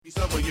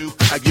for you,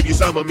 I give you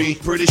some of me.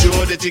 Pretty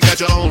sure that you got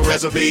your own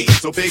recipe.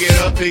 So pick it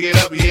up,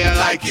 yeah, I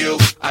like you.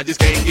 I just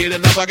can't get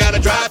enough, I gotta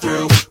drive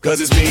through.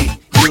 Cause it's me,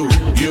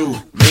 you,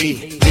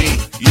 me,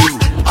 you.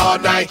 All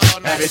night,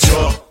 have it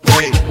your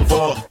way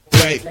before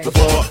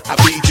I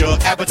feed your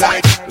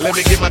appetite. Let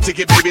me get my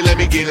ticket, baby, let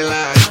me get in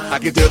line. I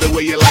can tell the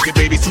way you like it,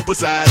 baby,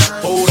 supersize.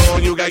 Hold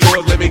on, you got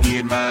yours, let me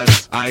get mine.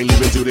 I ain't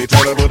leaving till they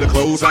turn over the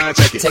clothes, I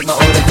check it. Take my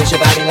order, push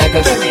your body like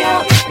a turn me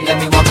out. Let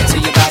me walk into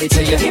your body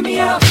till you hear me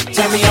out.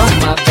 Turn me on,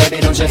 my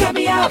baby, don't you cut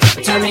me out.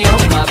 Turn me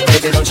on, my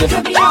baby, don't you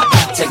cut me out.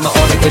 Take my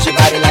order, push your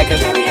body like a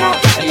turn me out.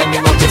 And let me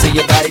walk into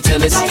your body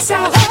till it's lights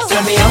out.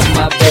 Turn me on,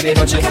 my baby,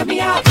 don't you cut me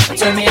out.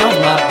 Turn me on,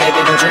 my baby,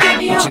 don't you cut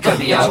me out. Don't you cut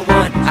me out.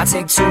 One, I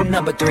take two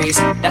number threes.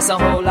 That's a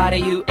whole lot of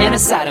you and a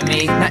side of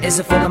me. Now is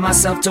it full of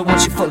myself to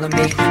want you full of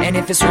me? And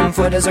if it's room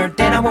for dessert,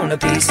 then I want a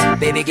piece.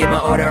 Baby, get my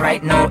order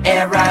right, no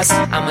errors.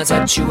 I'ma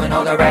touch you in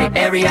all the right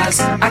areas.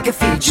 I can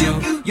feed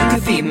you, you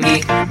can feed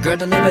me. Girl,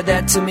 deliver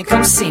that to me,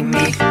 come see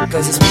me.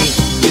 Cause it's me,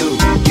 you,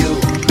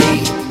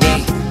 me,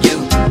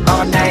 you.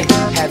 All night,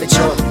 have it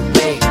your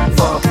way.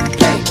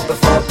 Foreplay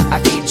before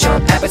I feed your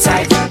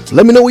appetite.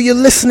 Let me know where you're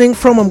listening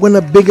from. I'm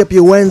gonna big up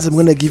your wins. I'm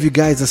gonna give you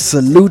guys a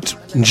salute.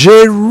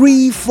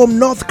 Jerry from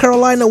North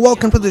Carolina,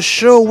 welcome to the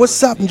show.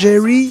 What's up,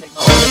 Jerry?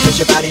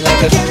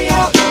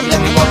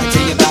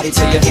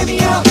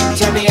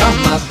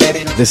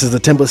 This is the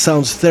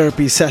Tembosounds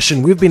therapy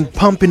session. We've been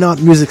pumping out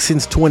music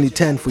since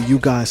 2010 for you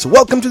guys, so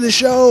welcome to the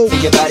show.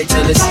 Turn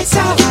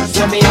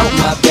me on,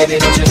 my baby,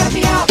 don't you cut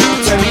me out.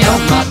 Turn me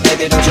on, my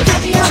baby, don't you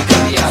cut me out.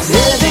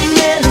 Living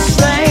in a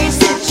strange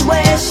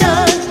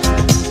situation.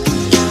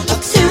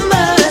 Too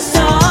much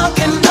talk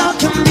and no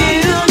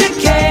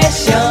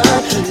communication.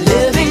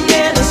 Living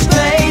in a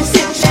strange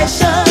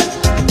situation.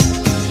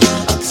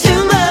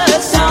 Too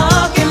much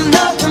talk and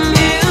no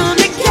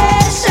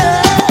communication.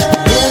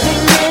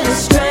 Living in a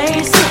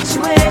strange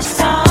situation.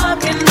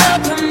 Talk and no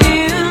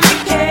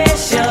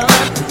communication.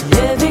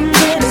 Living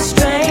in a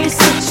strange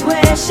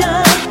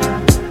situation.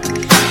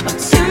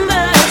 Too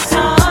much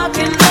talk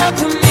and no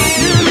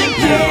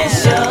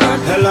communication.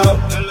 Hello.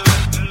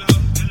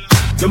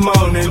 Good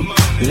morning.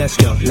 Let's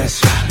go.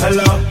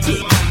 Hello.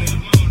 Yeah.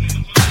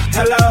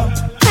 Hello.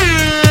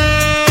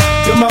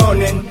 Good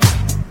morning.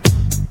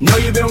 Know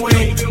you've been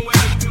waiting.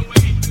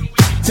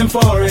 Tim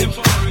for it.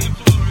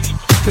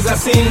 Cause I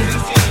seen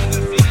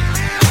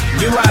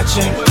you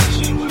watching.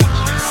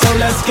 So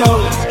let's go.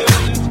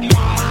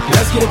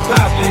 Let's get it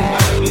poppin'.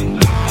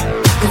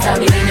 Cause I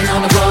be leaning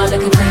on the wall,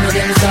 looking cleaner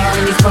than the star.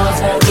 And these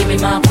bras won't give me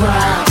my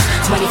pride.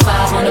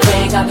 25 on the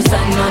bank, I be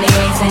stunting on the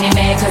A's. And they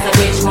mad cause a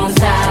bitch won't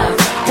stop.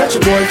 Got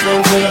your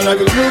boyfriend feeling like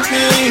a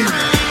groupie.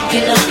 You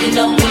know, we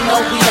don't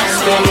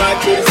Stand like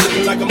this,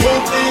 looking like a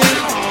movie.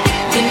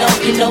 You know,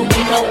 we don't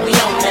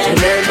And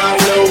everybody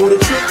know who the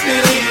truth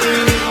is.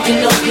 You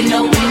know, we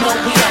don't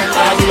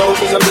Eyes low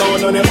cause I'm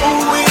blowing on that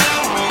ooh-wee.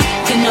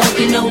 You know,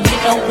 we don't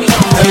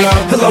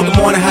Hello, good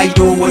morning, how you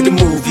doing? What the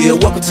move? Yeah,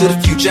 welcome to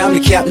the future. I'm the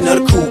captain of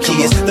the cool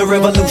kids. The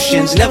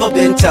revolution's never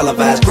been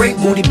televised. Great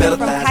moody better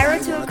thighs. Cairo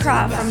to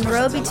Accra, from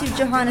Nairobi to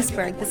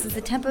Johannesburg. This is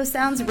the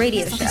Tembosounds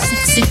radio show.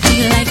 Sexy, do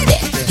you like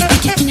that? You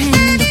think you can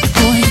handle,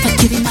 boy? If I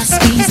give you my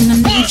squeeze and I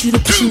need you to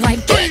push it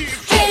right back.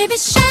 Baby,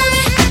 show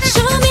me, what's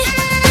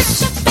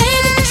your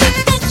favorite trick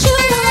that you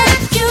wanna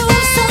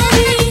use on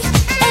me?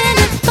 And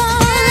I'm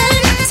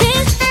volunteer,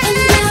 and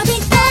I'll be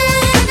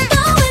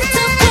going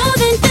to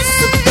clothing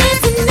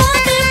disciplines and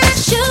nothing but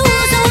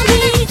shoes on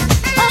me.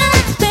 Oh,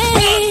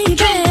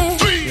 baby.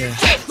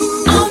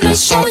 All night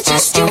show it,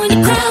 just you and the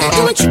crowd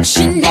doing tricks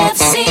you never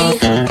seen.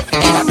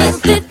 And I bet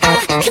that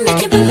I can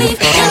make you believe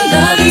in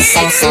love and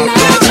sex and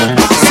magic.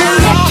 So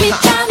let me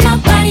drive my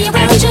body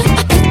around you.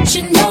 I bet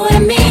you know what I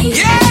mean.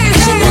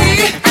 Cause you know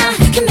that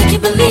I can make you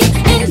believe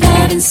in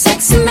love and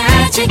sex and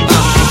magic.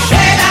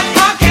 Play that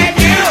funky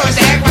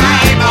music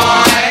right,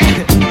 boy.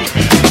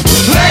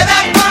 Play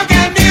that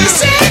funky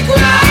music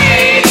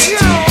right.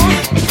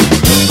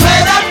 Play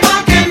that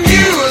funky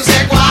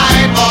music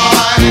right,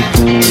 boy.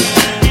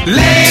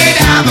 Lay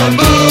down the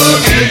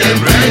boogie and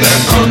play that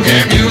funky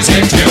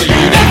music till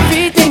you die.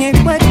 Everything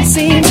ain't what it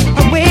seems. I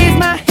wave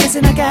my hands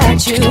and I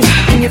got you.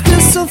 And you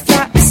feel so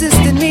far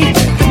assisting me.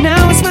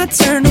 Now it's my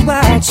turn to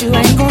watch you.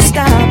 I ain't gonna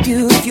stop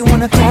you. If you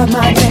wanna grab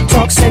my neck,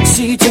 talk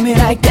sexy to me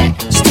like that.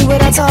 Just do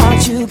what I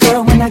taught you,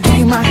 girl. When I give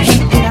you my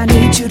heat, and I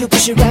need you to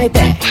push it right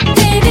back.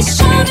 Baby,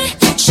 show me,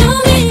 what's your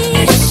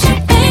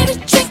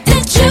favorite trick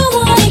that you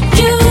wanna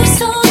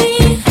use on me?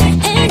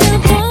 And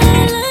I'm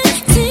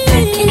volunteer,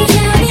 and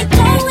I'll be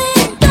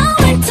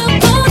going to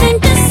clothing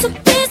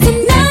disciplines and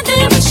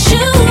nothing but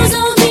shoes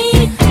on me.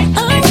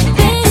 Oh,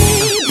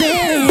 baby.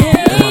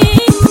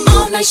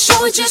 All night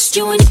show it, just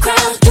you and the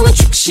crowd doing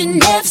tricks you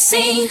never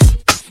seen.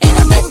 And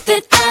I bet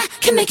that I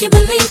can make you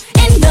believe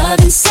in love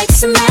and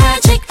sex and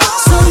magic.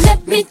 So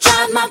let me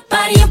drive my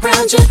body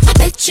around you. I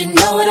bet you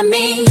know what I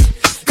mean.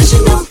 Cause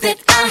you know that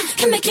I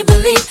can make you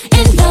believe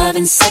in love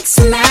and sex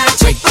and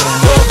magic. Go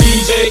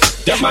DJ,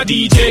 that's my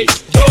DJ.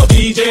 Go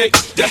DJ,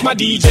 that's my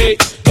DJ.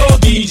 Go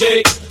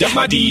DJ, that's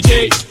my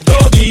DJ. Go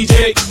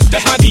DJ,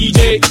 that's my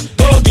DJ.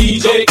 Go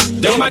DJ,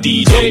 that's my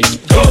DJ.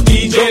 Go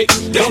DJ,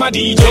 that's my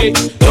DJ.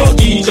 Go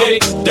DJ,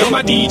 that's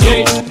my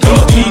DJ. Go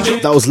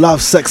DJ. That was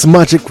Love, Sex,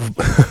 Magic,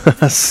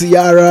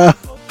 Ciara.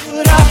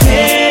 Put our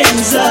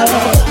hands up.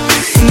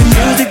 The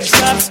music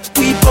drops,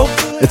 we both.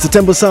 It's the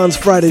Tembosounds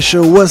Friday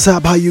show. What's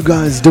up? How you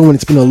guys doing?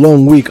 It's been a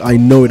long week. I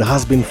know it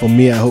has been for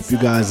me. I hope you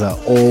guys are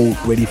all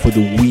ready for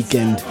the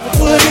weekend.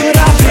 Put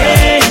our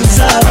hands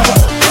up.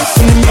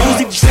 The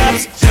music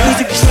drops,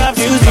 music drops,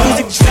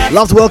 music drops.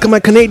 Love to welcome my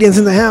Canadians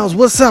in the house.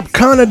 What's up,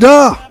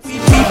 Canada? We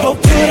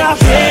both put our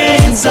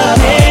hands up,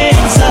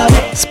 hands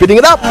up. Speeding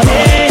it up. Hands up,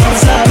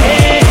 hands up,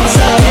 hands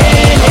up.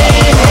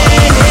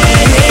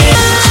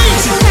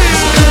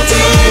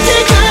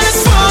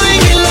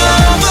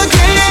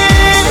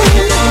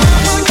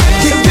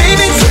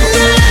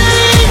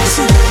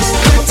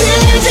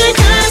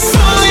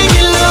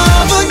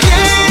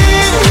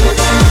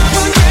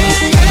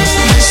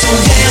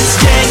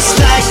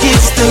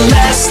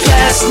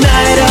 Last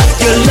night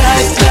of your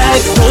life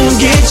won't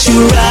get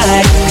you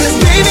right. 'Cause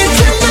baby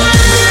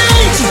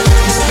tonight,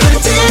 the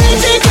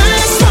DJ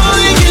is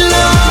falling in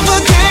love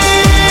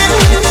again.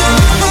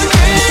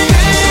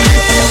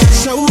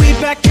 So we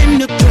back in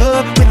the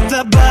club with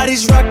our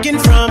bodies rocking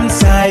from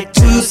side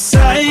to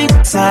side,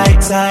 side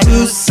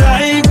to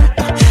side.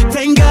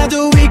 Thank God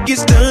the week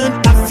is done.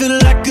 I feel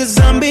like a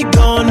zombie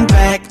gone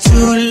back to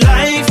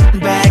life,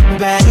 back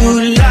to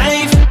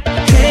life.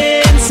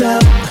 Hands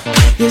up,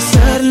 yeah,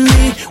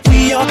 suddenly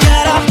we all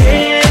got our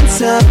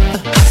hands up.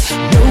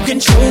 No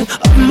control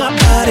of my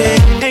body.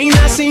 Ain't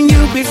I seen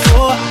you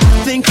before? I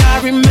think I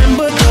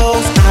remember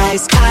those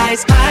eyes.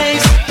 'Cause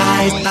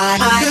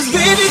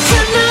baby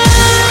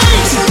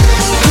tonight,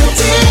 the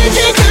DJ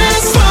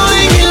is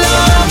falling in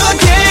love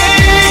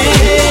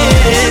again.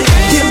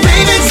 Yeah,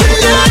 baby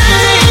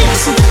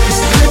tonight,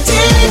 the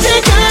DJ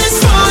is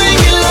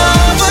falling in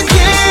love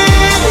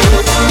again.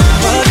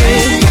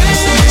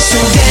 So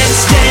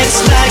dance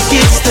like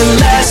it's the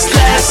last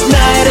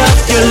night of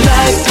your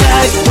life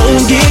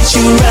won't get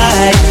you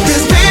right.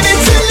 'Cause baby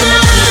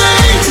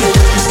tonight,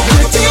 the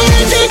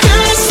DJ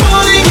is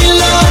falling in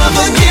love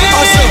again.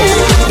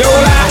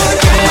 Don't lie.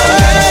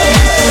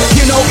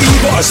 You know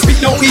evil, I speak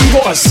no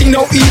evil, I see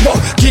no evil.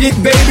 Get it,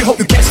 baby, hope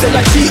you catch that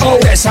like T.O.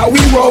 That's how we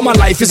roll, my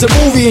life is a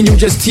movie and you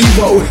just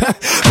TiVo.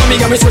 Mommy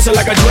got me twisted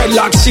like a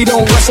dreadlock. She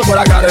don't wrestle, but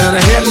I got her in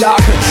a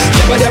headlock.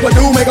 Never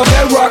do make a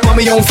bedrock,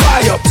 mommy on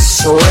fire.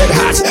 Red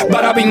hot,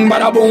 bada bing,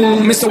 bada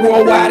boom. Mr.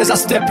 Worldwide as I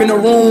step in the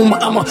room.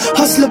 I'm a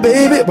hustler,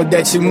 baby, but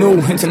that you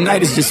knew. And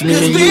tonight is just me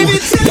and you. Baby,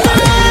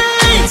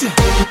 tonight,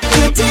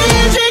 the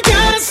DJ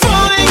is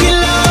falling in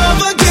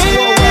love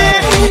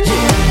again.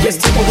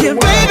 Yeah,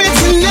 baby,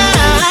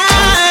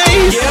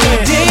 tonight, the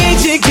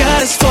DJ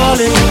God is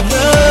falling in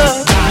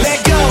love. Let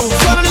go,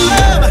 fall in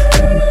love.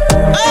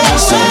 Oh,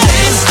 so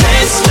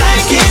dance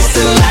like it's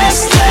the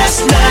last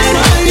night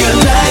of your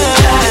life.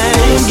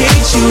 Won't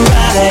get you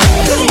right.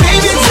 'Cause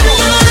baby,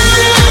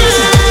 tonight,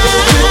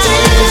 the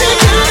DJ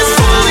God is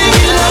falling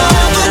in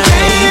love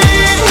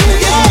again.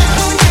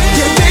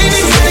 Yeah, baby,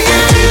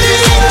 tonight,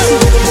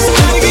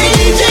 the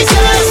DJ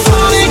God is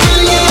falling in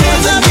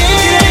love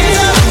again.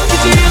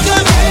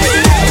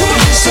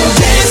 So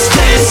dance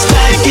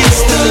like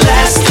it's the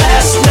last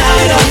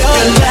night of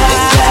your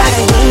life.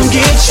 Won't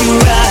get you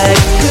right.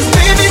 'Cause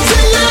baby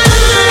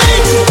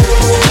tonight,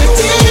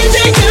 the DJ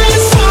God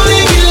is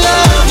falling in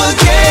love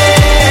again.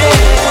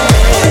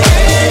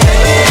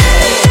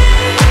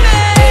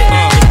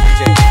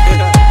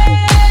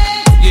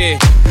 Yeah.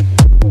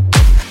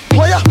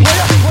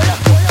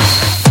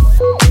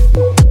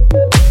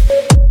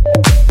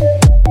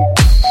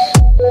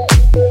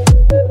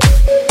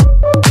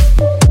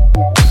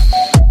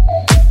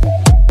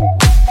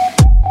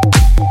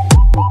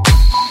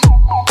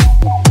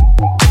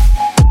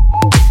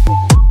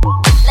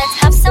 Let's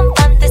have some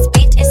fun, this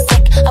beat is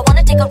sick. I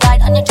wanna take a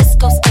ride on your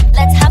disco stick.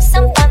 Let's have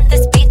some fun,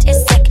 this beat is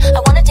sick. I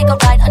wanna take a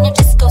ride on your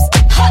disco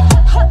stick.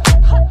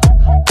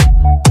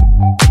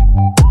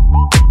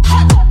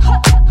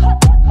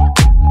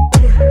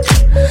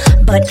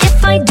 But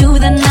if I do,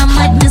 then I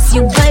might miss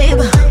you,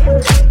 babe.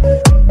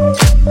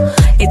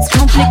 It's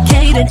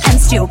complicated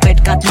and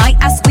stupid. Got my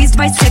ass squeezed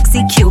by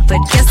sexy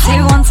Cupid. Guess he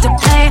wants to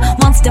play.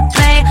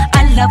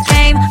 I love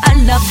game,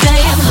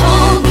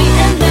 hold me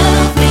and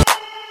love me.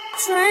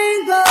 Train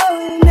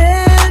going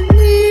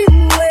anywhere.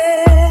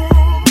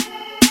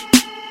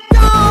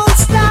 Don't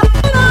stop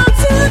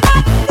until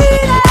that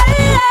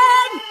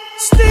feeling.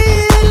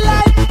 Still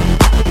like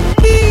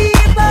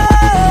people.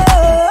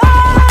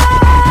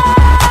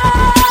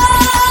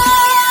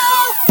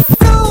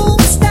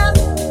 Don't stop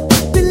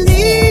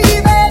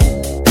believing.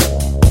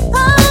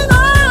 I'm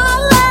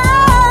all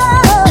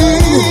alone.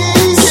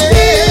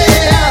 Still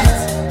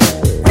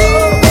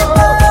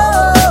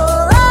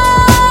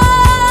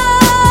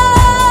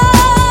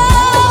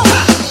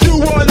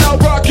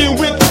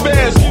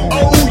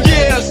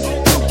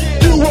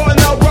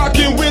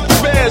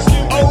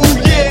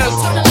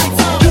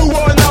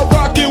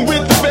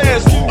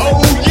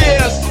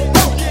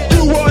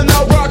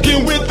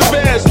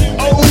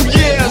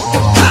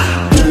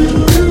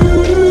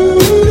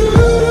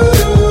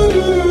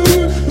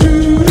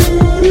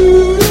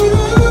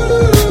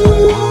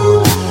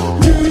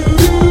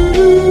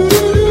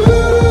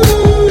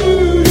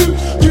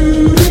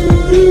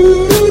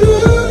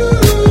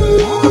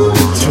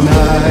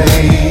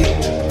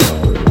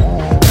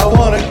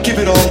wanna give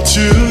it all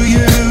to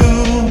you.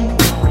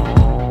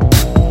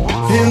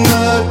 In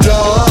the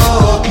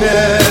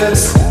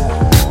darkness,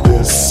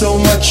 there's so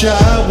much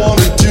I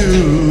wanna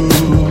do.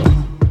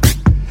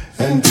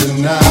 And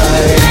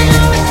tonight,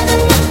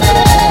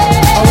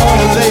 I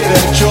wanna lay it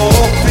at your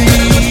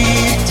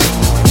feet.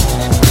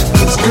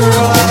 'Cause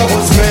girl, I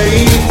was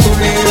made for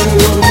you.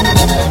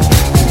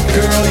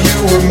 Girl, you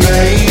were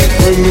made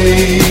for me.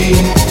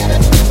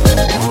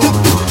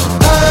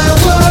 I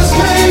was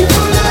made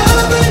for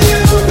loving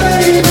you,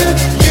 baby.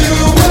 You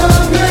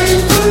were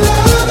made for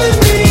loving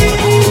me.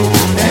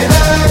 And I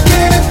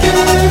can't get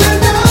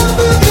enough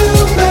of you,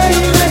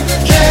 baby.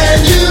 Can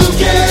you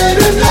get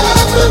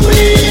enough of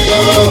me?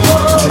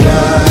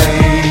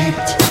 Tonight,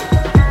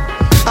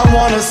 I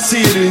wanna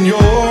see it in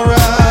your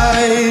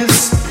eyes.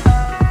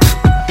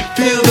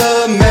 Feel the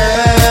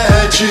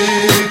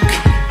magic.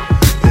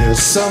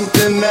 There's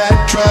something that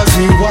drives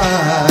me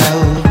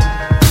wild.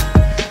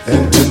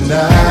 And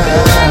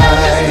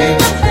tonight,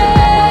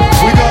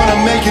 we're gonna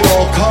make it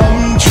all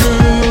come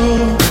true.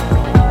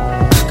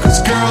 'Cause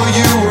girl,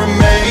 you were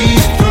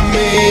made for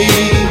me.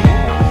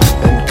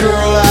 And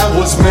girl, I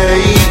was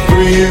made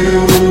for you.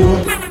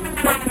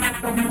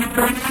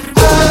 I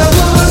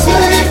was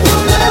made for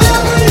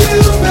loving you,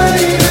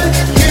 baby.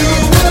 You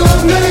were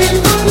made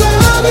for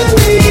loving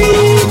me.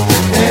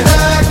 And I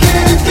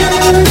can't get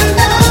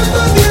enough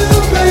of you,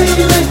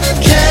 baby.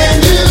 Can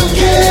you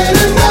get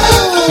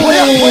enough of me?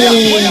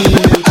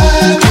 I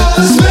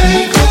was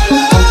made for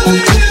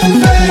loving you,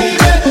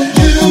 baby.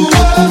 You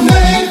were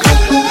made for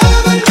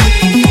loving me.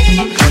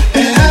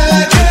 And I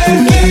can't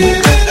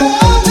give it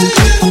all to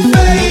you,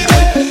 baby.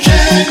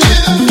 Can you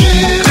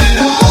give it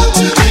all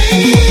to me?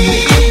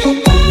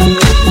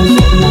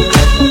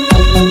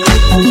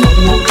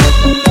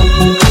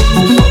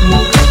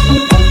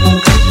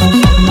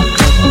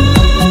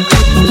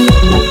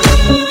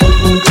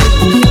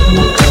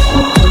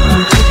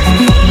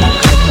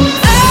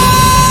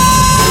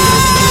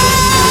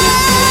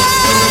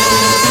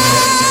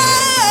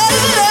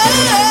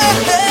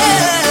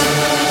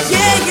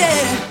 Yeah,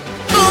 yeah.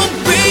 Oh,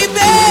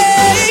 baby,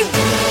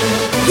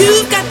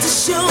 you've got to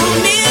show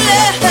me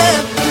love.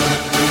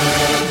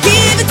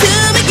 Give it to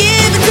me,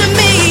 give it to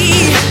me.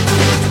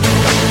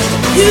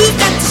 You've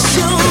got to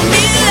show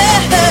me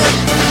love.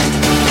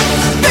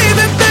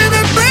 Baby,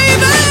 baby,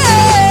 baby,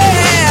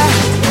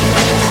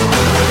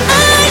 I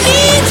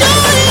need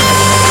your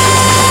love.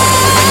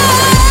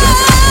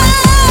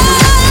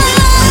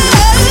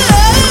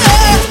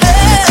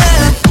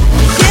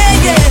 Yeah,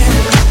 yeah.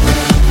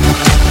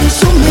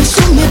 Show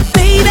me,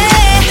 baby.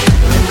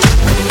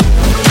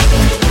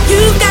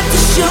 You got to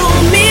show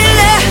me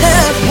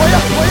love.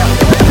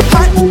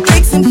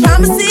 Heartaches and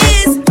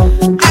promises,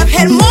 I've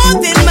had more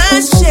than my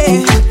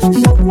share.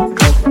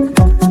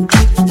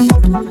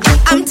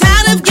 I'm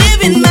tired of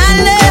giving my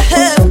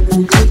love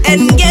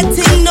and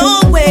getting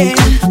nowhere,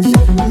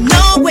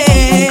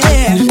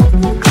 nowhere.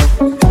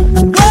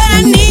 What I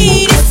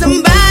need is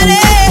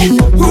somebody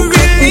who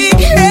really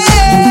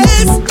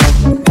cares.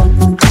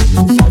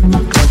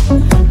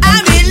 I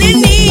really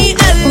need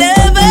a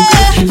lover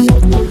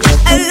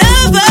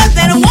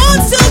that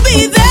wants to be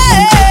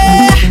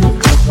there.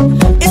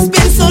 It's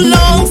been so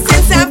long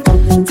since I've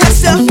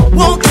touched a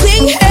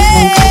wanting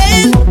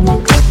hand.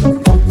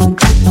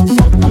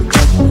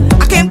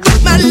 I can't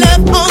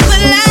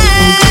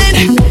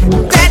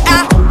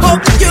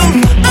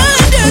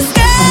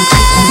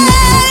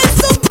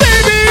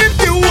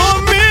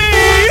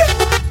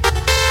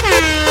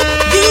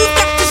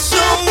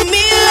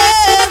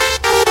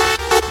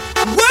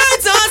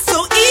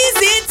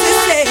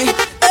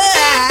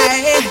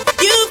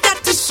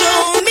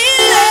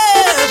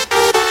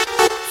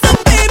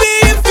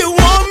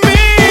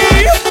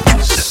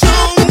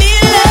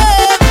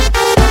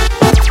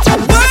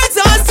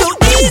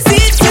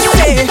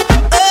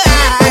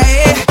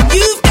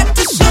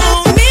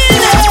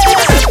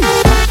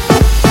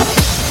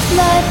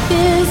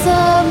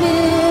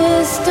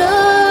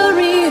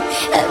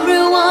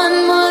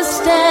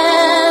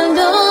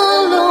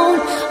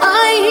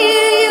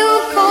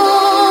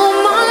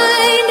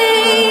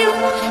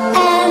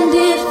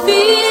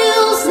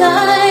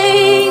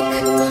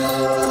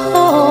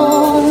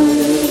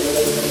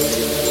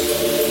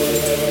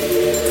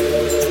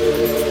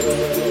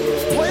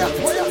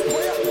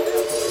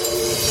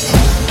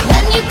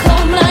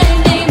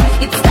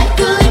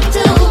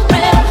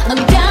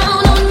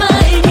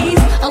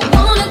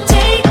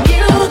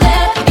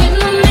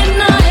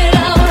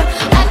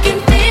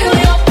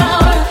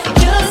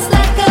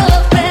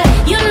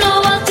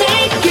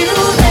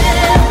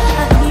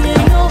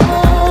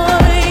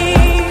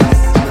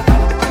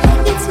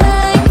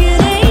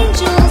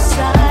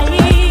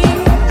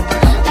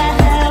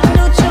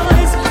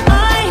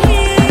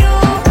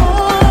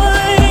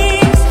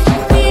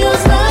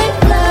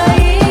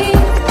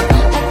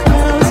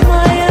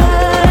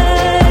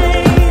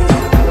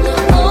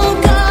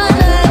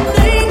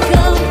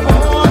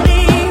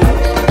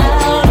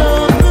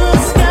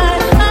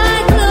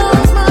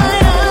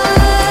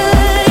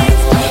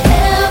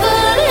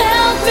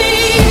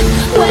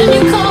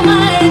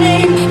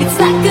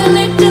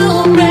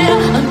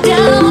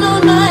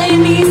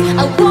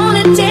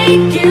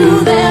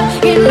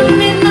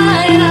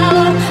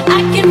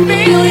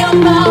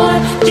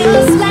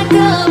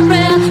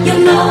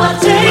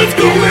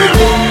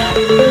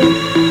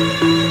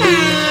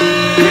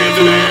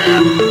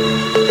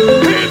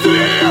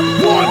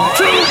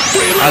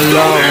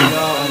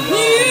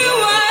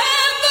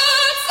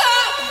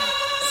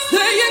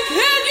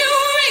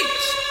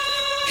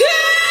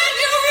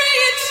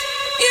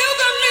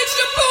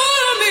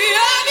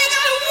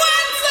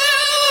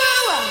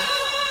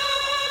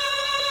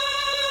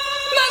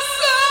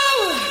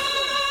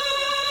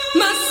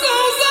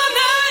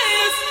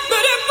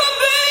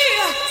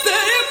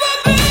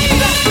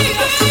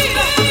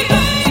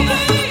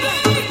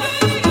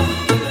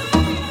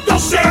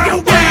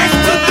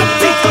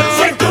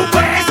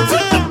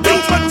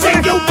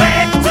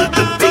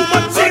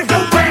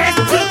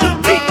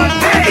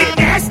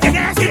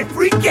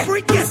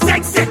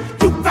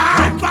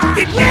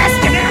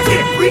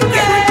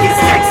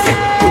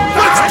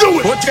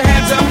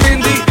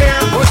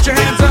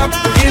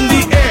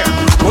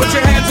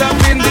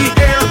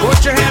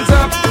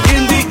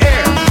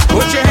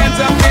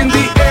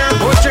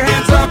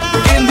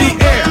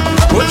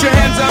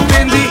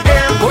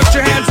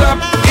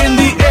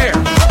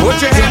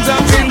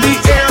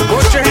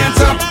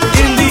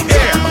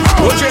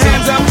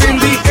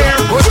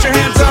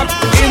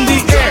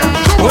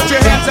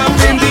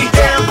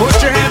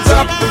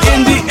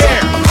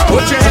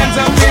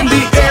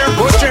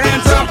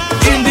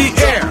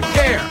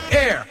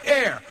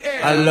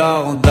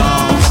Alors on danse,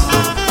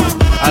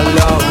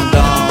 alors on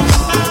danse,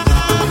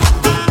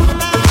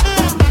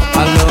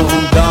 alors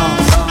on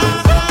danse,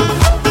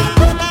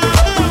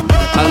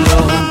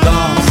 alors on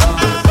danse,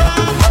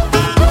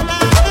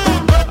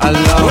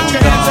 alors on danse. Put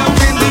your hands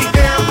up in the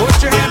air, put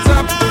your hands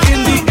up in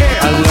the air.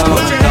 Alors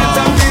put your hands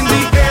up in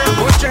the air,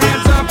 put your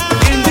hands up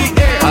in the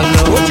air.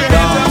 Alors put your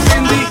hands up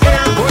in the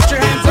air, put your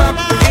hands up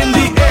in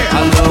the air.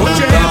 Alors put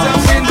your hands up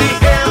in the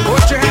air,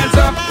 put your hands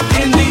up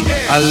in the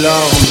air.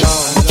 Alors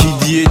qui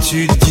dit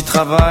études, dit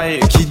travail,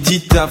 qui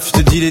dit taf,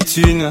 te dit les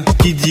thunes,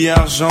 qui dit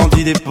argent,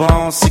 dit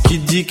dépenses, qui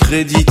dit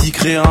crédit, dit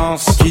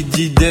créance, qui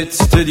dit dette,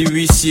 te dit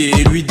huissier,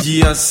 et lui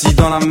dit assis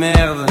dans la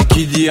merde,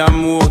 qui dit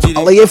amour, dit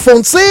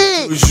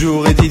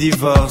toujours et dit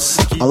divorce.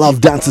 I love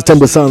Dance to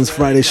Tembosounds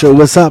Friday show.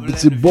 What's up?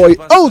 It's your boy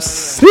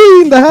Osi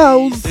in the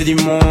house. Te dit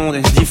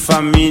monde, dit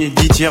famille,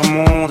 dit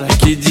tiers-monde,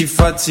 qui dit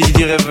fatigue,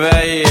 dit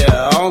réveil,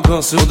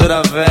 encore sur de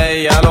la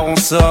veille, alors on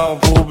sort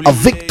pour oublier.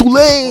 Avec tous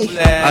les.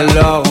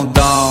 Alors on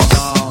danse.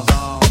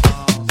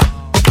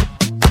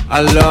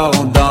 Alors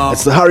on danse.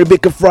 It's the Harry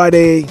Baker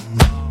Friday.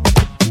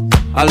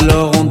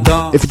 Alors on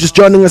danse. If you're just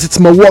joining us, it's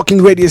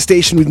Mawalking Radio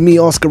station with me,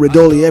 Oscar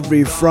Redoli,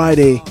 every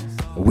Friday.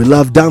 We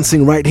love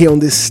dancing right here on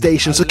this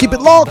station, so keep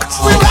it locked.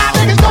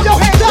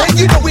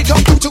 You know we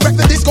come through to wreck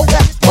the disco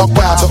rap. Buck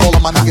wild to all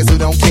of my niggas who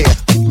don't care.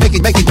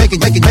 Making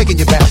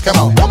you bounce. Come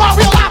on. All my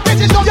real life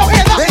bitches, throw your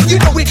hands up. You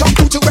know we come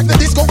through to wreck the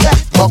disco rap.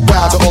 Buck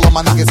wild to all of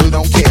my niggas who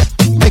don't care.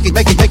 Making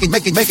you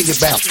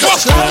bounce.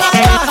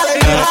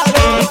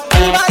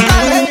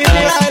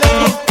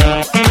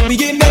 We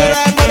getting that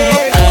right money.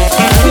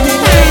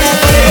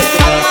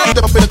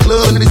 Step up in the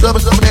club and these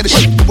others up in there.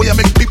 The way I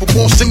make people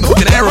want to sing the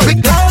hook in Arabic.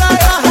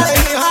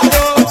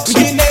 We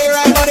getting that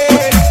right money.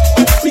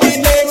 We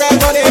getting that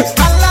right money.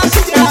 Allah,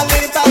 she got a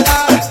little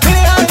bala.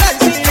 Little like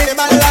she in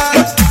my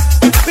life.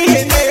 We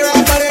getting that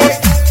right money.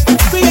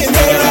 We getting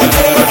that right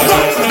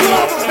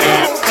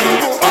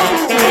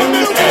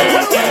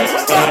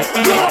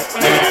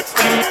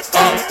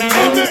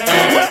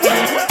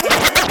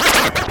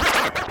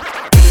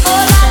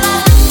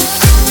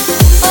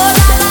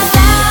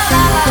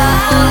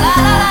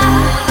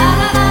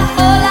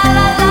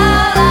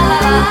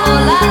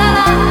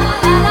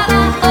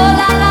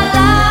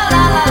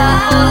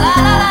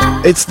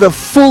It's the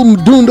full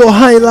Mdundo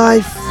High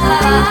Life.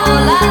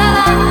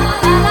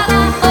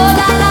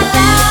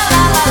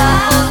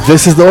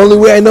 This is the only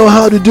way I know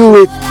how to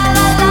do it.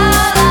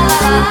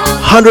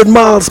 100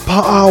 miles per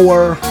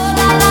hour.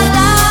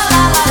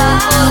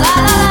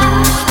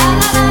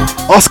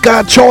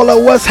 Oscar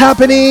Chola, what's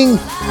happening?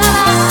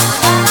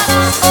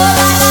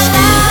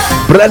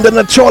 Brandon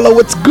Achola,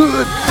 what's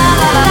good?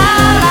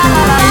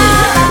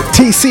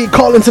 TC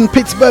Collins in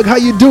Pittsburgh, how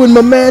you doing,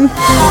 my man?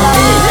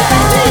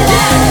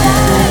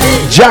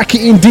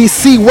 Jackie in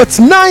DC, what's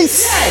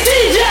nice?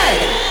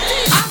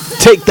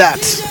 Take that.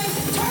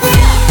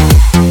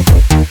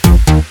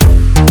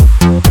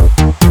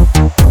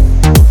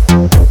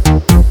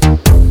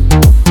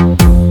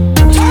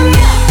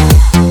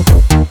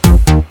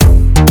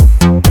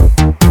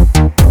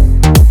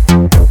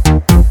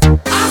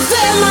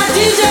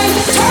 DJ,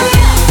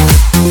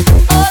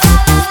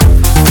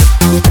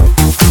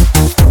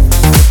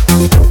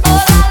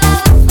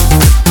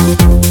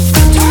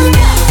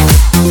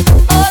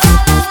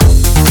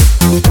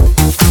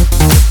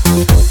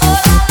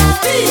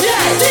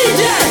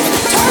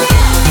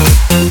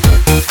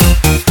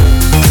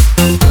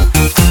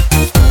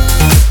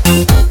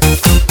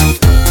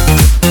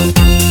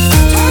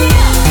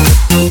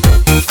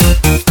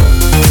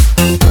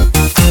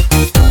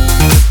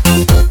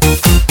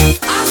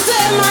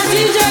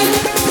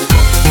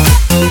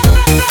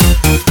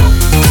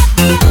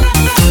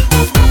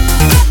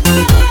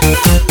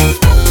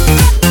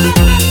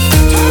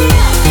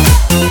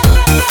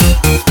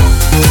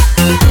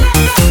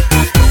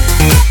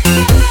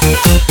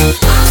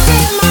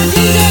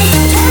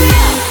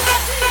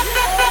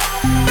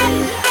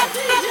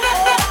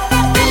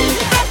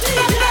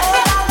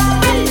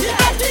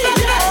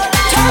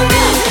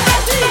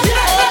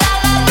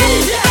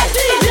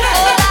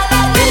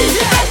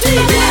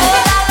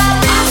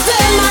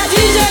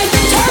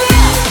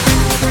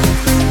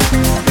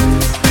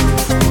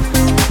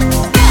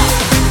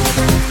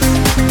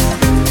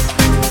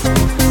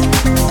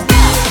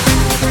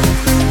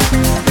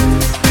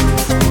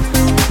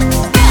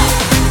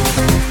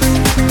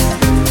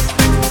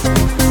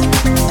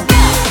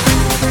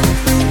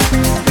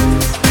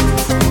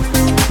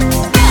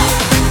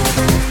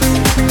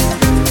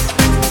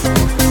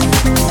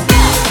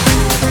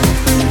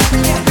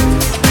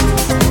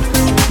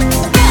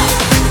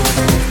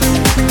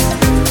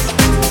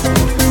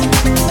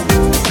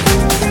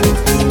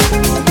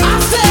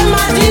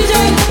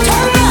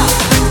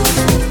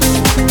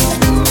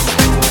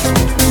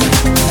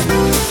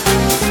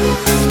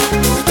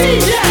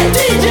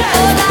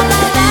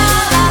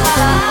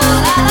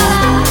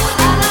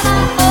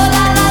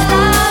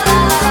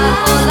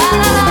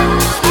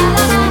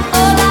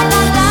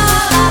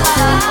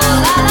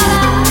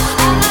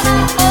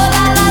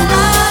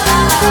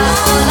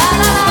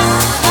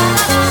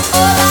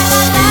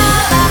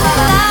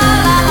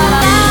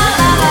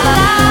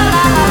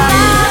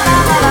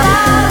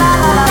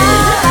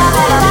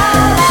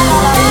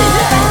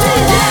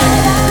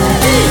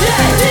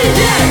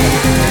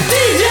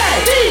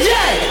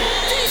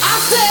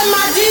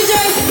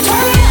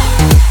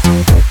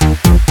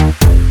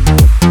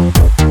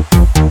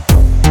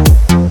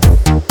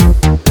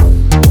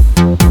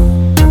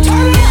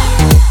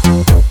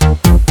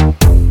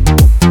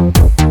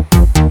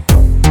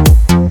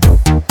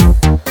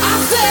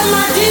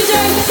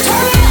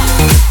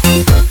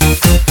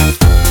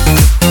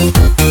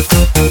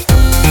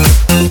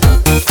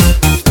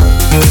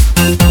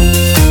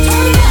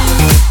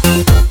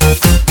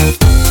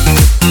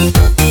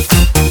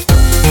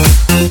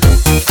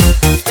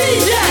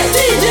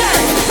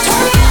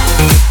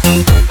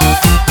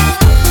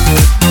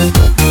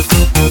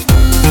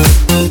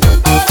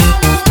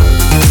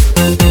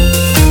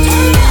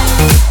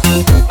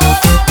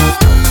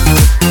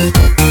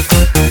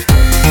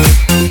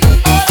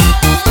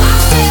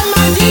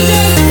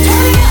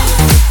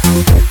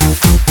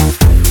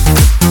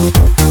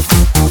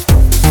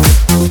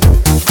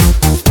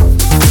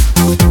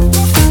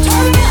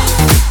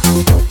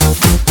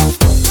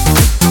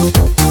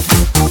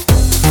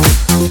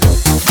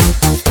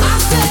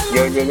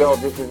 Yo,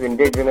 this is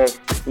Indigenous.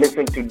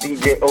 Listen to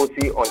DJ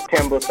Osi on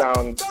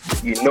Tembosounds.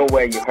 You know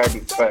where you heard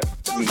it first.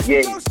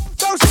 Yeah.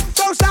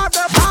 Don't stop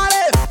the party.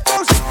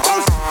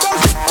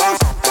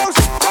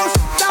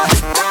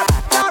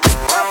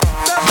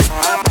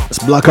 It's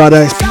Black Eyed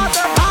Eyes.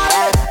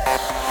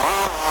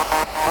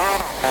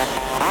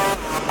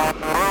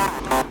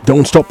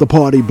 Don't stop the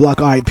party,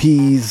 Black Eyed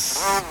Peas.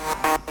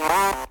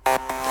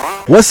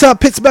 What's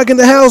up, Pittsburgh in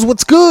the house?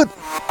 What's good?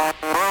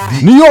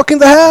 New York in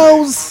the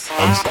house.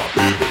 Don't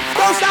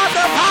stop the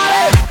party.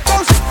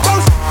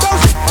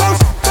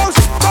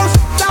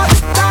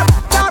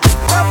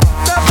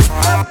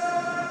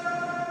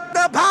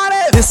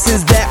 This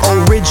is that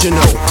original.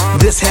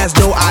 This has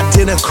no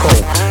identical.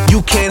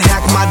 You can't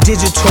hack my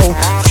digital.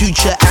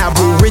 Future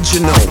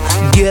aboriginal.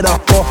 Get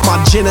up off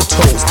my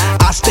genitals.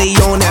 I stay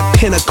on that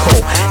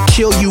pinnacle.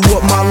 Kill you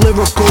with my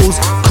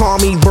lyricals. Call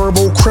me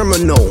verbal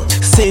criminal.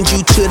 Send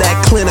you to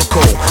that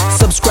clinical.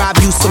 Subscribe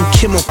you some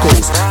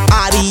chemicals.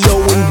 Audio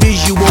and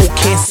visual.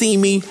 Can't see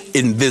me.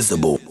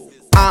 Invisible.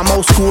 I'm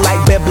old school like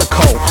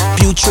biblical,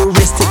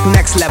 futuristic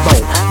next level.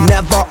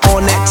 Never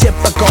on that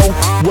typical.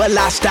 Will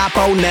I stop?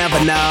 Oh, never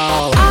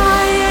know.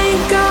 I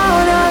ain't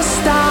gonna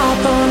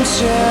stop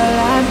until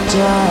I'm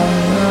done.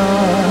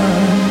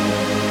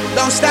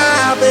 Don't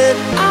stop it.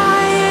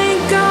 I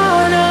ain't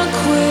gonna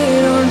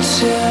quit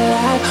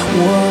until I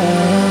won.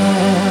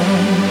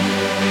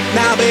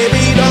 Now,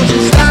 baby, don't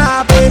you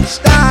stop it,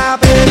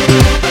 stop it.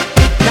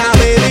 Now,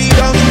 baby,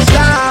 don't you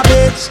stop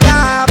it,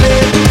 stop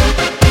it.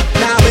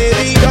 Now,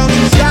 baby, don't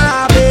you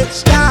stop it,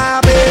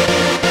 stop it.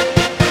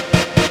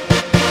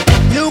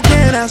 You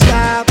cannot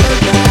stop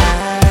it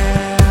now.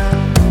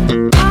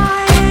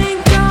 I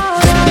ain't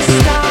gonna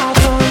stop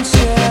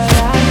until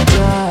I'm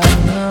done.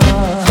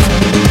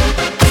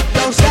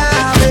 Don't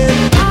stop it.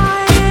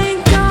 I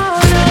ain't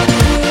gonna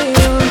quit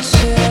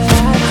until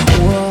I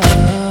won.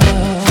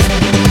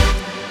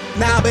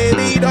 Now,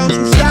 baby, don't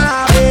you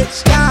stop it,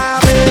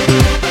 stop it.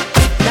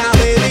 Now,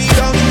 baby,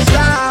 don't you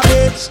stop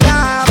it,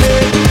 stop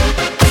it.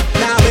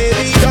 Now,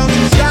 baby, don't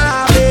you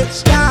stop it,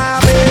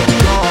 stop it.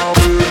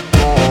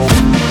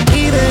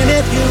 Even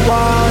if you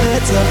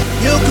wanted to,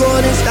 you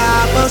couldn't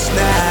stop us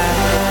now.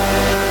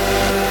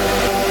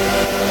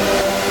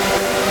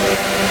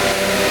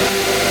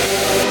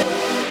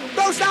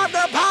 Don't stop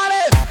the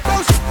party.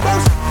 Don't stop,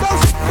 don't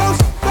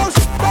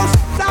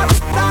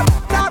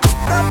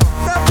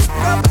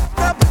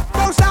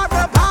stop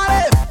the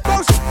party.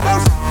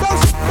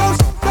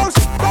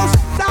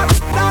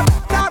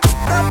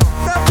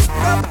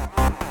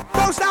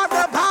 Don't stop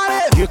the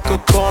party. You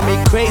could call me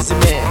crazy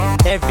man.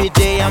 Every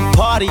day I'm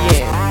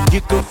partying.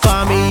 You could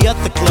find me at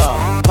the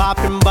club,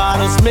 popping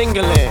bottles,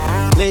 mingling.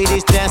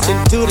 Ladies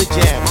dancing to the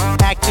jam,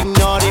 acting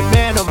naughty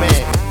man oh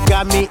man.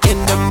 Got me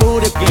in the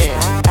mood again.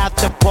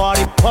 After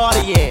party,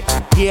 partying.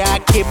 Yeah, I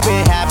keep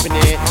it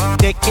happening.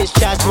 Taking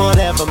shots,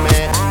 whatever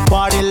man.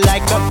 Party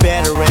like a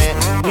veteran.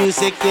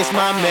 Music is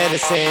my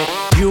medicine.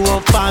 You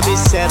won't find me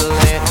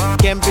settling.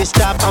 Can't be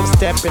stopped, I'm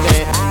stepping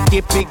in.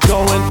 Keep it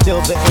going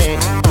till the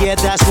end. Yeah,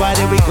 that's why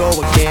there we go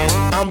again.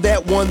 I'm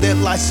that one that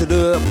lights it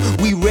up.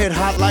 We red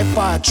hot like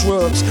fire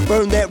trucks.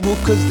 Burn that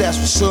roof cause that's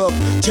what's up.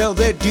 Tell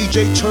that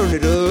DJ turn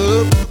it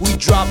up. We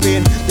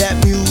dropping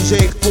that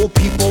music for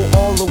people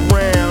all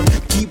around.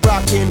 Keep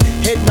rocking,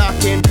 head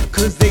knocking,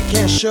 cause they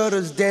can't shut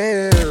us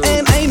down.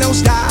 And ain't no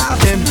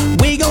stopping,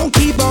 we gon'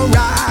 keep on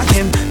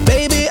rocking.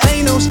 Baby,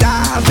 ain't no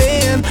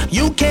stopping,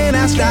 you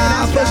cannot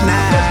stop us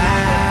now.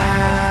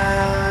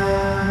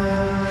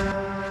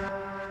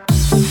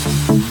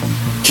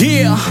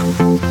 Yeah.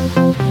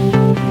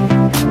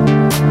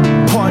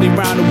 Party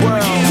round the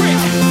world.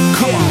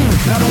 Come on,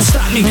 now don't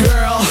stop me,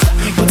 girl.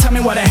 But tell me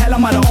why the hell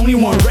am I the only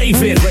one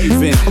raving?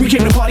 We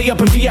came to party up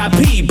in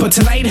VIP, but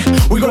tonight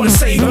we're gonna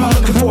save him. I'm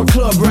looking for a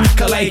club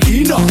rocker like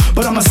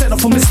but I'ma settle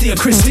for Misty or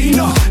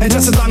Christina. And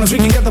just as long as we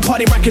can get the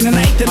party rocking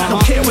tonight, then I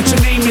don't care what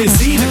your name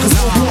is either. Cause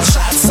we'll blow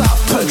shots of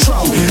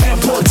Patron and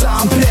put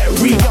down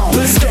Perignon.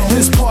 Let's get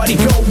this party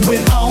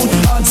going on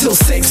until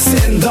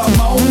 6 in the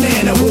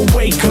morning. And we'll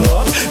wake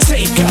up,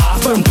 take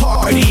off and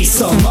party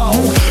some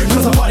more.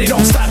 Cause the party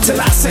don't stop till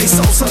I say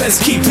so. So let's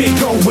keep it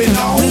going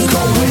on,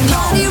 going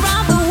on. Party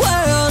around the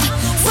world,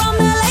 from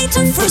LA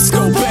to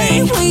Frisco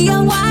Bay. We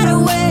are wide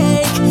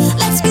awake.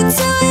 Let's get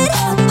to it.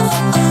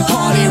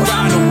 Party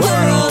around the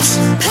world,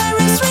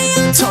 Paris,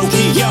 Rio,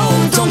 Tokyo,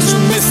 don't you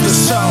miss the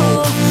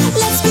show.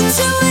 Let's get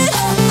to it.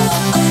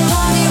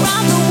 Party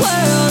around the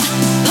world,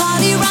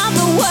 party around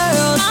the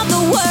world, around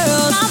the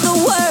world, around the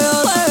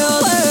world,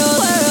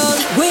 world.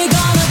 We're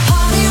gonna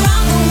party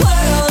around the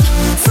world,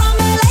 from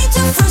LA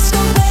to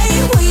Frisco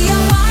Bay. We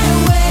are wide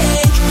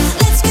awake.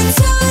 Let's get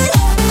to it.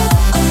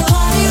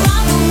 Party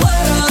around the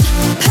world,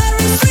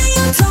 Paris,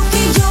 Rio,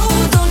 Tokyo,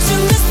 don't you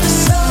miss the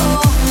show.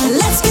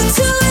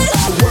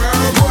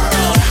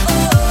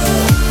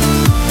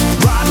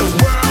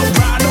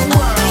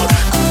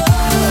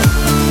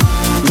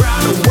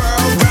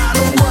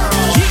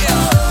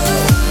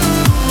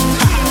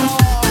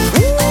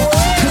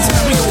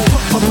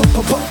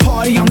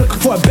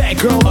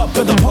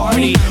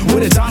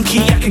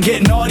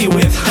 party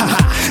with.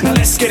 Now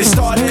let's get it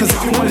started, cause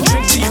if you wanna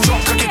drink till you're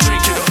drunk, I can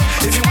drink it up.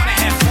 If you wanna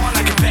have fun,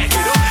 I can back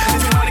it up.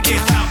 If you wanna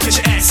get loud, get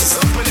your asses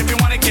up. But if you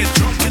wanna get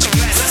drunk, get your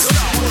glasses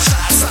up. We'll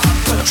shots up,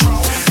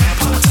 Patron, and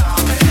Patel,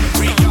 and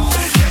Rio.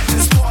 Get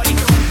this party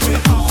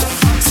going on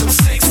until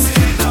 6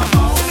 in the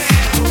morning.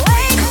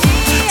 Wake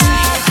me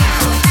up. To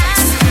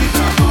San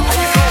Francisco.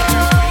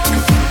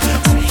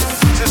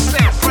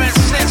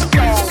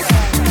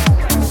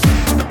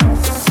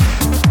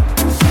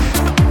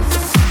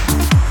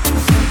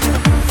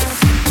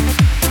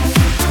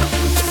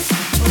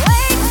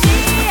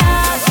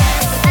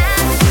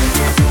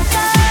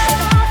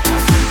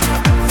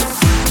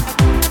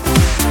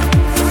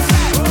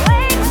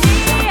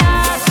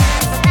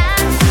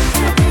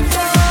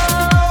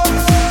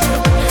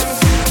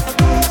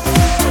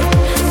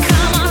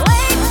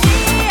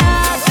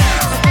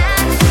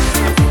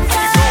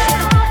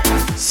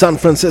 San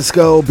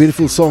Francisco,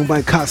 beautiful song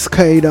by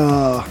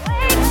Cascada.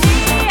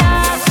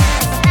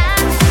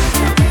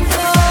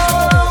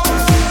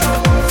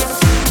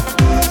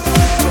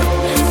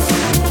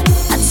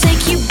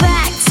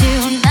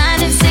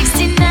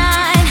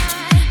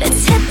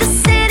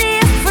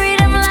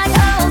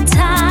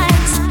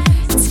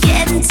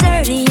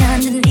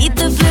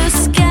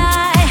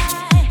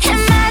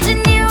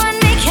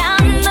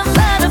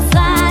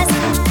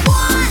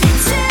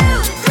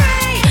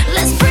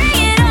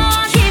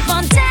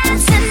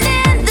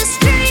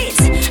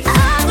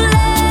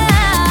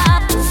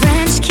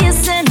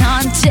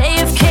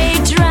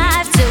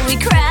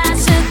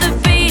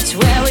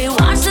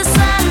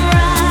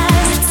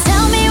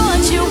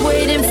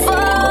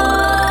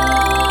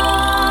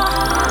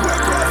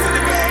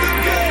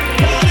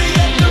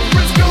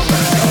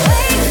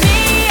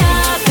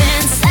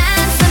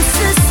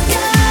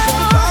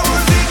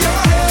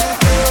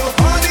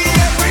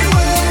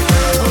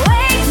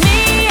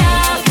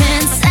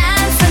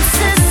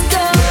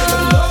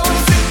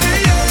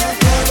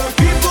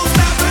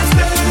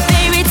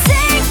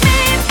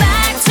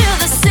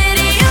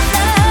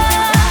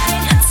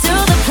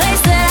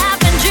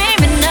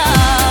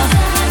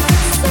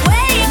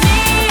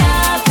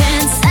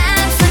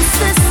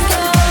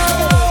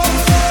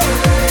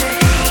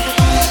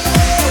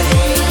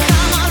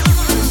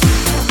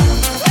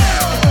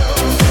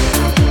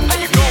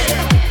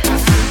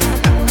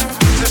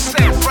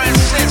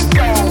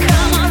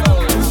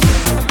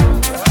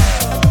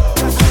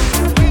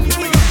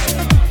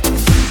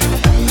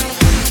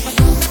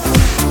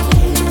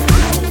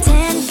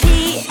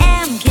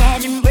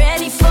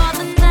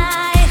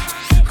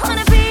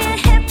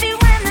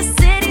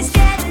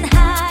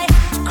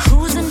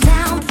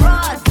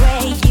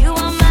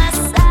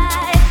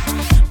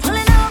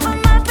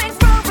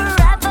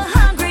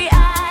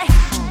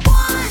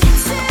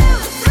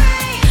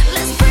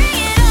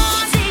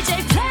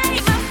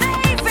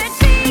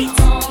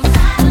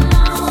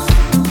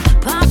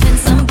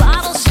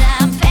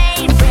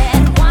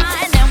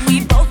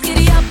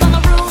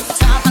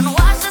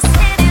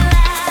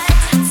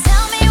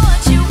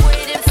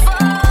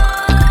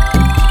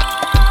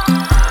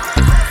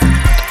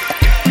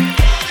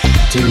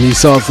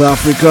 South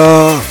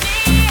Africa.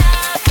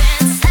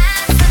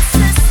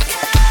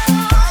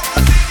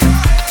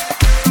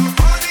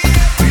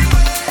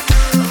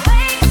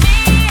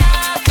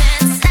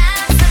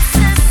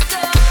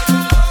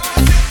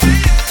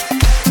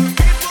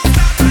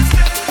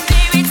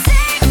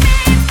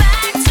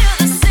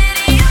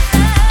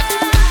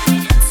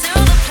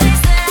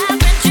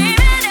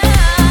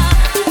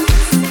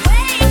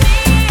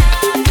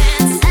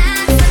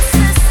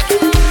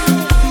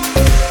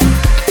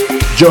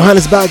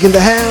 Johannesburg in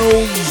the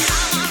house.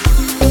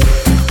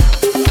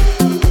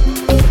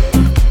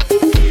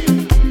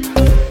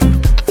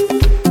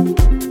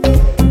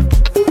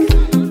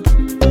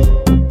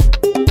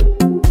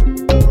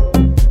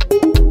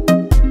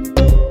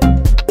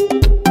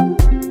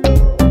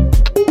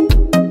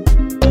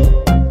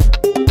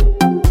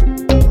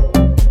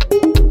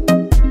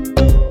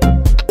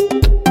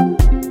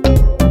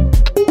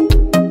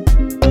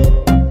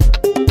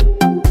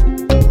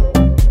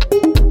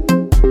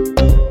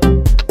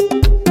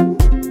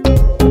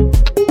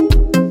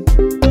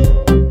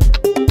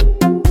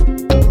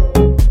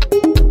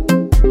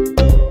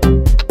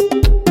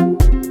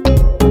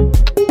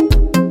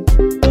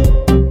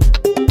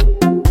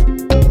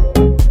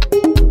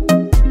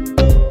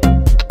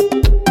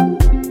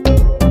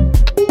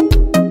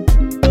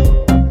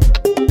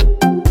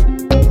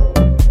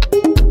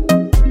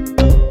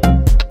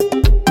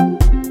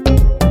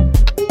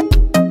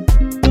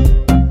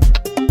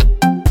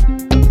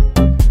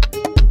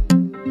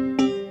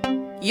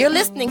 You're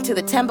listening to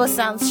the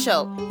Tembosounds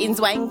show.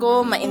 Inzwa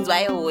ingoma, inzwa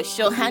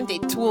yosho, hande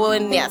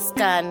tuone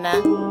askana.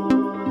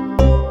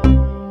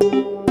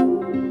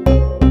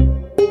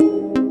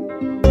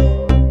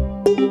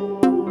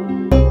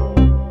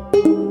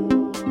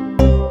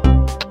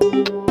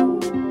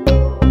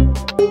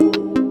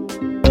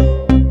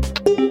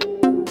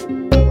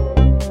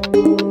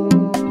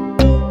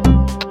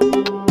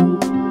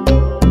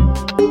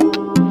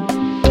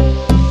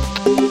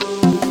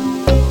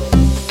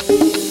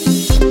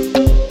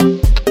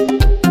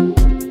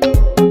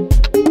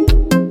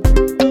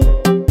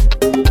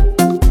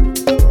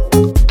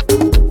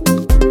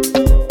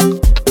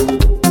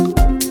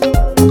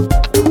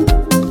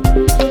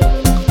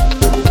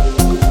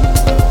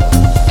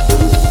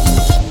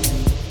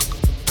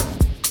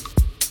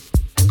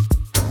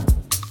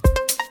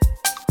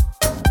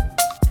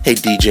 Hey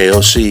DJ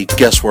Osi,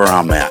 guess where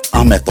I'm at?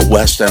 I'm at the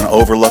West End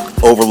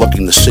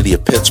overlooking the city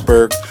of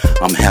Pittsburgh.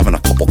 I'm having a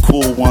couple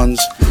cool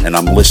ones, and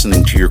I'm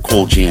listening to your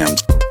cool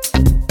jams.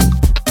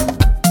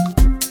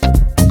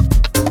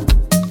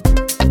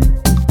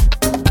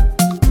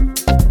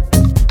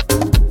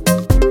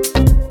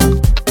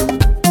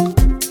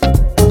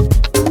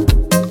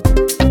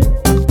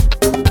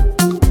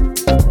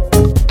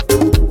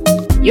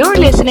 You're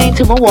listening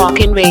to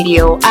Mawalking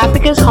Radio,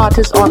 Africa's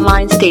hottest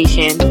online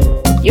station.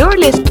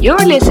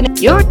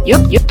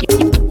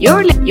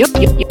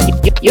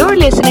 You're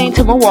listening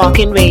to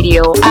Mawalking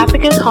Radio,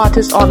 Africa's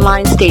hottest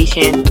online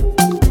station.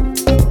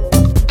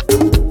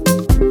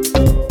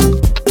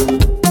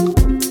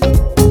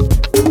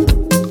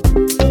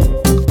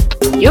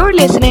 You're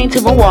listening to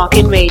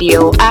Mawalking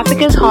Radio,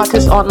 Africa's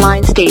hottest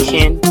online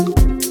station.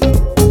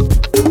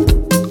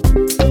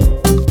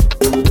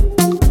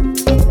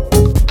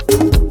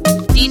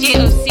 DJ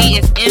Osi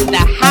is in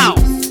the house.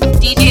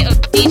 DJ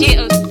Osi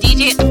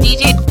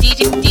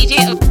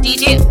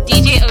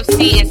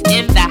is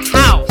in the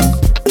house.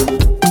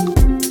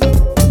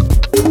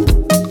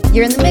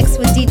 You're in the mix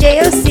with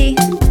DJ Osi.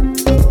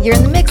 You're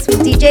in the mix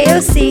with DJ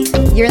Osi.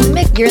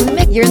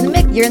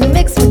 You're in the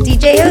mix with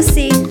DJ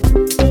Osi.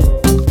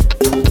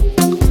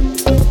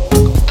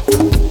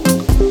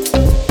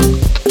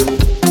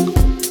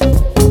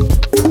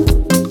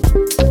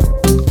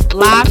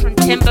 Live from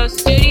Tembo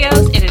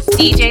Studios, it is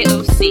DJ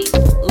Osi.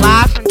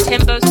 Live from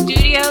Tembo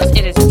Studios,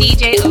 it is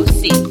DJ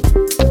Osi.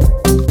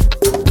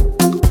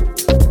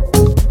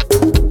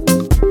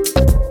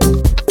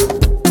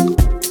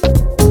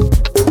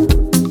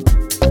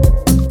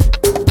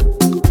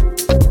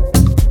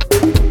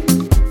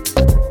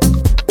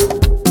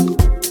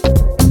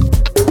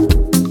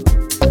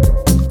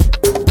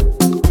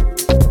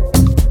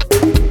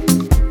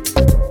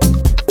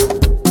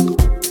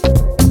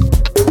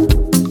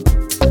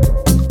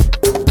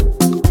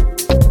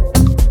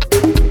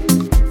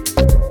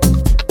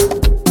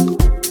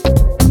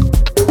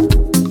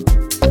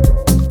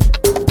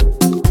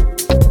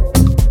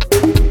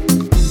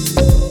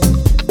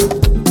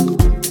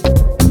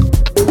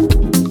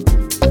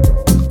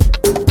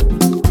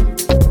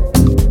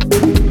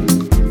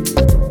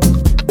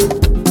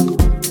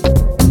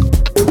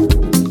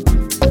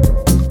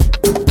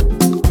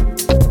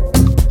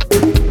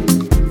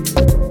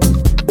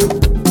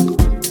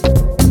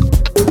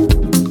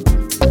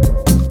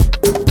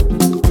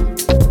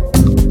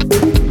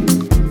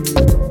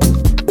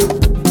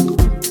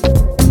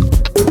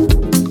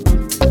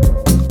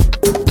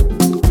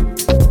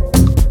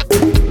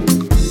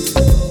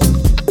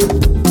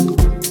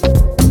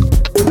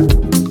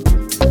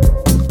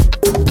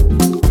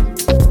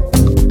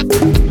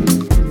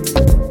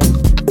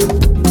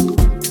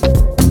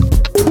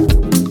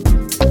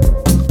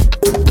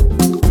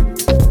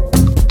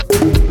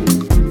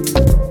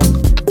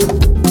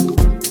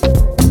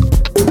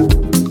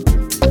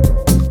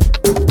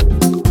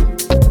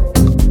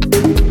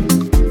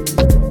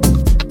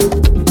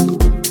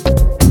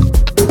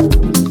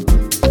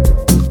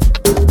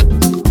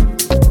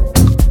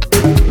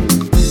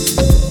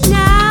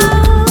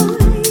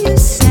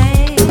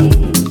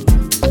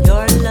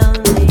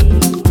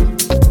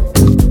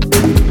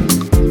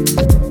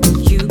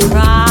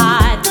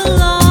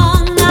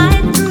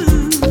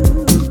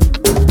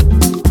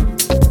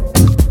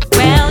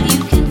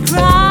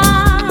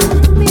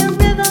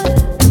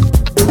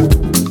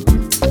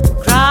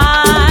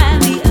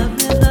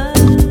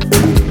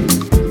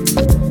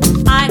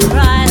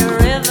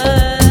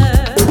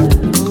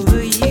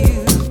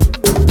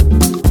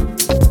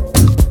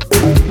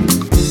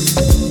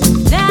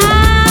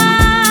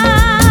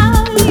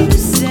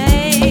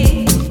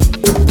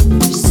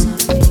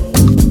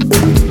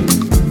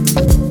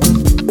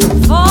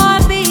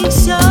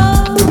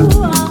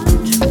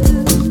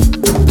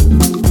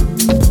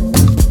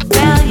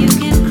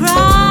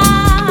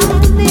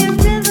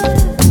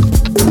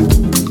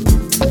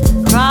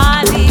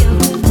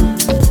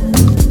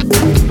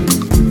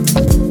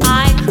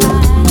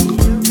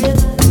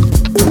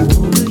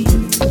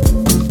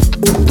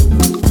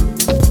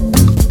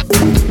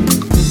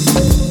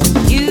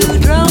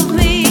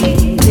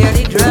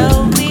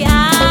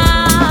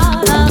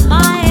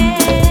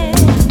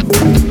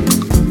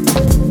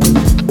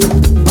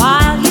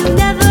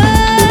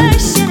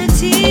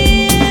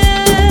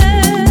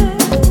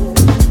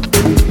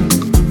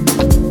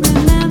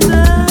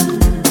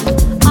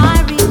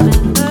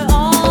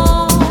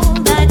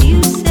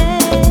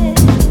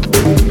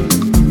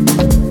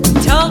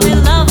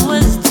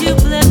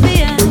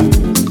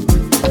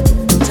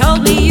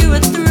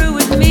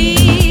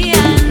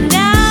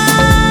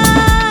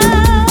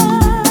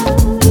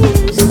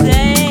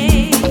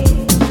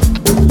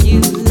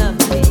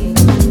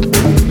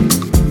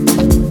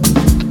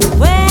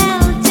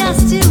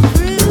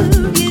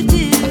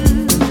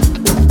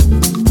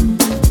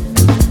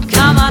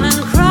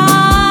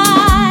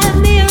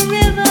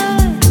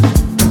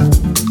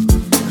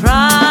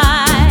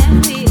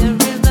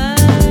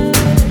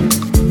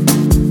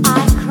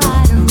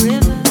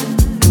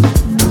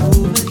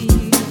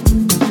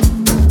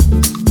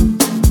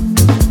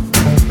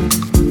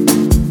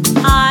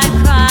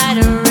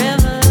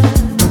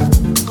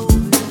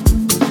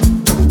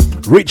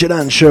 Richard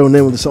Ann Show.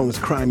 Name of the song is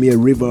Cry Me a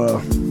River.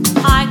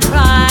 I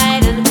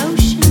cried an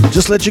ocean.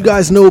 Just let you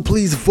guys know,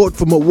 please vote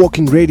for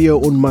Mawalking Radio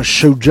on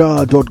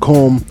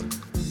mashuja.com.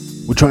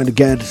 We're trying to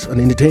get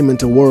an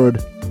entertainment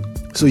award.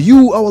 So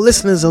you, our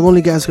listeners, are the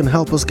only guys who can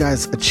help us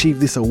guys achieve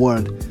this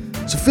award.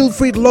 So feel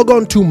free to log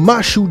on to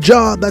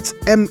Mashuja, that's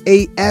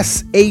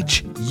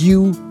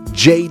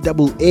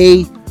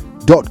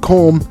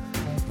MASHUJAA.com.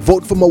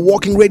 Vote for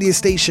Mawalking Radio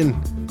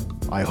Station.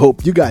 I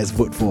hope you guys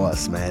vote for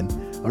us, man.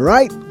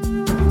 Alright?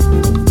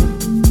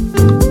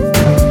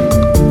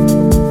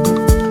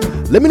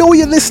 Let me know where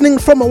you're listening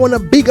from. I want to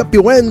big up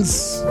your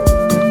ends.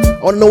 I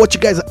want to know what you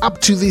guys are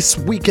up to this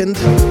weekend.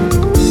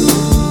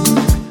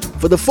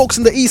 For the folks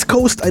in the East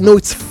Coast, I know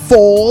it's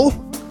fall.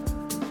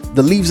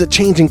 The leaves are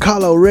changing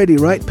color already,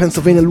 right?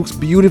 Pennsylvania looks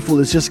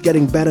beautiful. It's just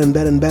getting better and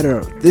better and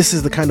better. This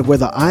is the kind of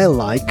weather I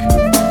like.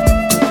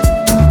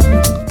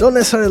 Don't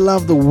necessarily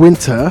love the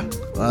winter.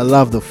 I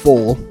love the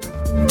fall.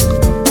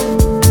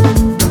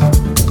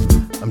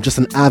 I'm just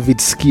an avid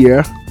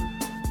skier.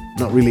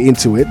 Not really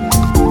into it.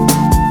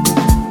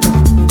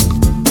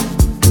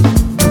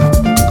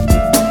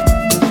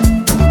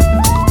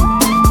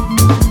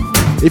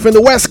 If you're in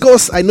the West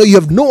Coast, I know you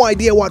have no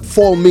idea what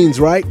fall means,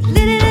 right?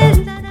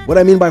 What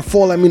I mean by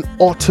fall, I mean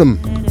autumn.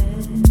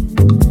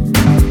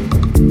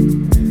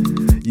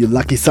 You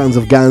lucky sons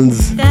of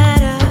guns.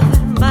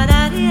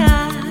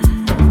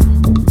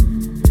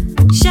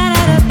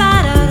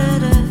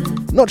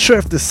 Not sure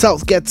if the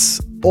South gets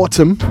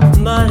autumn.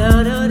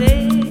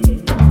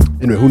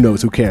 Anyway, who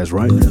knows? Who cares,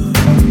 right?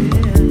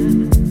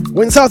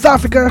 We're in South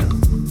Africa.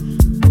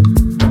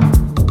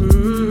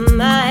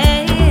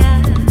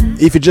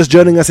 If you're just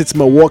joining us, it's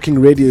my walking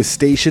radio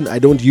station. I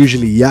don't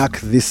usually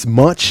yak this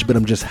much, but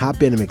I'm just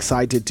happy and I'm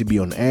excited to be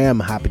on air. I'm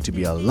happy to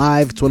be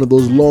alive. It's one of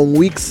those long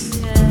weeks.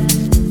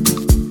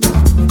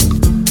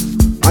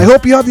 I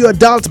hope you have your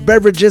adult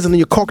beverages and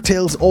your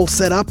cocktails all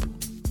set up,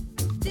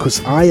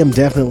 because I am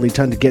definitely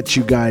trying to get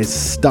you guys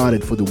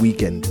started for the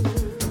weekend.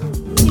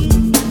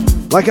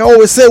 Like I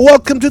always say,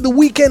 welcome to the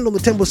weekend on the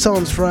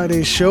Tembosounds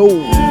Friday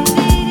show.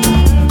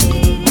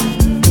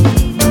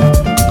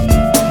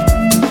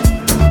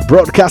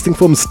 Broadcasting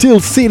from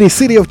Steel City,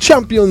 City of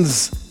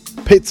Champions,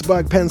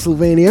 Pittsburgh,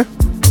 Pennsylvania.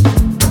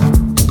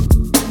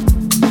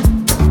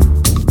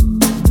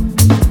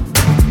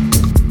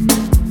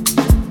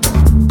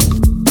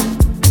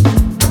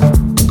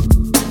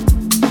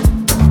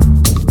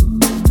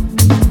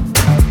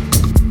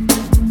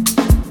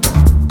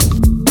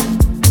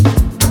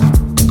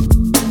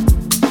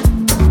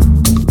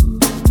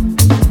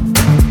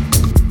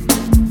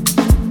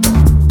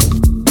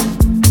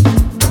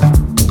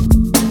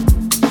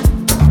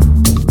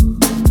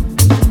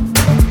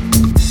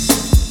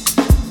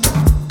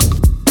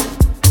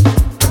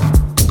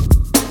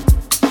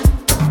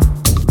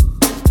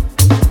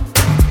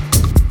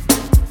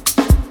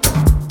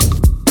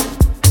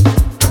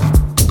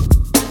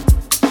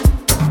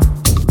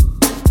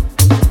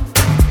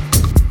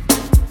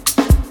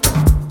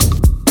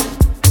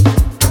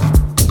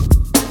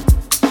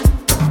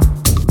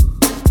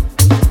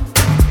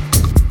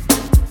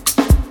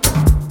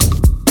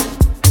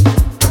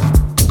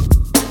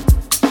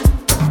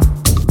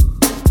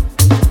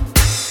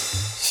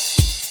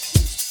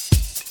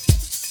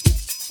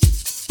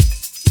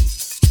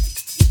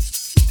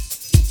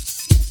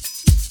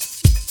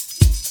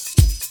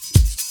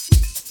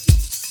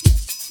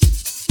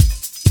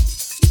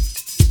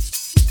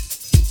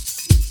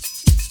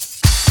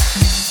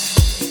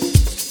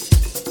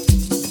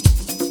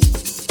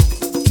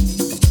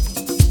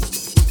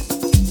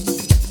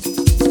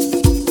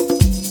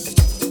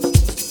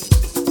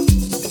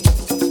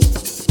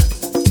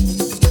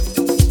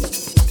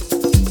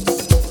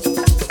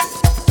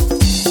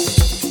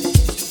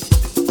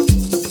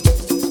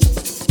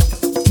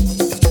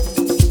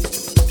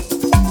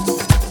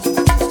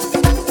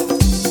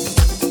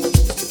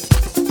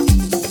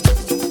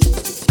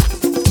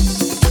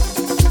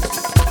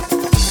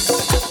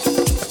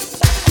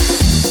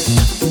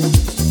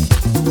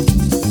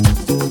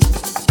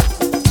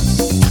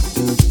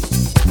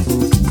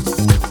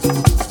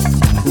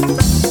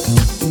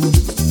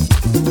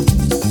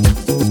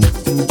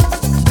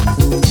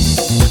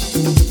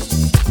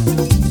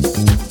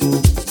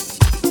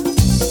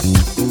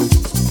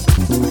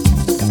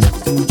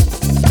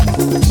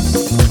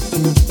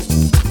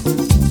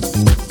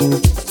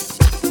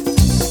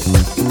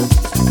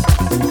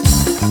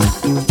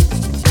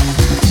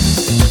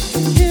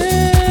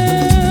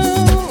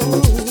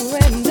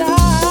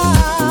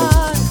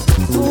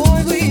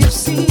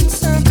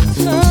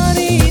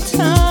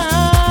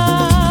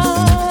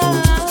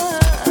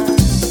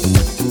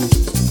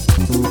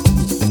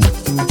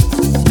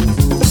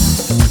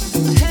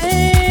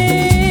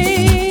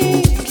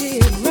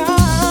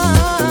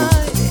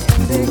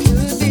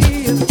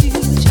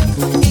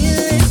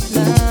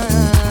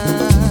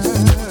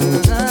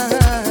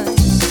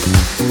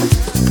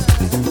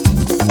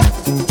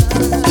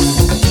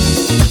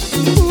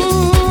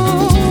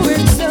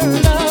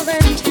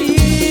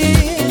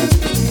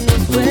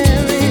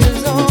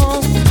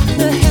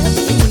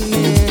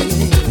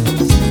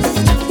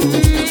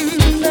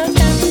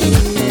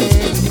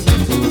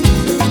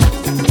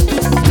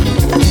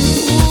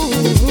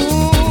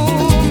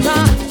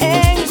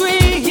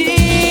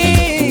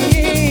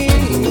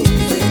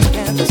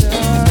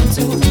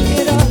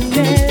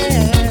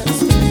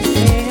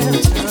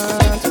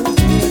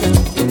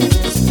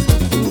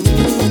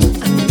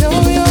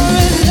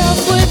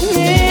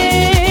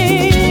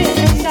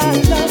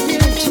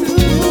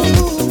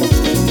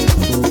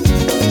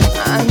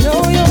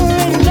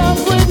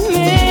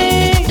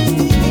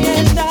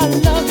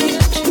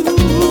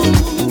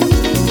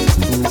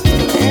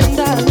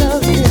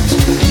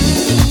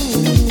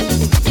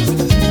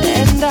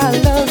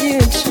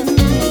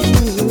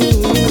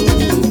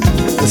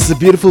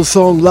 beautiful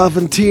song Love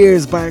and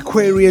Tears by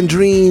Aquarian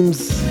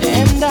Dreams.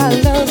 And I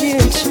love you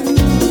too.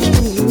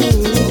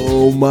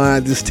 Oh my,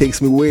 this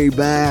takes me way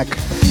back.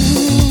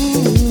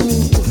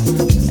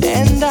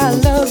 And I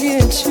love you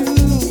too.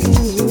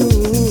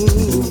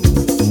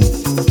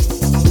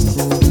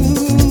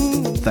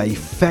 The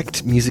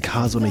effect music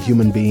has on a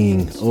human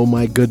being. Oh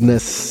my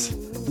goodness.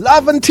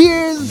 Love and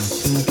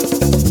Tears.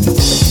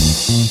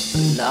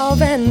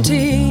 Love and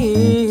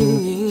tears.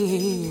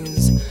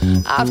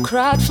 I've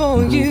cried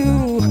for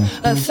you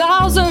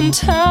 1,000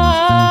 times.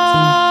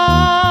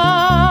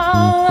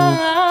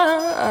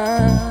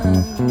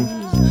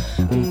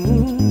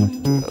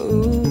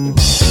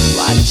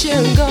 What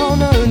you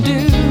gonna do?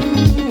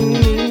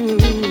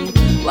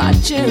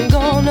 What you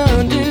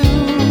gonna do?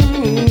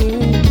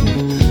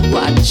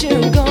 What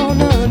you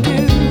gonna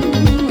do?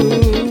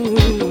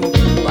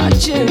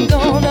 What you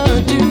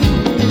gonna do?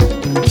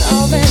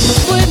 Loving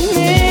with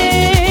me,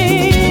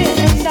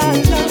 and I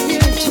love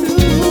you too.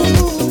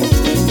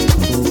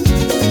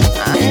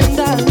 And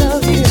I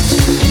love you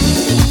too.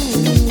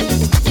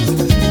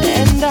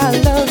 And I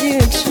love you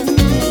too.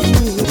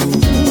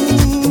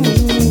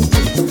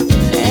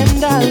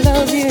 And I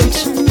love you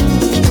too.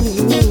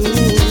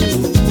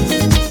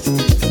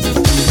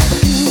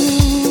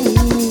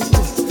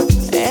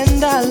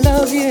 And I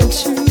love you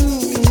too.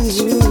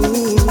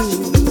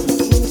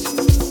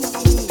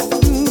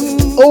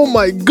 Oh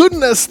my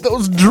goodness,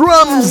 those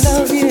drums!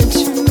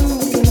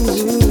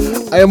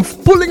 I am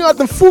pulling out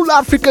the full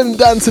African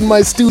dance in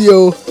my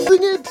studio.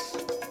 Sing it!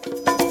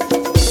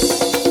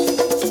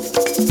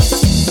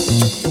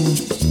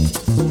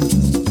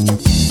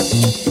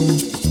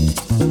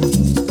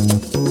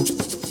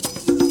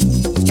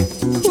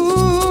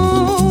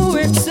 Ooh,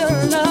 it's a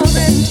love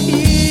and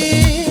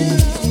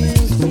tears.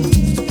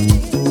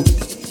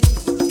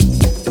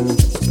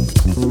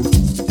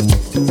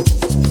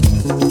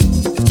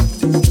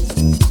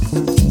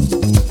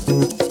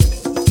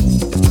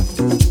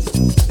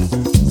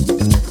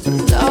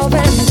 Love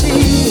and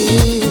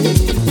tears.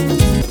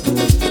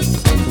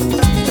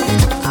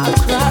 I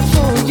cried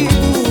for you.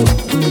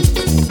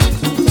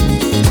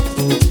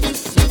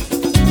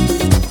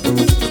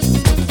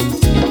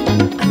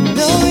 I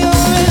know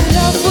you're in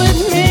love with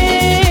me,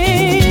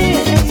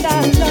 and I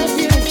love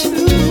you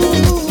too.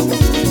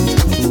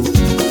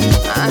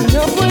 I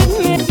know with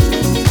me.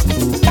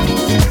 I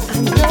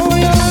know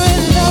you're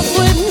in love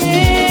with me,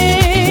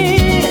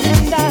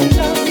 and I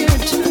love you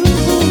too.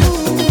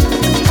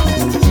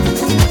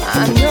 I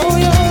know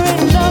you're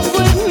in love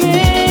with me,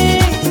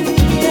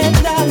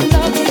 and I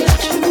love you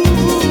too.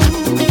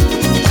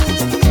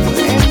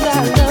 And I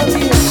love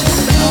you too,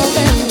 love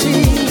and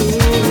tears.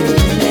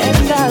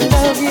 And I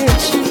love you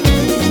too.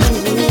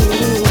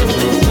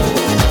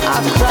 I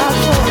cry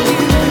for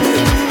you,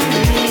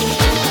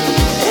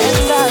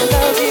 and I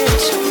love you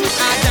too.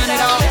 I done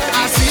it all,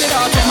 I see it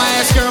all. Told my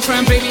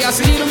ex-girlfriend, baby, I'll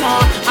see you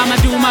tomorrow. I'ma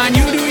do mine,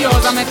 you do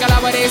yours. I'll make a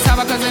lot of days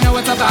sour, cause I know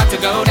it's about to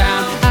go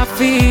down. I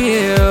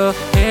feel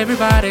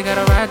everybody got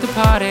a right to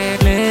party.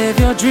 Live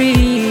your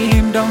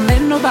dream, don't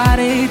let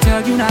nobody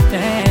tell you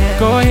nothing.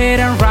 Go ahead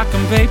and rock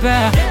 'em,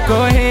 baby.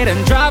 Go ahead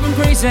and drive 'em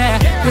crazy.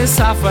 Piss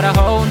off for the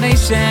whole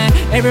nation.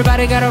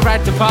 Everybody got a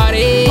right to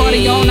party.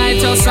 Party all night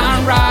till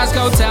sunrise.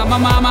 Go tell my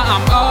mama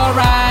I'm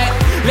alright.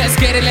 Let's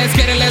get it, let's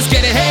get it, let's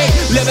get it. Hey,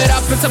 live it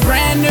up, it's a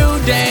brand new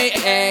day.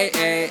 Hey,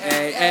 hey,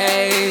 hey,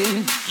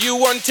 hey. You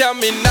won't tell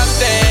me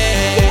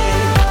nothing.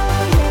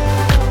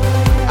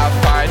 I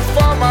fight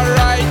for my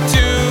right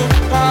to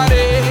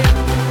party.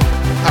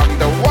 I'm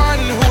the one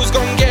who's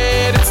gonna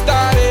get it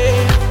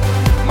started.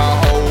 My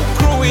whole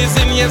crew is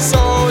in here,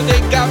 so they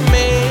got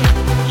me.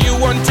 You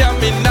won't tell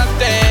me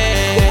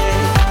nothing.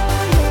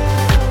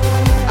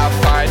 I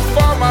fight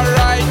for my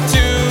right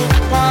to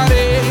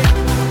party.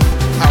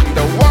 I'm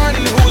the one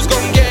who's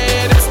gonna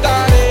get it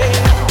started.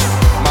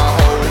 My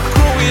whole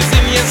crew is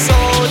in here, so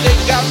they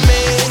got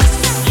me.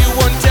 You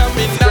won't tell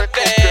me nothing.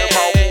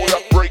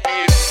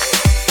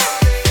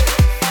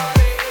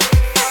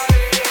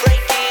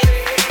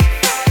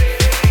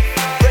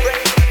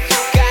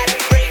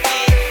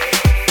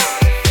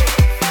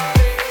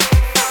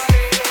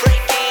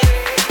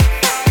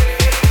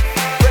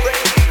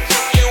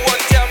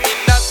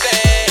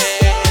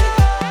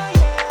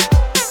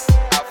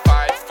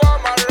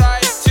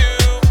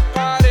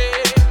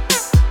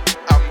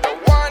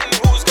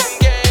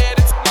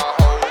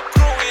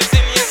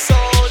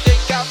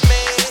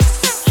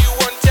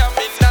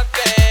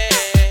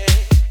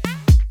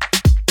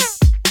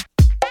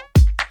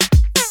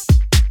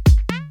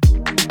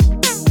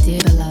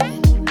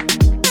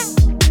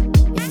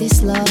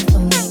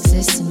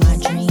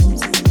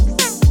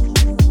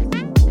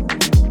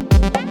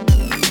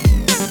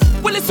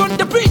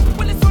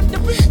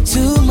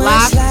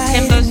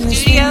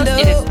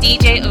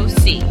 DJ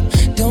Osi.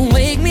 Don't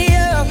wake me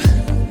up.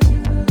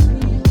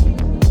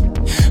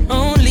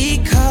 Only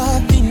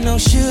coffee, no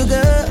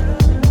sugar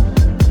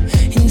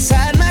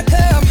inside my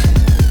cup.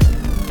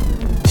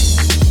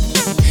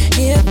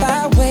 If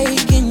I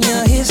wake and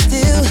you're here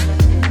still,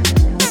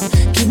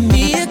 give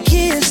me a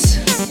kiss.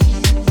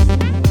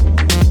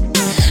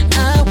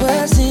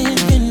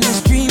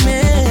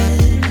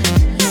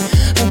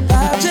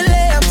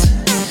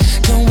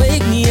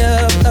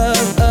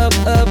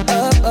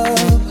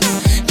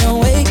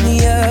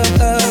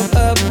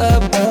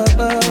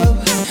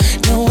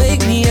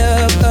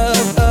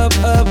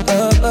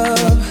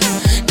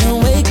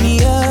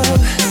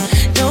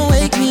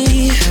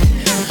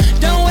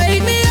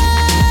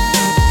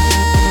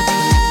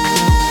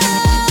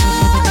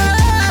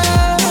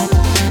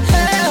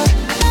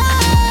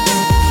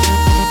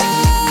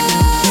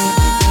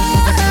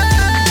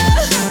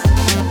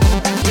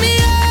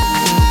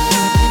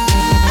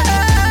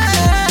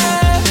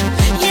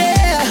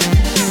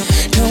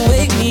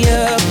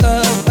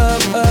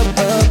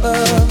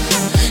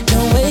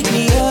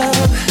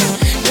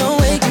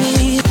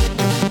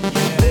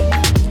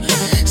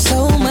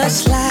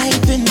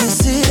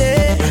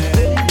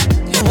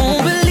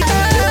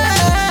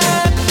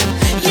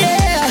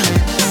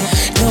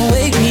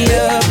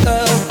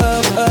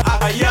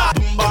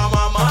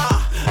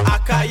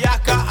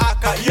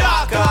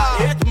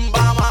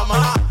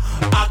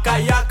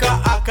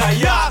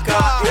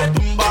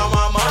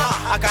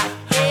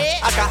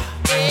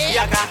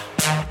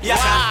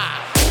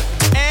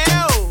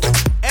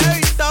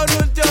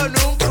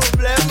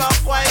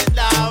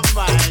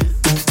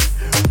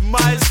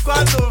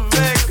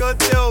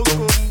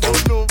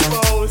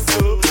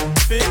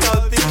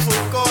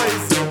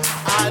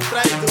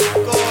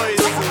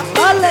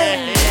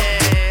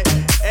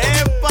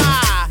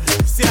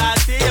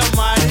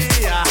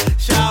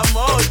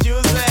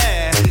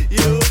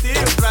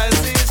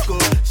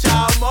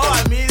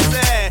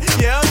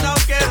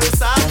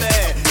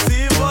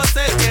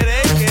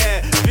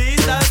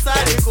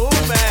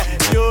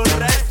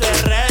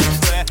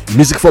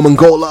 Music from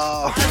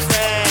Angola.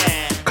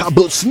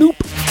 Cabo Snoop.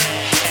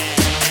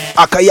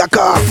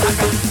 Akayaka.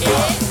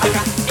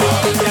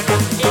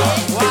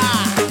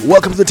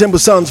 Welcome to the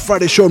Tembosounds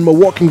Friday show on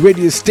Mawalking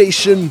Radio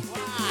Station.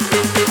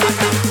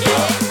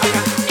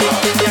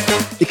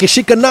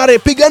 Ikishika nare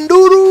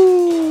piganduru.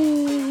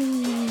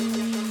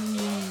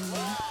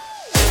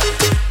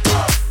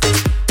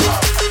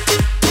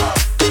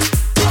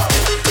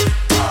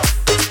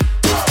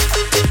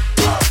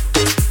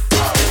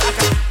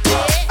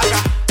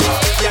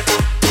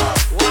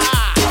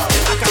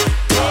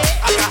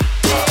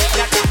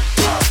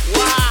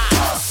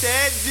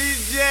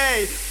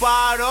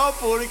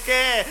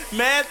 Porque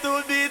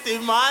meto de te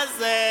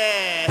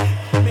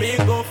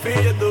Amigo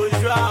filho do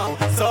João,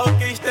 só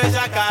que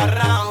esteja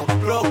carrão.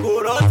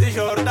 Procurou de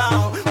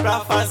Jordão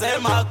pra fazer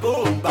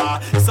macumba.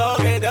 Só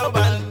que deu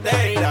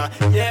bandeira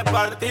e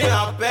partiu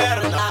a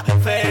perna.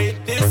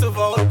 Feitiço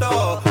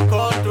voltou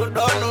contra o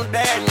dono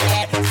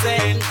dele.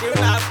 Sentiu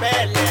na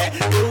pele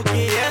o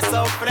que é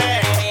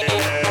sofrer.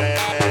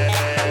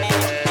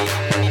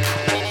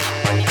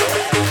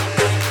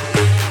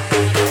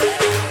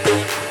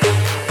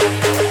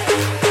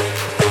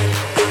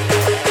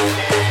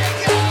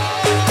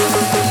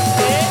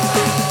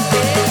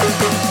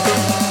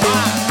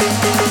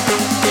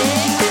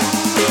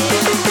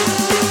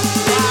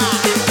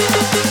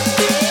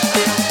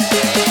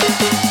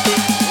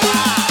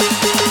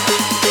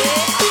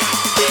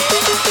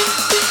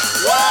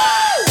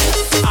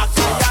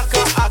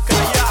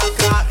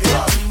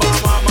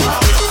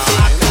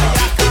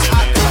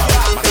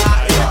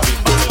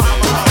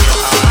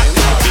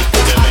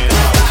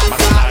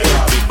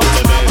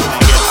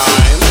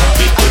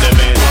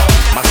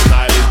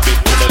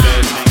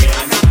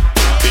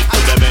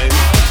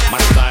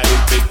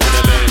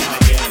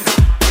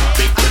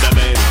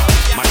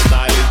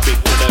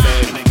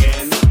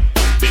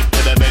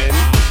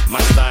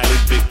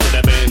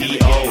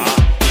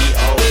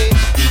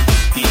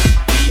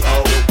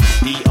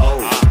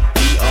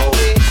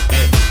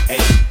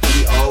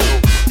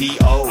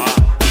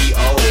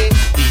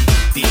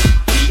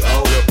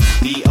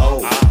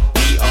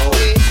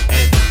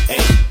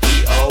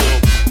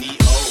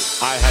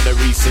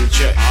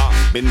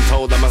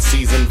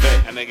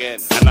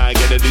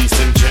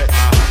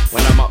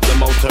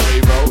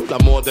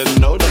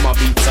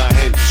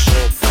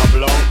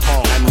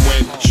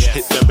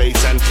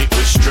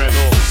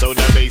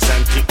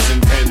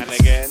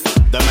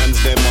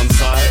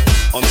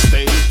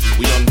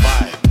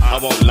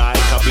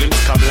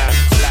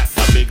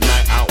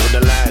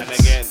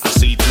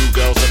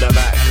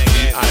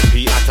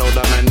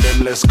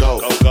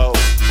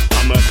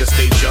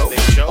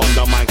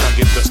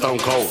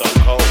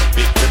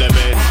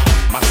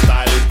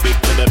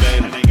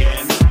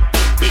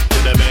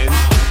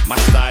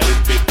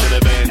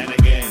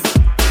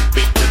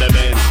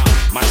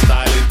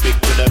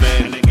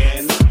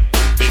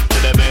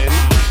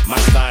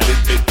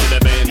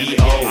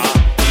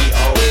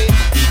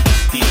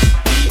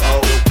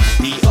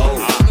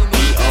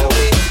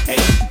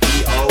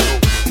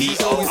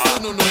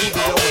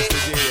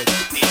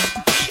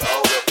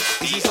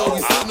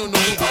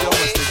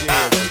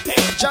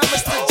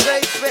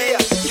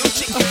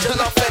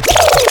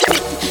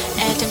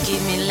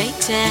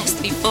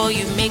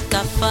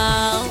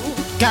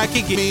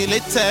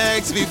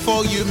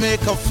 Before you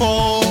make a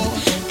fall.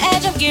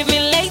 Adam, give me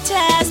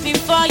latex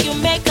before you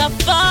make a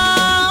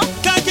fall.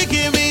 Can't you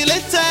give me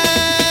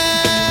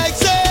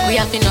latex? We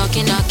have been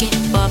knocking,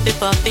 poppy,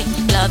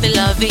 lovey,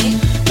 lovey.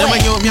 Never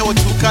knew me what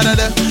two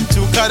Canada,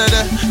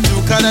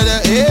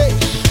 hey.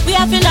 We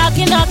have been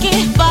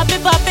knocking, poppy,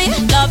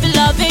 lovey,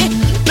 lovey.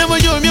 Never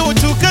knew me what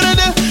two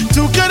Canada,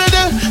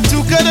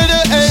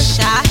 hey.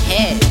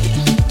 Shahead.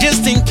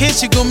 Just in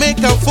case you gon' make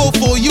a fall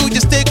for you,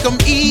 just take them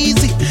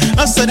easy.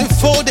 I said it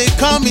before they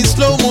come in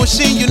slow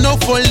motion, you know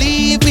for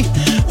leave me.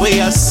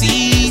 Where I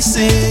see,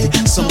 say,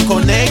 some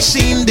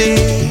connection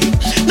there.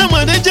 No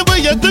matter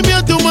you come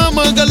here to my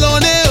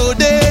mangalone all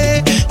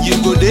day.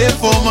 You go there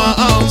for my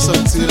arms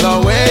until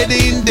our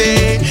wedding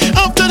day.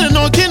 After the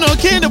knocking,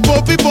 the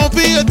poppy,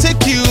 I'll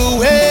take you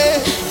away.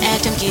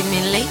 Adam, give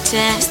me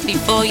latex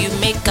before you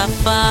make a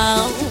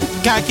fall.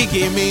 Kaki,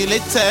 give me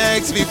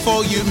latex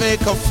before you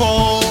make a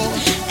fall.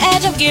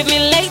 Adam, give me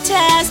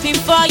latex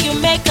before you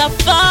make a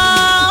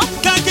fall.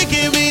 Kaki,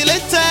 give me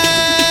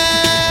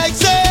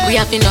latex. Hey. We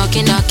have been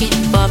knocking,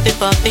 poppy.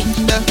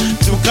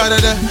 To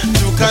Canada,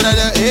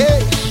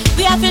 hey.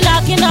 We have been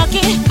knocking,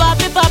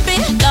 poppy,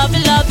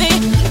 lovey.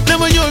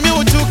 Never knew me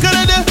what to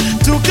Canada.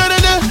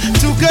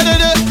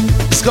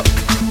 Let's go.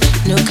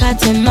 No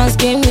cat and mouse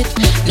game with,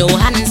 no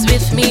hands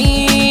with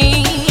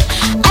me.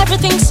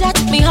 Everything set,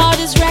 me heart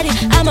is ready.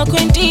 I'm a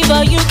queen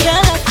diva, you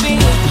can't have me.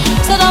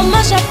 So don't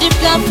mash up the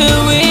plan for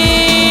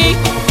we.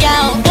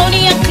 Yeah,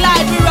 Bonnie and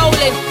Clyde, we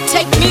rolling.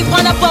 Take me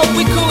on a boat,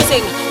 we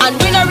cruising. And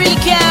we don't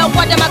really care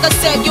what them other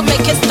say. You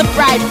make us the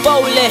bride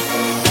bowling.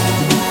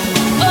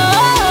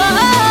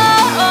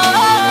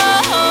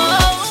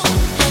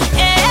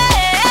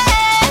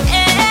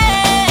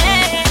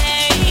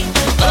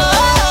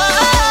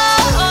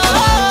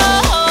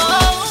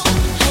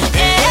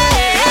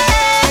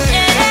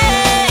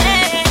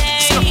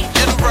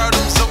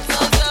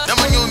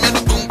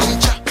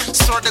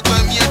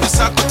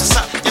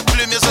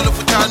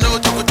 no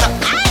chokuta.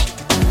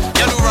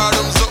 Ya do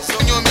radom so,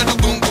 sonyo me do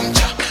gum gum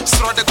cha.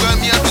 Sro de gwa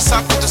mi a do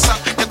sa kuta sa.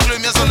 Ya klo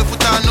mi a so le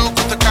puta no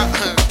kutaka.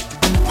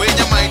 Where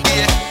you my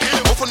dear?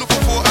 Open the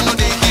fofo, I know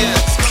they hear.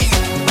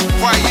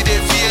 Why you they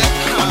fear?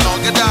 I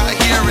long get out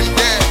here and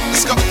there.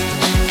 Let's go.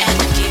 And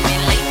give me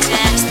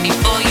latex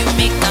before you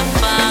make a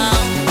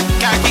phone.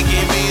 Kaki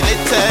give me the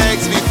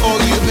text before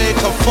you make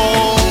a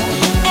phone.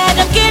 And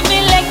give me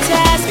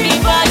latex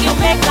before you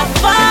make a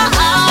phone.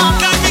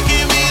 Kaki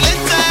give me the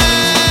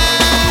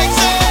text.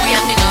 We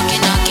have been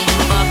knocking, knocking,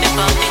 bumping,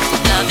 bumping,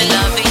 lovey,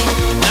 lovey.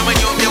 Never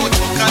knew me with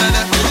two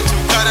Canada, eh?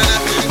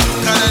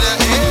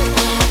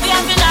 We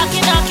have been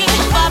knocking, knocking,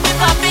 bumping,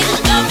 bumping,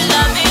 lovey,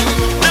 lovey.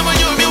 Never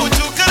knew me with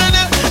two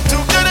Canada,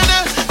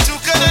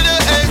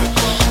 eh?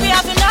 We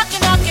have been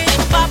knocking, knocking,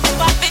 bumping,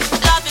 bumping,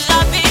 lovey,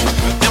 lovey.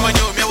 Never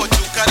knew me with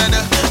two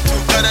Canada,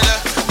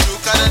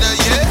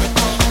 yeah.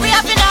 We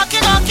have been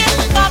knocking, knocking,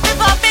 bumping,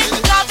 bumping,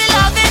 lovey,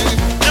 lovey.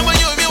 Never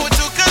knew me with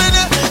two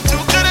Canada.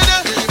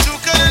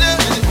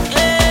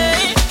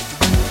 Hey.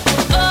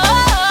 Oh,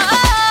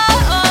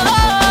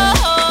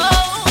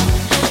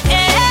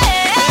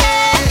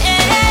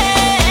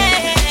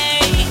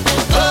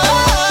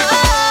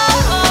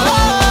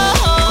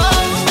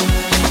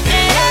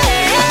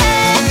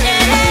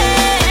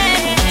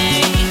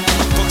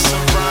 Books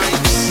and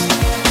rhymes,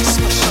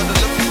 special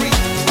delivery,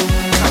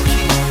 Kaki.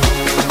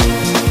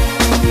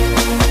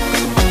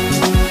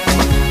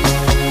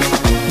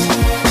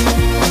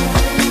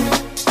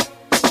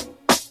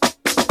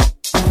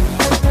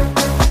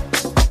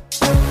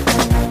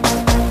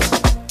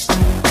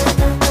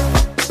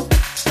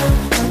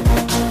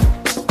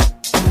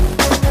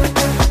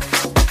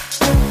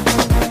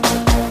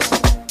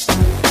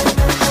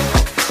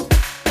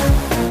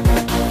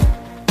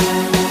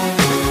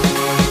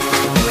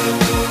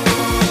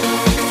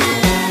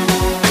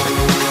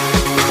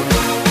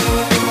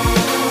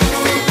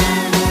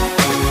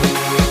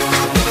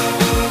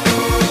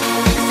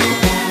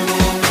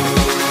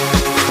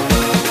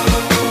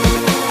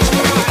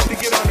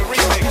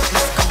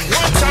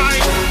 One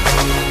time,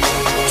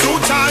 two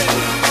time,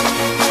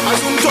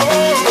 Azunto.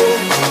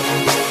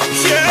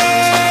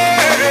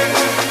 Yeah,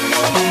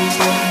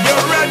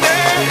 you're ready.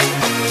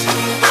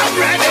 I'm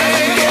ready.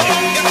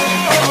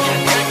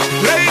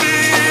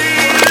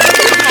 Ladies.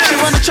 She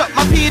wanna chop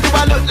my pee, do I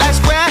look like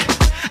square?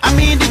 I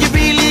mean, do you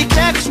really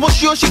care? Cause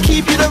what's yours, she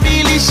keep, you don't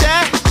really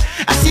share.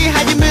 I see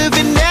how you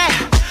moving there.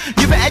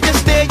 You better just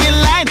stay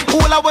in line.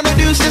 All I wanna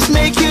do is just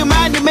make you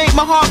mine. You make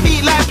my heart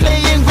beat like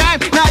playing rhyme.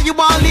 Now you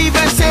wanna leave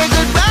and say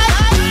goodbye.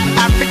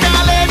 African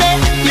lady,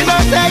 you know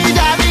say you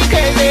drive me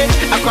crazy.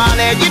 I can't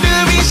let you do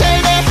me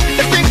shady.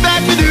 The things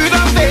that you do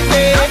don't face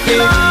me.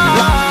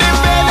 London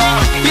baby,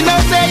 you know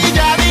say you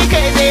drive me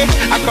crazy.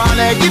 I can't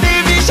let you do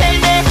me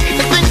shady.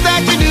 The things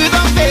that you do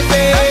don't face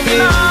me.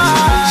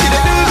 She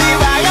done do me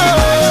right, oh.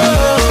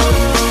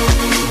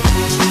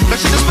 But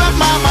she just spent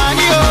my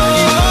money,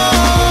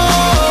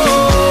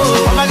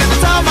 oh. Am I gonna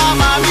tell my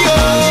mommy, oh?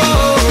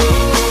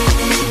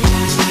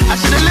 I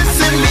should've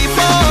listened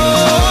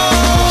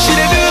before. She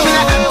done do me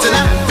like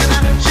antenna.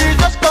 She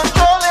just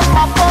controlling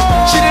my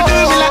phone. She done do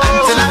me like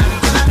antenna.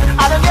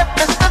 I don't get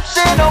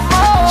prescription no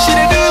more. She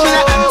done do me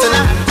like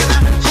antenna.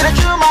 She done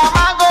chew my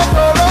mango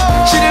polo.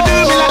 She done do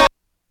me like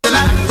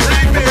antenna.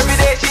 Every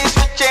day she's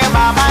switching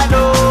my mind,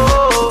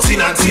 oh.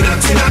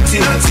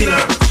 Tina.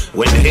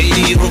 When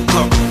Haiti hook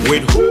up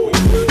with who?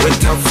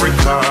 With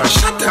Africa,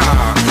 shut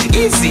up.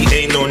 Easy,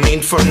 ain't no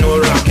need for no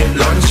rocket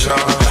launcher.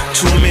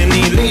 Too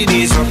many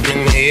ladies up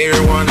in here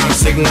want a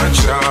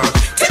signature.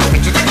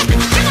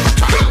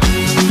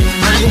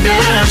 I'm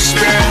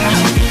desperate.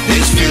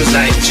 This feels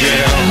like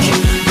jail.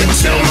 But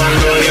tell my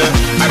lawyer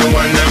I don't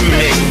wanna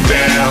make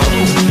bail.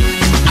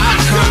 I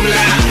come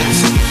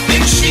last,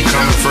 then she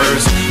come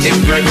first. If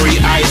Gregory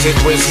Isaac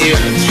was here,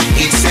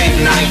 he'd say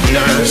night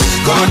nurse.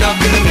 Caught up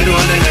in the middle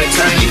of the night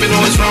time, even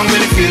though it's wrong, but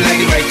it feel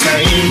like the right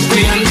time.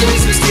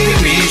 360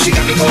 degrees, she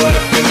got me caught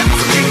up in the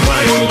African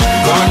wine.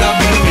 Caught up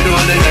in the middle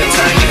of the night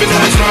time, even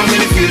though it's wrong, but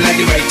it feel like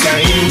the right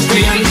time.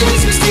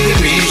 360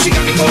 degrees, she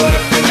got me caught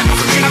up in the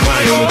African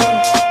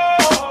wine.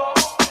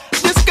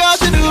 This girl,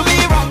 she do me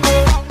wrong,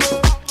 oh.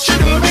 She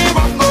do me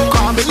wrong, oh.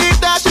 Can't believe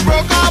that she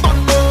broke her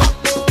bundle.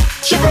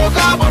 She broke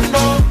her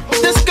bundle.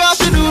 This girl,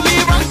 she do me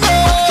wrong,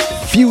 oh.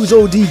 Fuse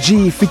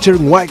ODG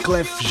featuring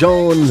Wyclef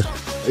Jean.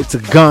 It's a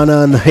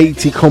Ghana and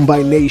Haiti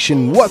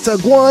combination. What a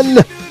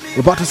guan!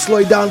 We're about to slow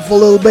it down for a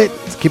little bit.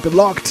 Let's keep it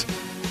locked.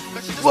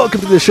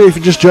 Welcome to the show. If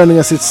you're just joining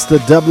us, it's the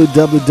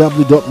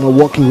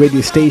www.Mawalking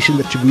Radio station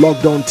that you've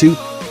logged on to.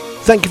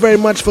 Thank you very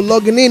much for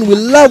logging in. We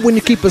love when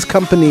you keep us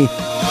company.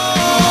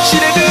 She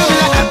done do me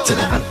like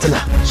antenna.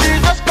 She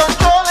just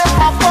controlling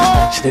my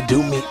phone. She done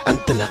do me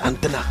antenna. I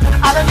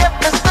don't get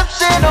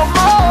prescription no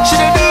more. She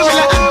done do me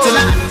like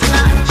antenna.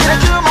 She done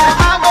chew my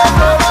mango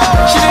polo.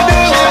 She done do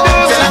me like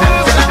antenna.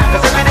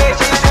 'Cause every day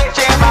she's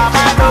switching my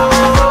mind, oh.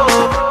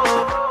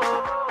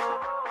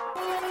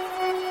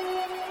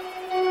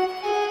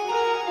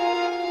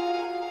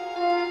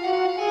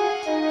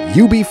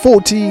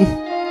 UB40.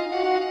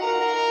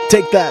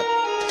 Take that.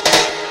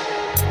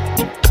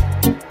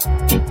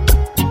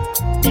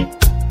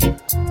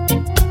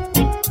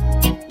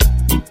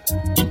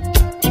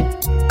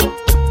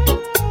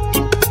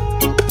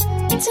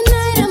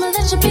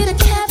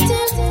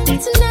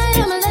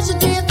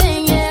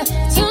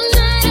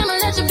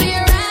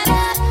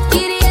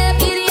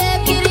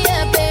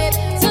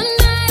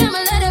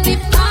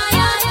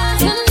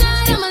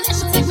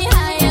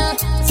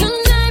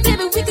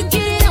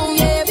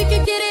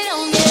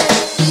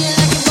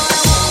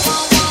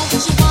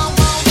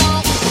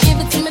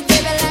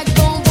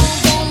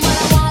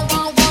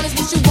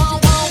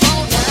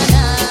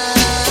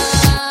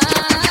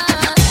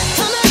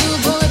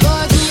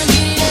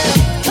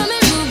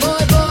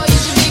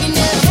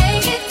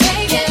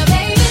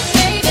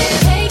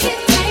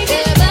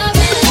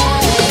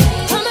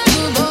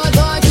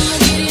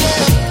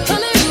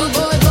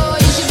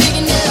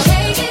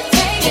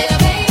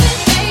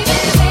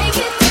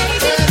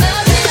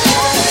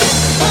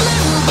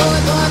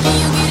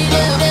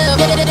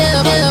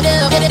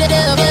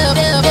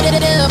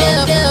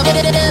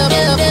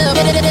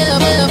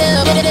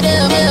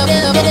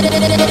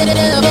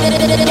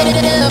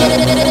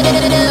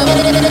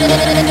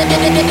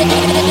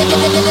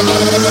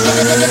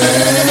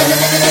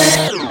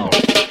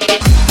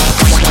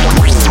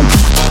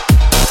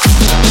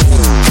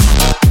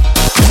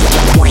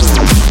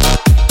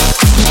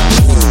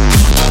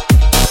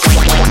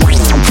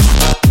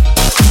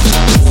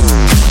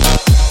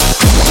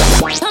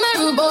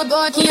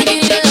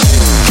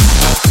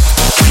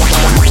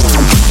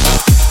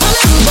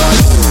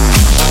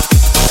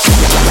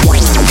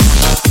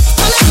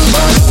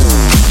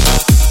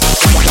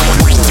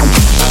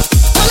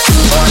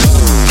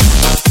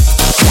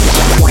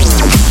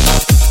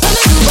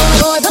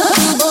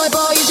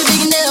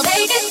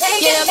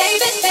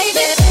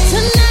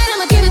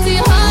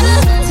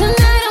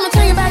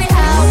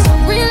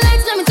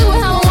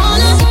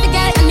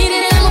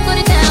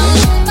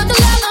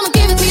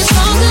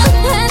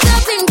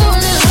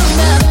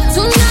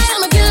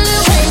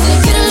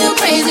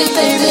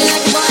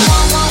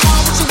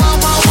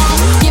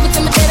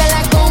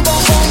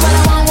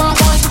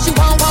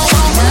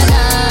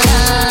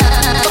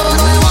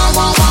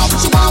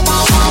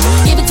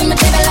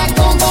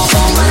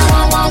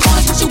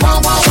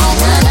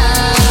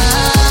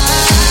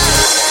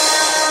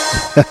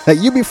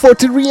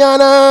 UB40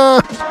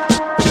 Rihanna.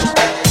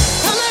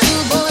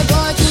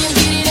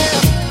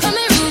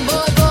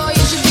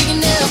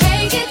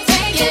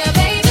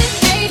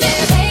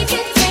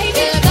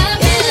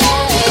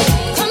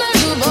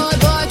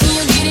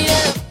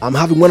 I'm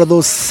having one of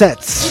those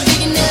sets.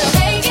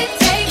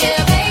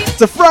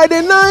 It's a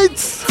Friday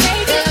night.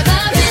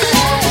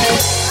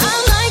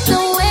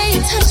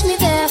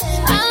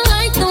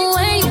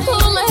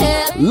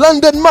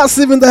 London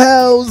Massive in the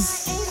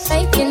house.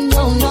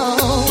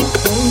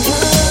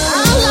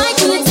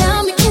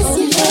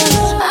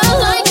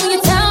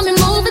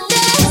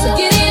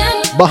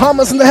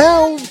 Bahamas in the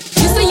house.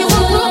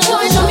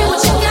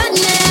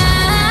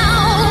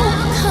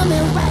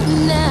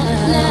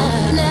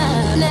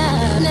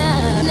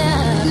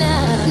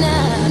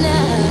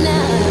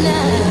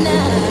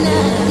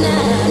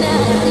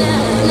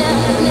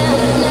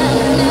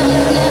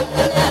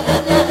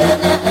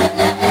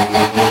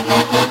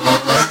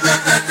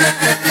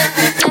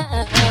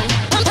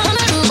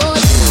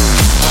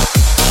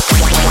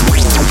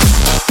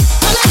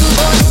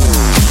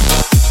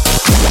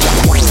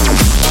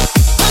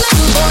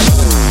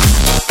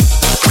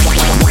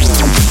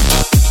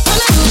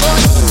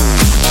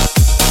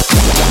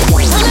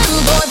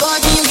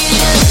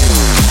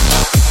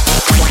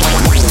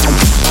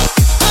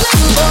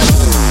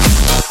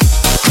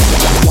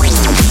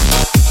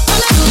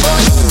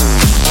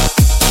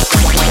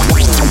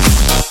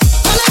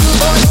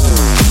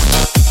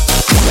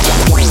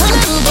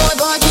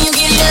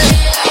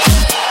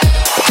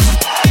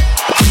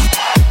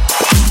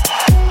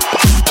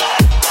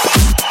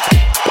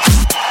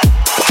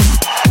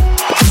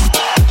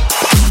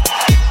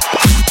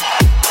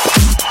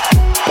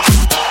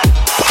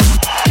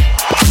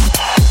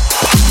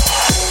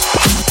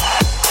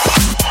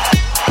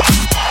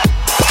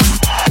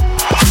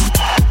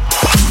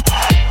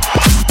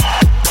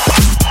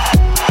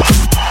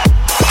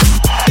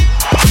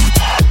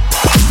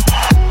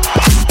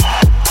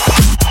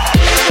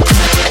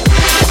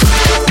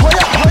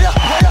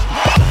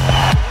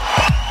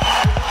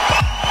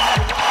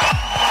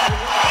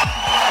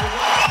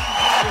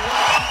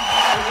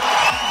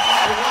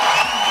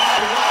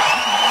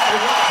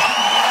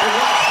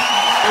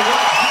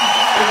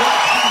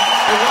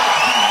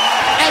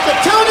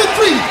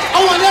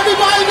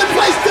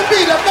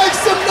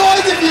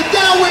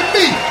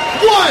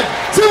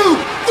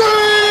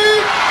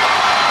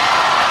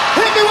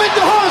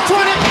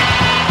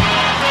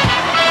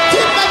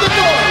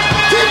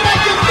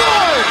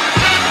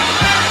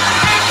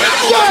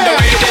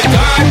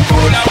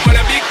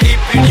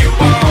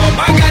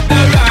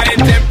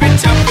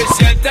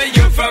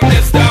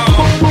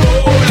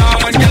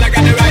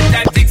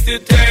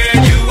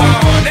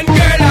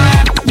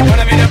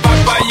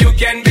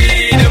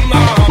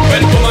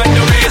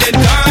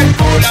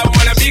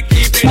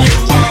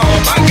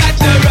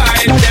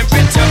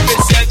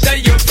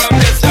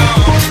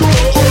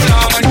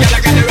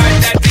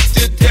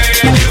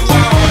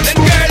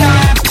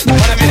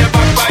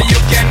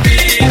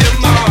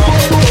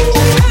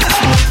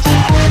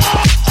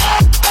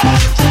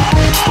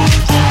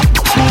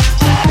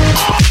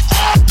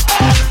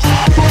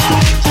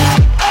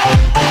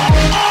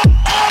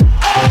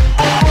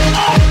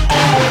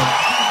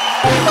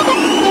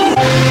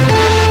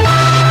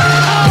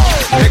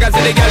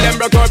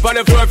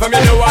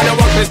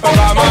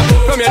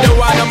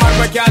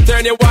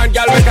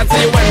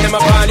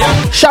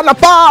 Shana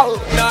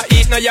Paul. No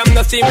eat, no yam,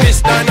 no steam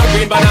fish, no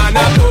green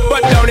banana.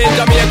 But down in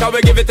Jamaica,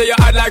 we give it to you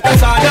hot like a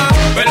sauna.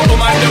 Well,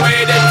 come on the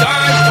way they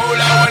time cool,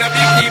 I wanna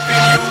be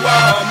keeping you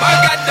warm. I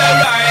got the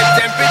right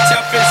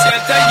temperature for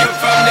shelter you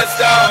from the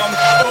storm.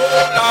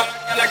 Hold on,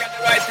 girl, I got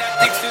the right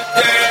tactics to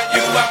turn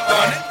you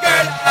on. And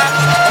girl,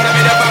 I wanna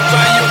be the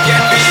papa, you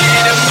can be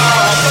the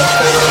mom.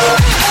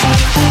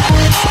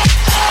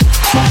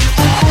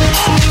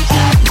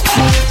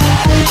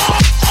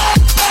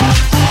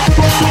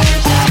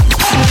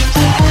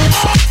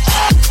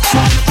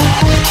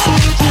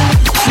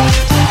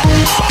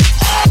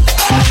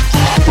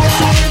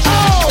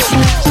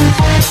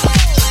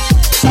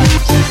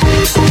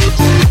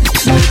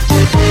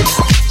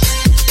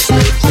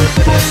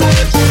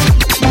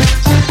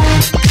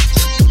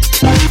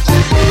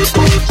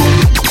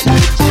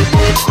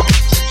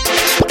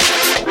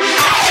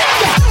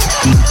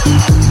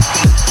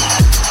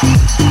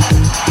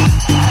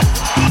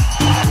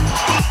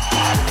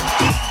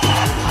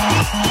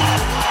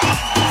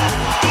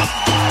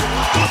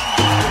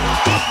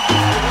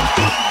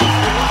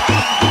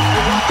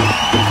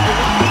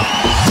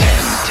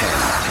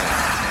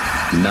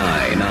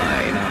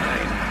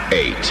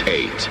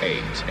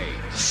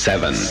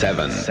 Seven,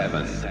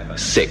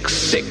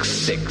 6,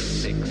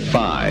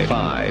 5,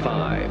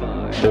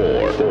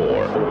 4,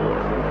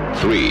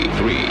 3,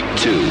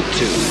 2,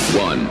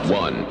 1.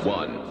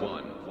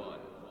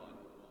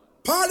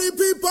 Party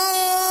people!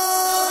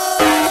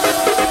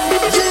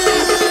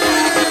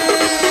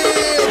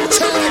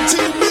 Tag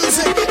team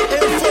music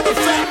in full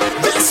effect.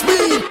 That's me,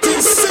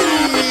 DC,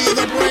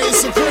 the brain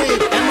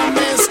supreme, and my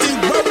man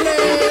Steve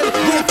Rowland.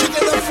 We're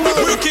kicking the flow.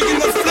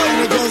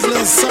 And it goes a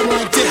little something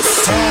like this.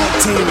 Tag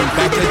team,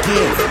 back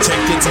again. Check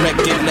it, wreck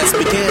it, let's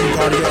begin.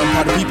 Party on,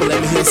 party people,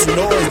 let me hear some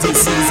noise.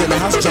 DC's in the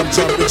house, jump,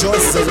 jump,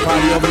 rejoice. There's a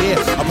party over here,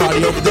 a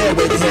party over there.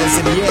 Wave your hands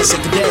in the air,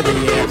 shake it down,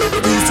 yeah.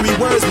 These three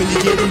words when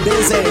you're getting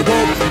busy.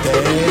 Whoa,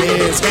 there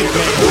it is. Hey,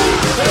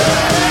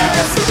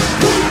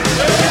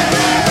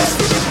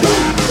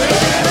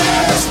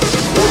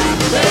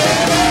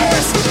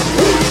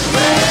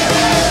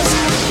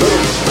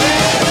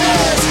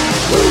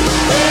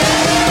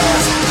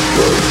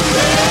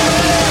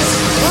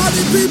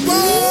 Party people!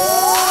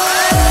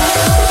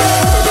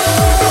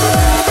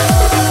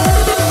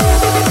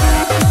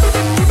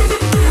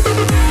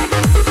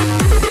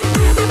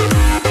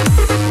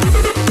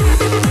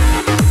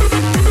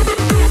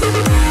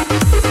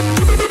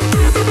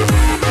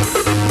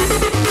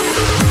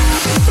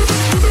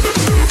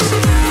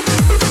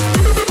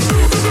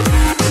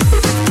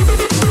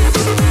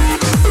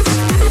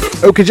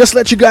 Okay, just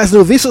let you guys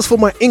know, this was for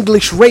my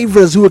English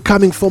ravers who are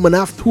coming from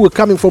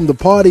the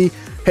party,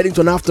 heading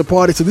to an after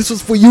party. So this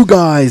was for you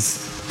guys.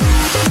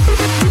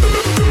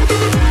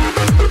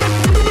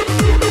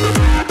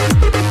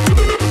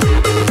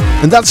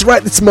 And that's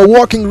right, it's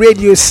Mawalking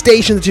Radio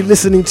station that you're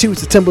listening to.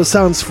 It's the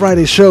Tembosounds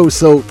Friday show,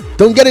 so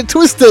don't get it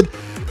twisted.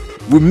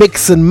 We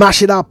mix and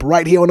mash it up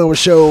right here on our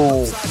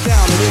show. Upside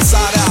down and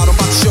inside out, I'm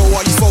about to show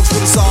all you folks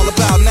what it's all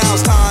about. Now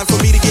it's time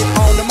for me to get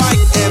on the mic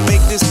and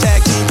make this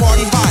tag team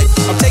party hype.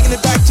 I'm taking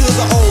it back to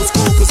the old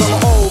school, cause I'm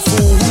an old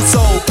fool who's so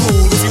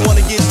cool. If you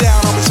wanna get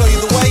down, I'ma show you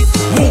the way.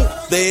 Woo.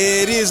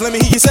 There it is, let me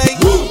hear you say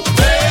woo.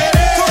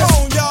 Come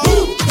on, y'all.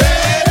 Woo.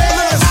 A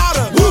little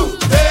louder. Woo.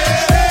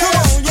 Come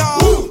on, y'all.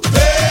 Woo.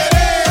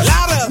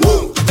 Louder.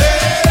 Woo.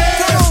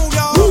 Come on,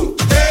 y'all. Woo.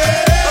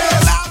 A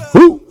little louder.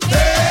 Woo.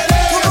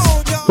 Come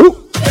on, y'all. Woo.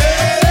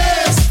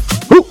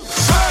 Woo.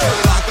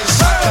 Like a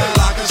sucker,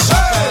 like a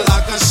sucker,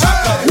 like a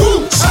sucker.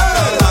 Woo.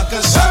 Like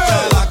a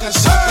sucker, like a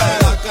sucker,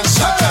 like a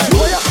sucker.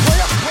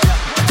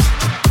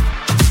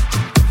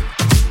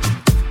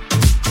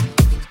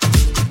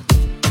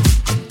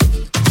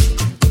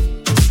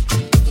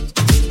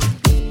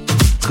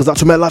 Goes out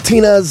to my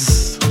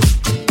Latinas.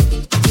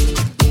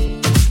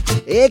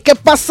 ¿Qué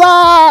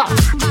pasa?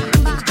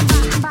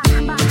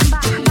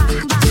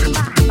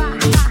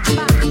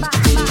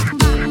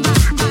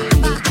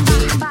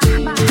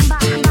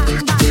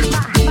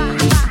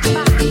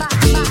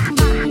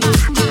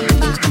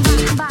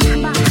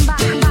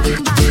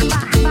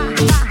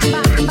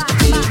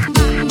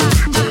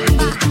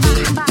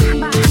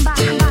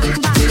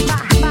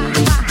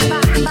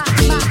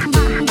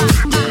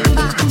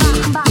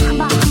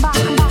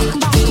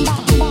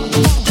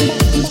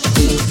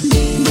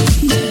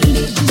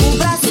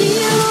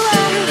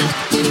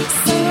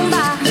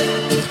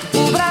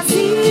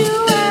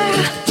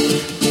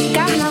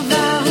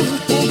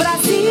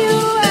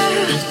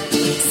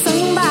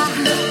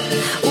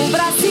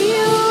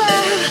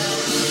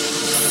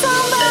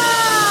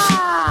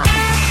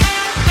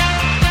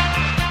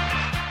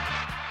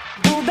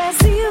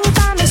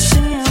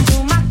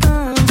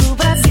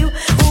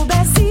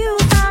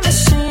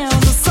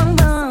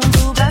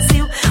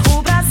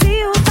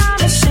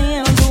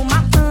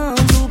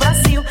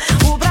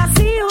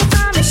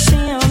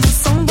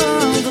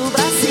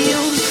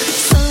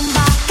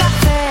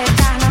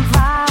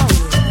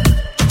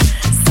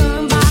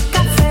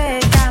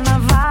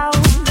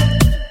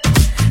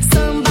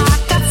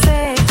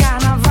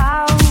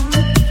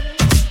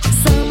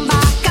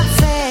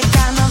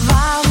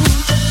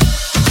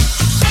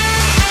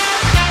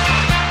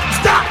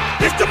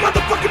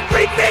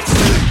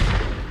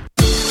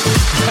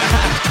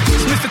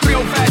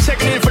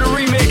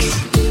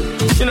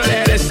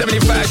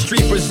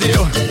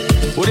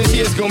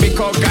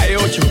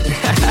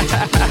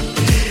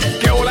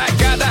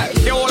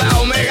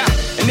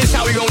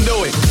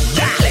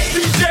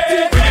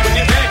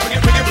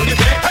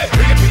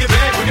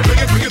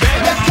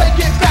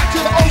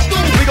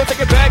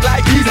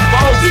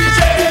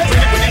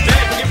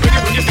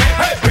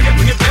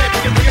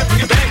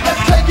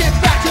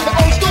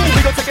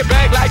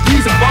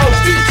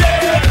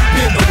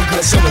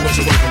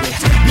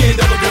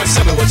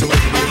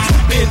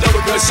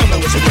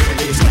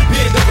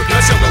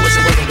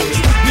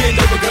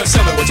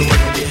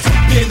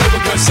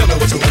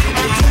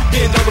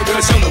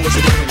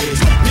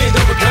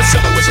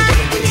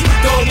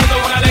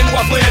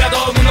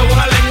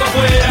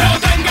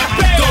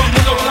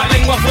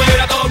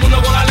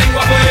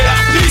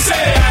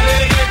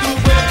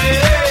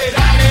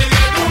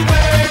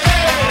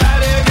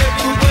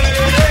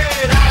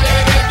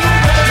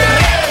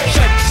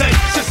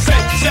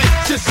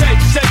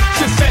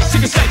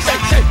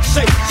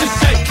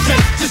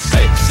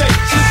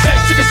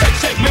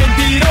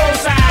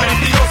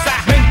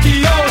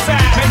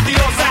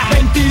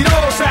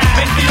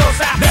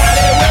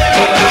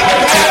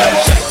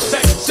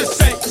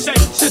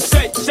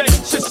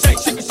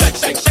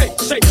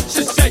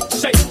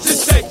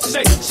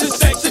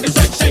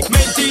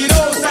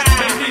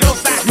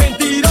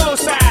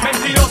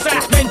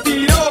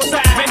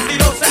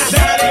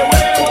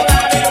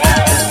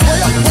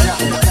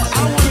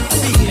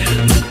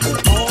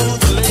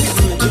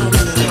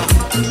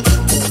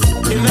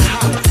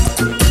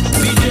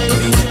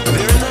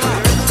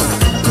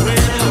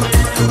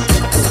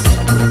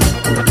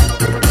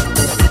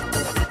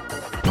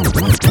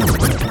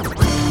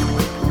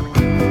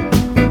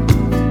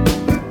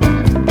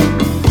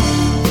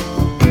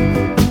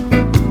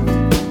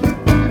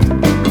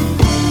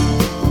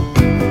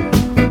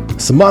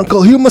 Some man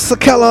called Huma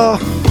Sakela,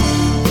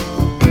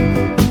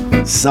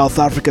 South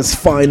Africa's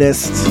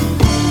finest.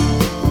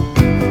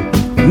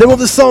 Name of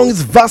the song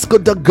is Vasco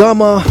da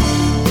Gama,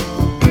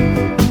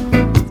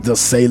 The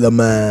Sailor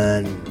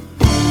Man.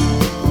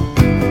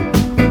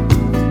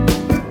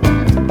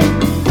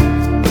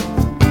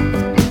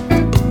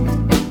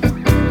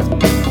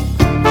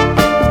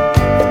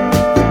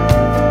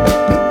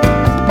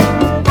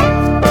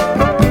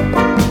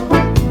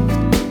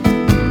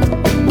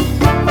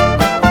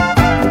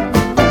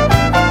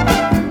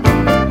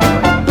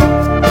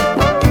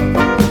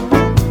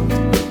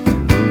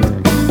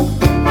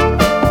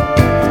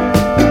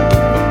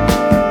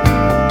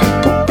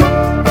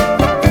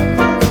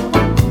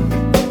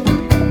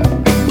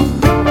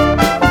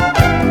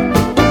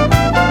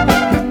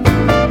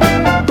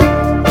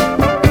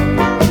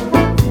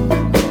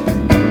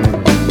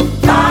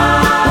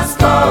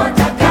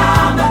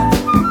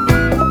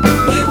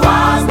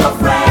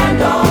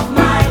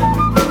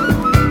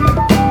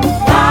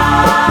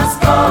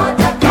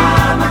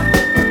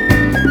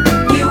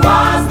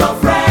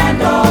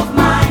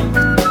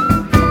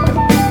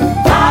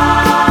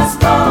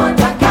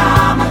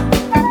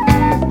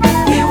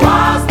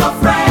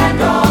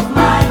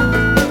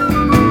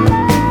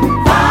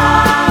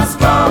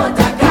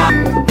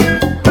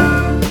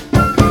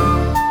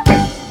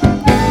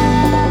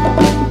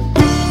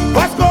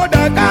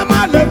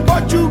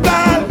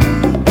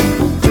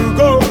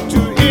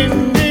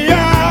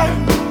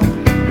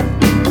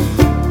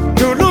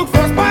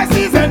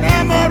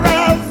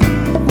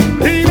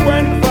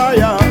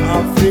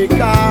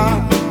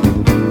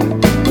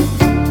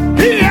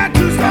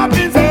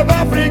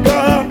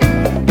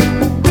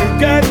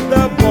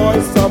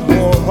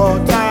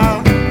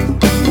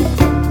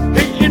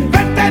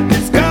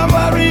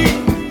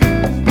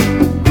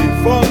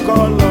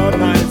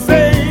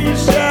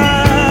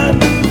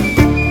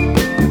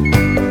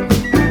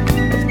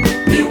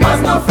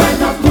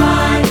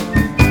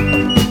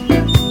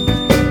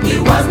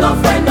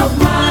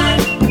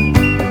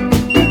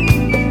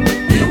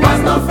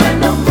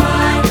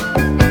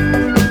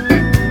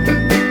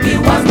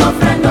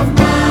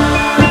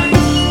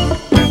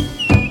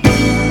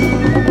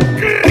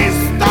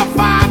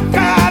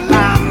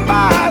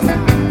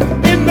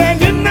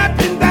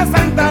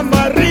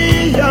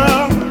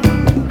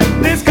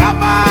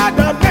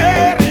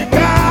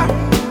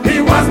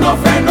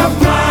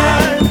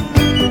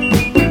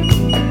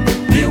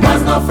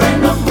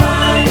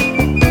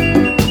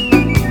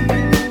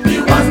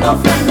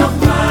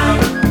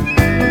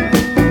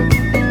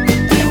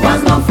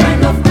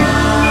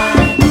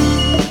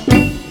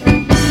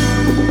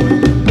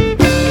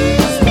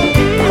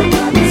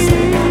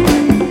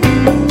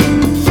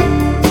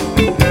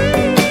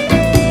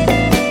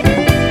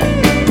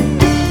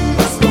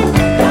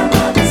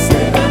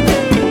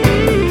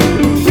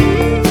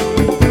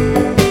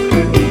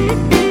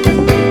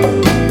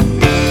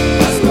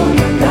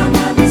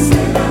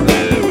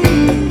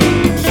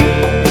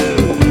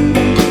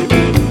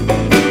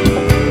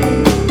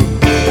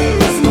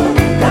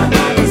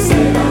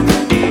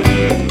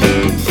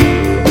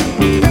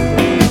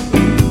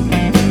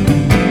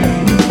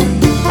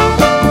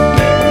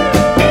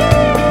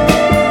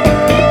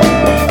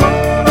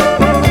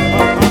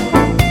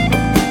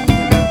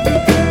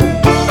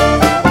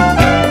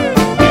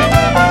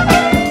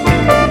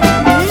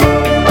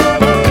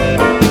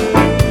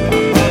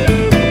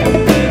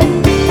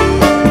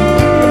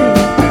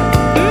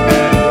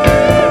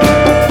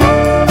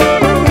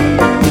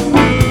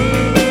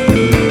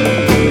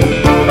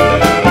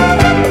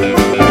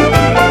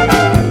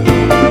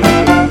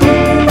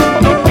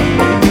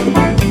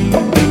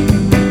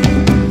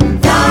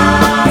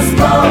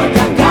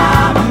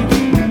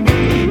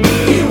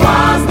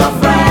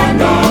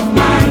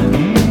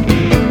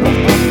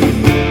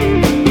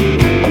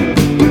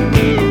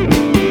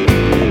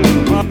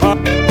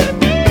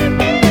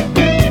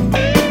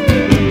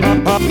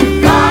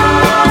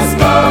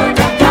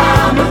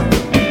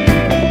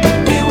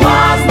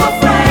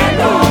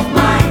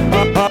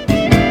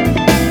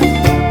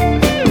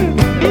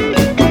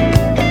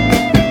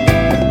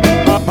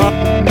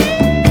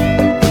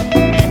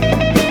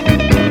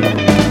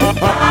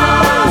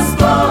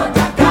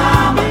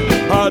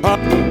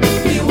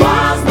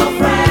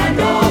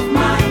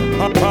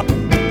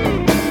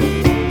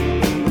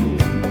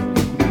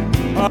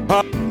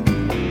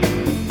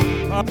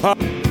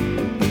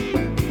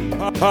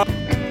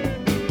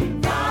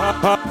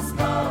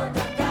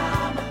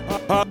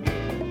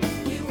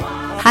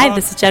 Hi,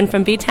 this is Jen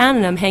from B-Town,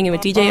 and I'm hanging with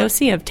DJ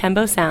Osi of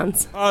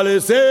Tembosounds.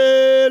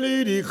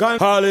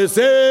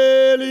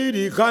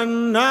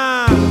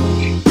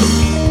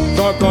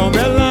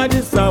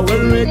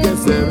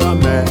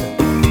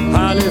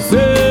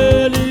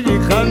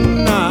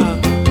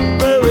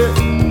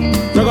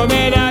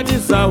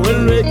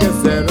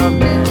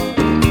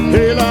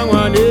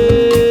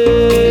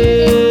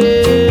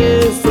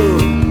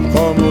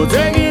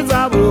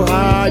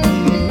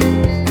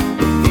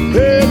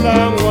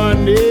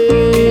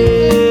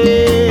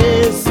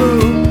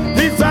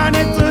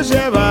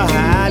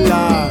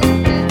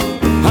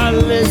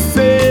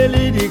 Seli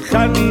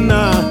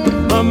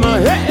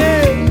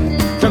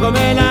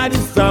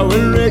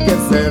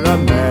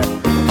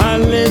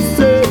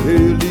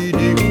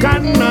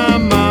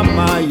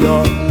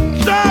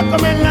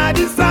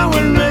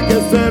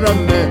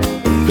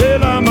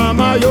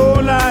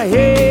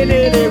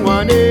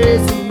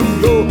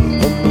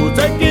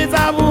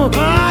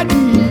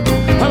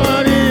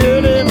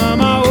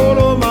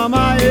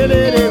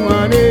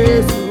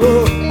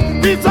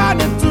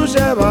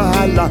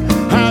Shabala,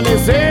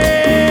 Haliseli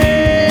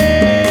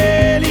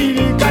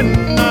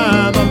Kana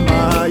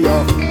Mamayo,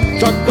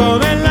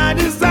 Chocomela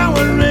di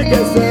Sour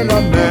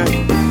Regazelame,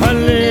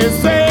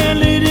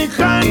 Haliseli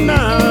Kana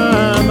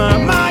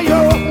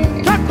Mamayo,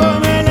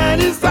 Chocomela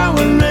di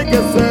Sour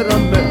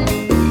Regazelame.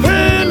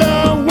 Hela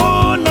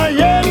Wona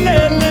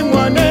Yele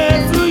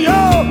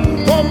Wanesuyo,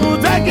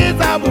 Omutaki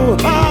Tabu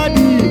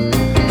Hadi.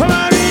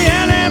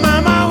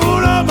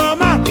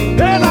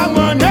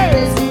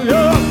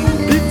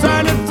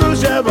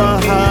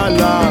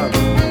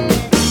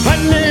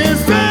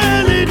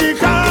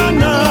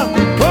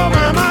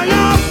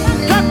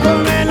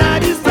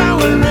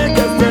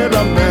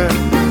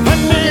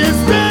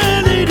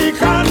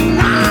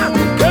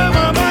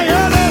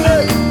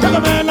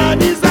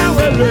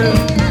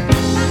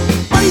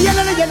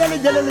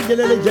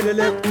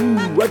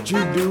 What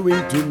you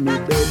doing to me,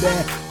 baby?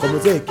 Come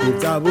take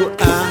it, Abu.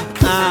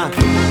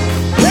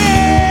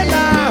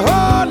 Hela,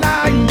 hola,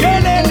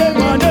 yelele,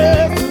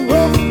 monesu.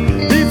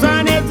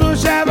 Difane tu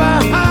shaba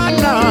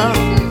hala.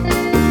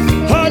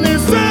 Honey,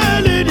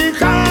 seli di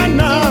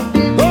kana.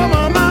 Oh,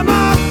 mama,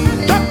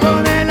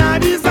 taponela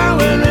di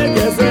sawele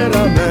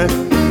keserame.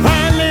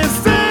 Honey,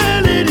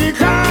 seli di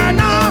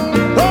kana.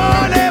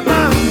 Oh, lema,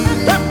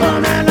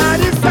 taponela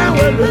di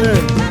sawele.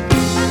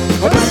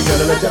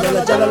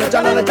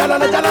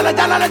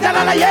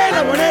 Jalala,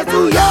 yena monesu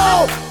yo,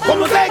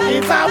 como te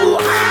quitabu,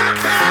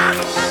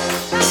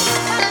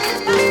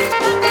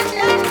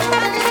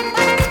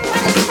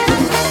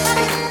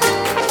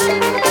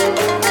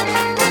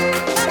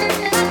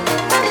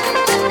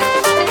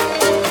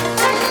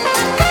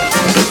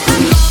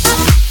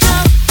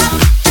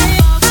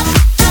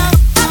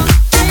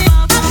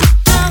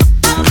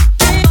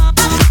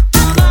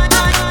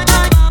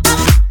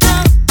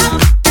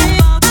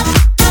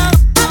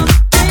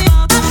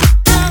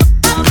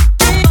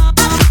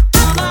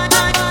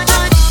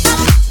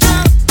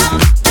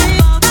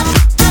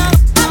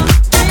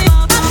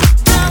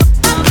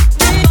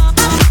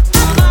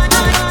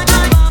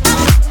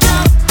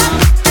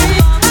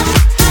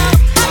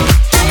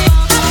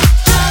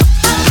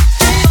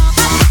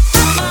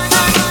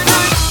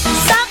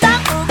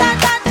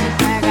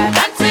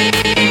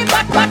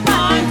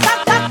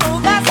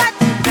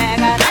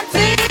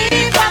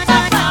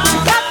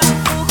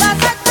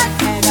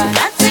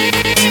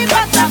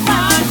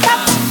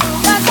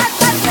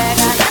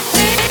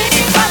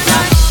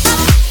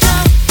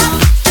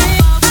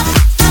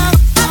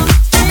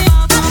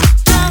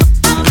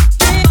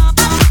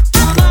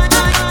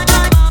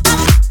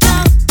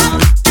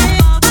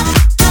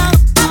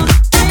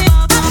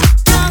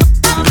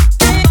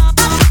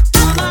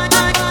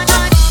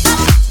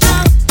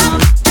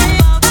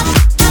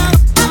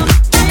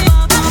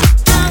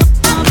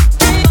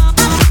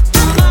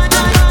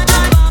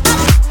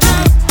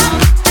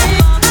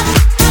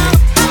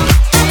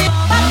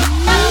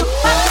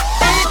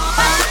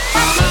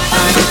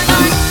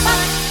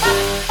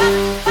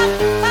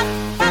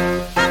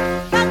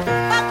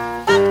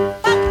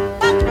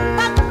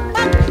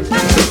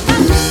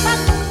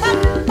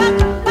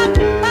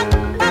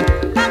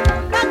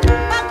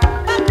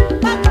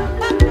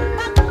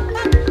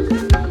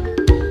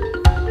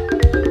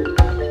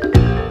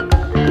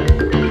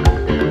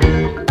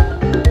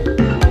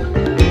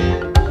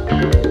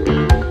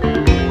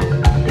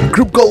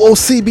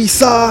 Osi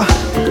Bisa.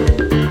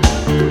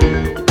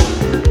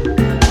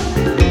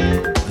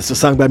 This was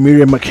sung by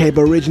Miriam McCabe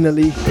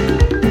originally.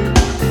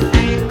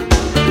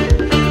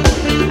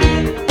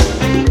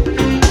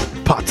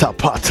 Pata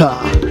Pata.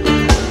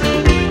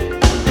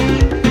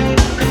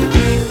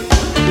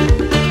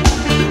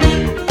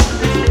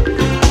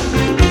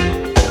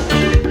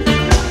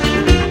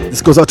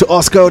 This goes out to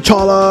Oscar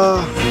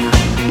Ochala.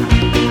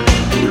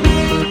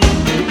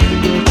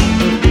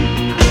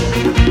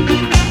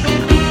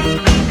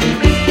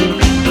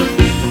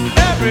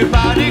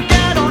 Everybody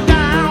get on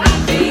down.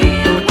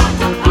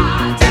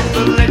 It's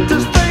the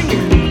latest thing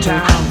in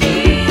town.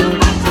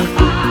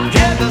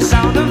 Hear the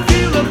sound and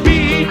feel the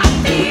beat.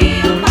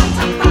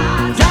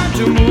 Time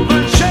to move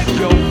and shake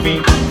your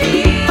feet.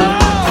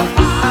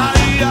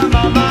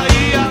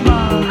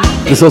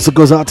 This also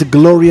goes out to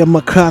Gloria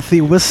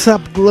McCarthy. What's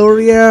up,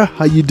 Gloria?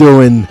 How you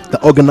doing? The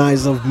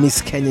organizer of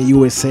Miss Kenya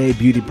USA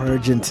Beauty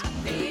Pageant.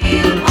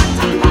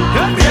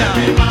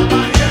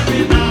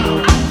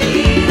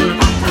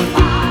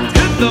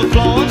 The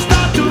floor and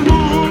start to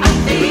move.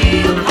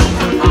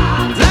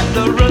 Let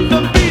the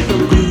rhythm be the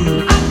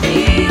groove.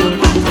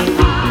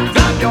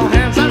 Clap your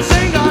hands and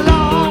sing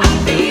along.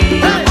 Hey,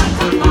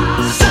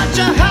 such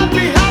a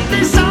happy,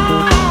 happy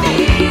song.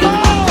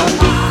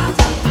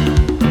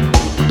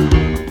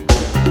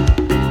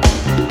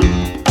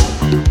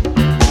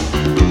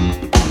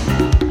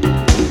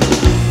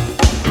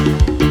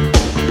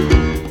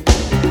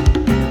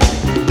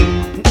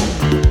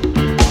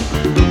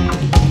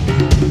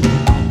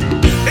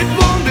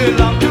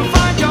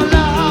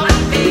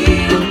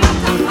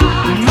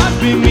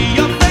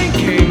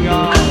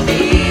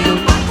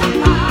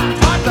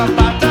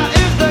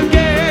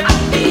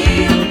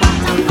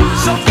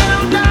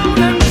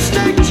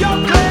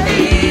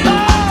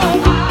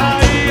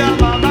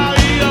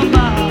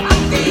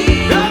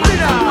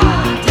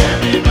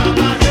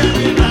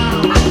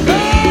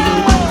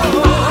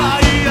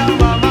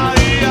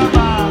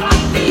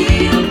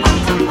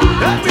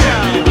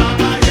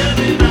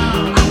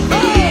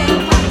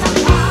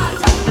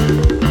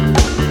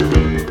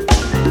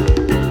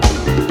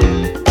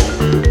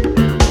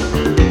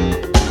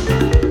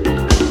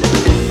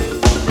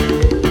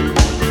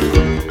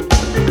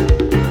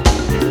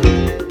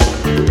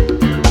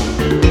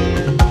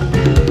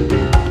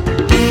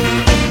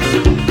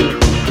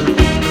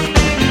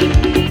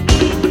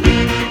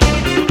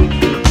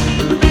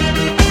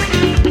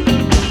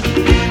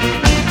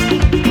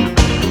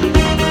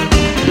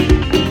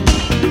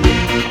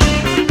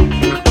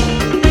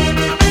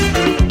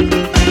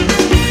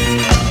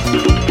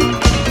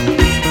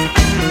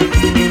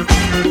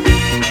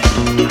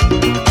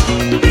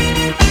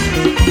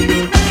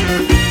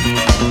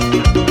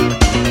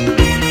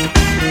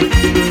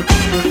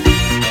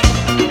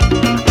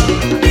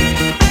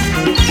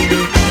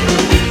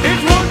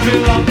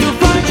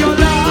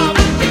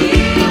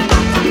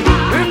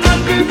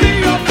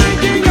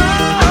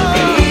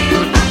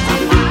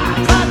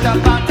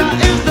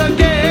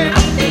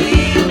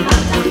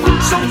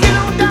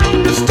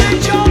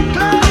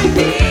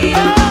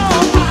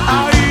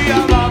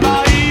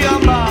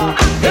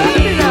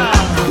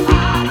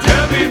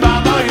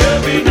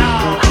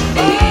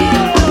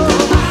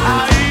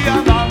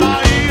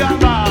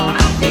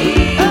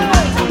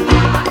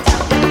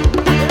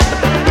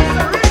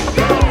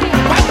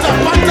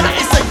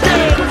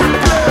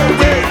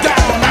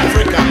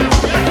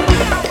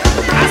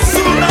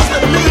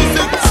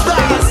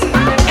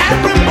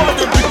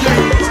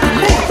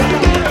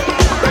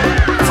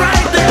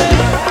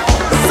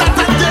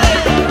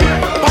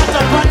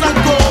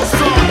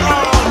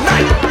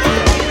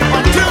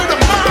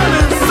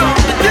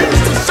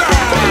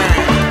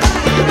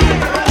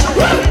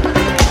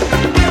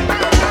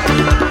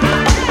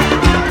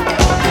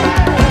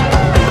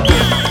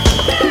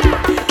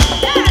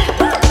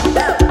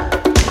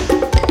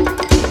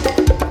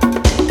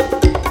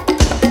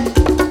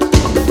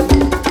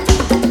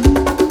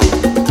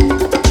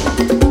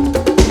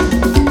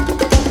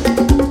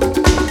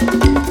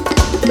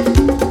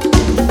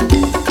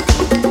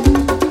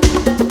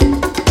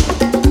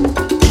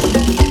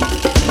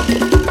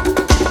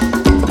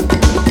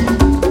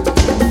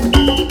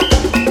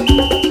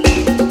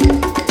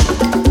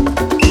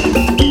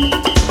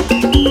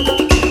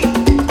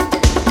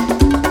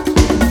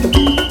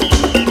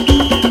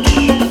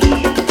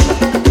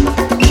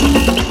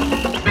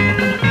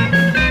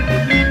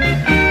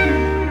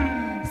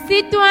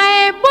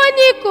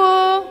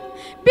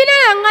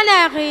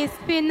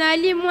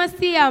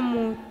 pusi ya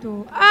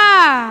moto.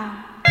 Ah!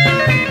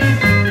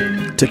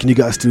 Taking you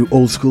guys to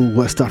old school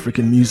West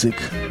African music.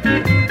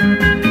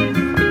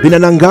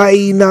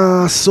 Binanangai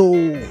na so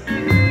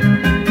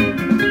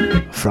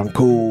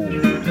Franco.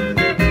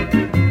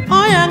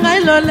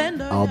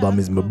 Album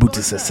is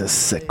Mabutu Sese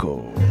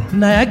Seko.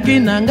 Nayaki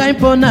nangai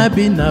pona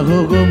bina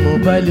gogo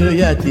mobile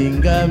ya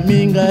tinga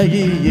minga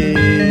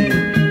hiye.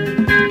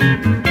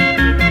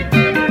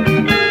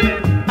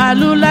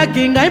 Alula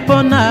kingai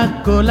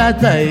pona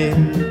kolata e.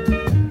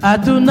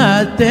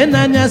 Atuna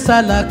tena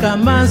nyasala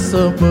kama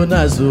sopo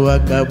na zuwa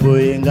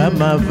kaboyenga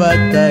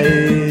mavata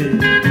e.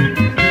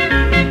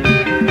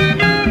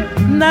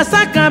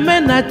 Nasaka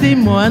mena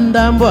timo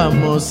andambo a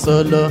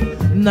mosolo.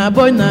 Na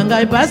boy na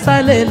ngai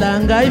basalela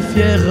ngai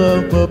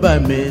fiero po ba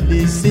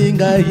melisi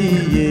ngai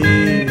ye.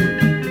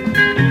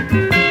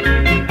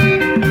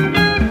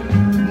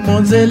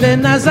 Monzele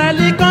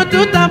nazali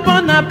kontuta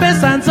pona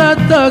pesa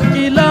nzoto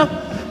kilo.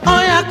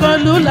 Oya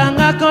kolula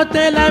nga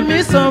kotela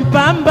miso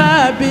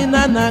mpamba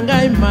bina na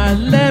ngai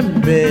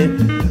malembe.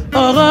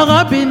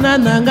 Ororo bina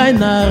na ngai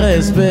na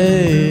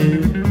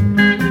respect.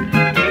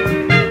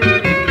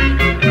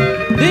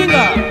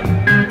 Dinga!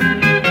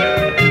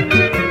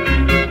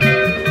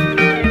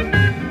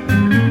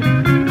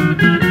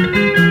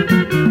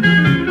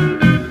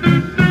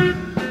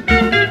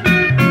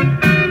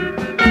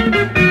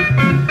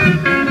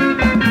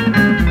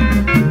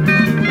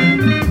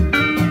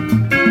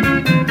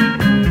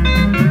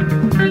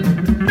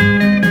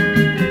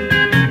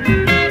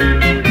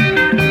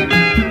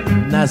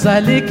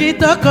 Nazali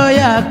kitoko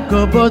ya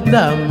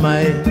kobota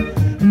mai.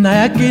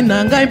 Nayaki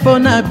na ngai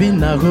pona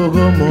bina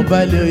gogo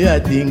mobali oyo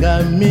atinga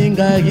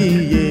minga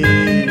hiye.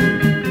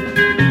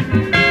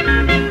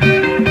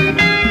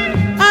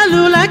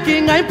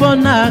 Alulaki ngai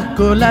pona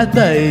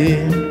kolata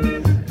e.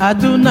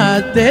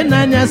 Atuna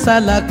tena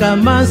nyasalaka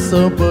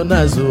maso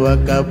pona zuwa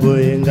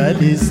kaboyenga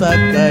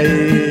lisaka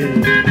e.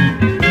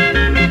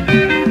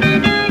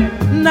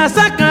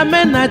 Nasaka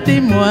mena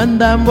timo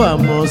andambo a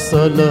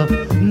mosolo.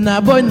 Na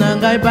boy na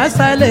ngai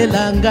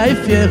basalela ngai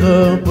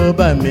fiero po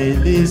ba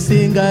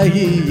melisi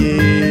ngai ye.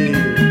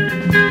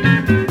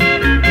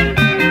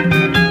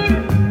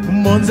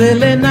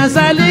 Monzele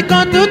nazali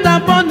kontuta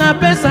pona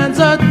pesa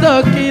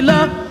nzoto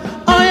kilo.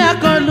 Oya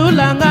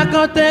kolula nga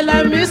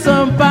kotela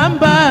miso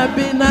mpamba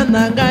bina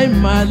na ngai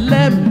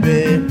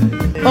malembe.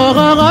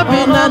 Ororo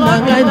bina na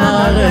ngai na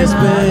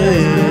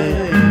respect.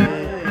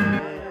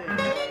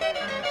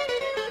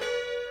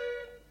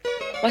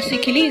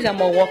 Wasikiliza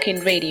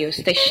Mawalking Radio,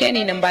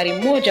 stesheni nambari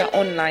 1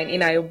 online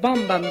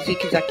inayobamba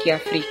mziki za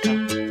Kiafrika.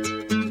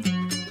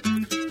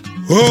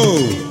 Oh,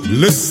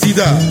 le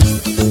sida,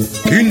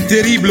 une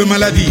terrible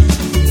maladie.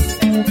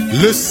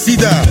 Le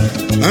sida,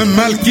 un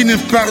mal qui ne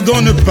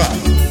pardonne pas.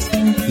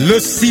 Le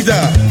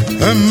sida,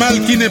 un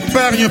mal qui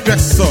n'épargne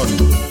personne.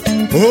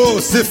 Oh,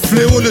 ce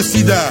fléau le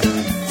sida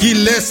qui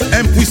laisse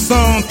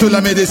impuissante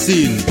la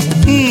médecine.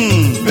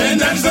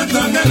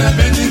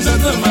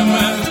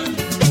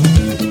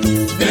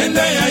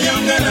 Benda ya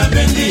yonga na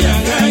bendi ya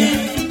ngai.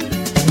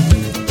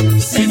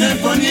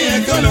 Sineponi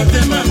ekolo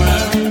te mama.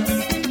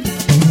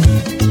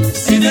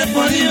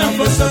 Sineponi na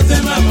poso te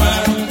mama.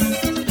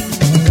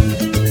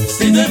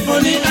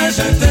 Sineponi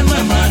aja te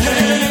mama.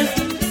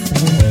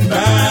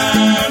 Ba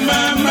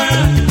mama.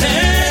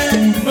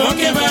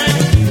 Boke bae.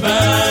 Ba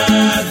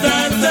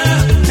tata.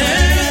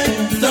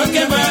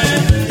 Toke bae.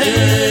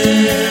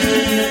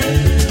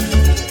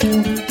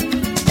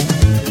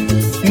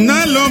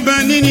 Naloba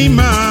nini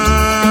ma.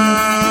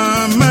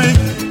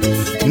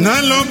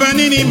 Naloba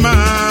nini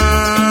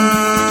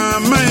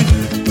mama.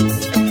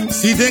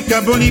 Si de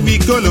kaboni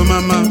bikolo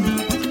mama.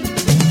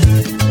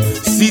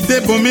 Si de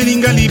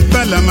bomelinga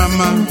libala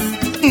mama.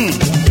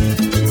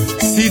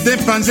 Si de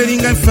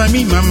panzelinga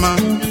famille mama.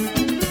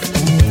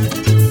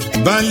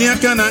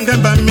 Baliaka nanga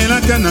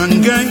bamelaka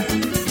nangai.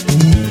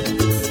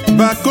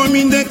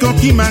 Bakomi nde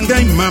koki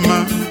mangai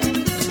mama.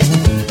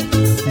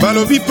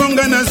 Balobi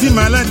ponga nazi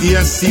maladi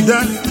ya sida.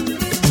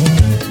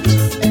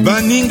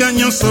 Baninga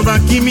nyonso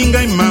bakimi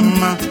ngai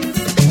mama.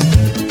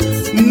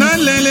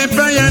 Nalele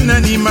pa ya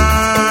nani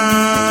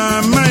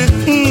mama.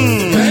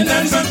 Benda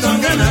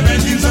nzotonga na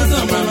bendi nzoto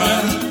mama.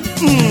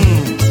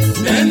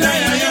 Benda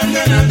ya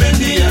yonga na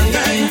bendi ya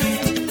ngai.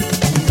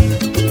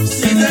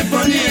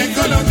 Sineponi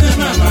ekolo te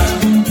mama.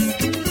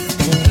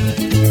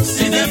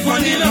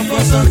 Sineponi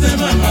loposo te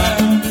mama.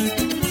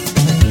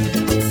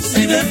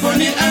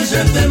 Sineponi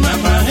age te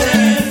mama.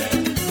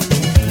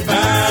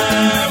 Ba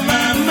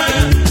mama.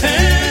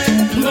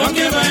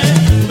 Boke bae.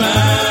 Ba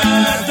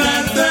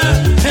tata.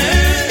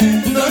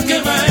 Boke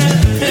bae.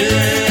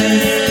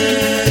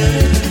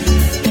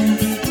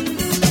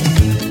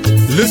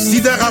 Le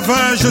sida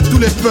ravage tous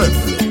les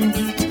peuples.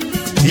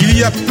 Il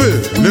y a peu,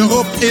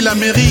 l'Europe et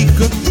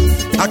l'Amérique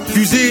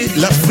accusaient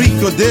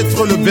l'Afrique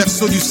d'être le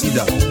berceau du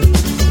sida.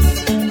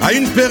 À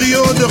une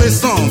période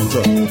récente,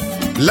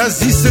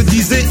 l'Asie se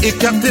disait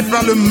écartée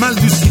par le mal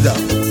du sida.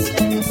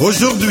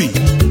 Aujourd'hui,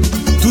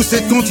 tous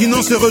ces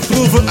continents se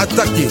retrouvent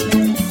attaqués.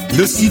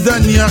 Le sida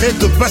n'y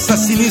arrête pas sa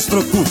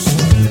sinistre course.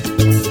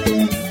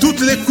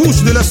 Toutes les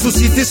couches de la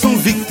société sont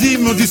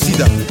victimes du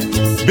sida.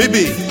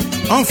 Bébés,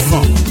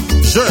 enfants,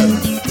 jeunes,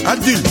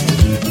 adultes,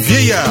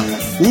 vieillards,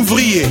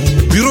 ouvriers,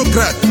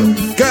 bureaucrates,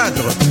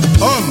 cadres,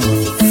 hommes,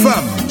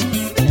 femmes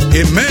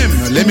et même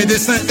les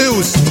médecins eux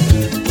aussi.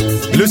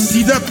 Le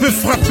sida peut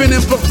frapper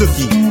n'importe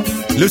qui.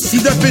 Le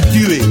sida peut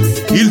tuer.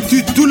 Il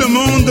tue tout le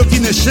monde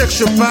qui ne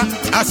cherche pas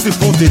à se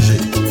protéger.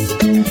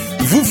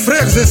 Vous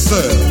frères et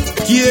sœurs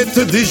qui êtes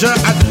déjà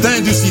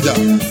atteints du sida,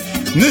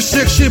 ne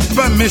cherchez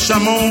pas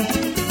méchamment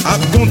à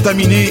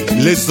contaminer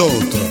les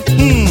autres.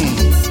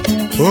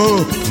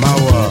 Oh,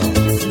 Mawa.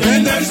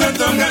 Benda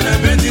sotonga na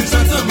bendi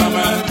soto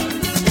mama.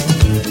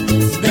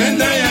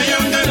 Benda ya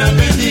yonga na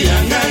bendi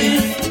yangai.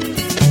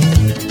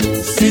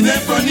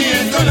 Sideponi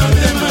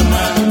etolonde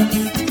mama.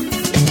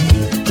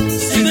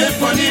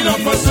 Sideponi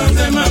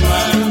loposonde mama.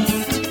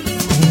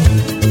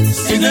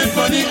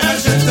 Sideponi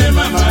achete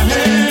mama.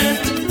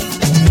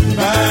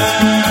 Ba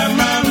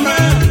mama.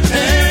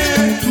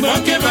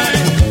 Mboke bae.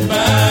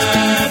 Ba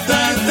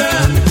tata.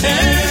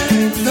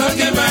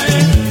 Doke bae.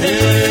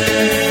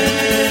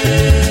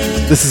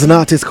 This is an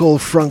artist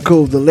called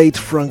Franco, the late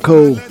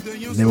Franco.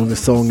 The name of the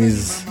song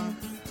is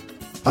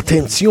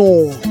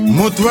Attention.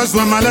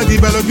 Motoazwa maladie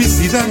balobi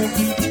sida.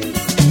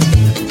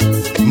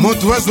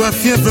 Motoazwa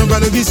fièvre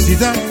balobi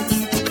sida.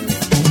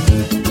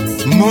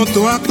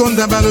 Motoa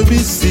konda balobi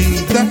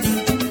sida.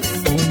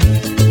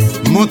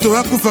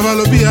 Motoa kufa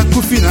balobi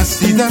akufi na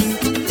sida.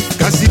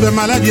 Kasi ba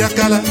maladie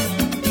akala.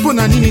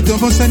 Pona nini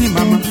tobosani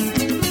mama.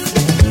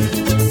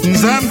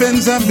 Nzambe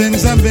nzambe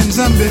nzambe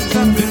nzambe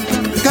nzambe.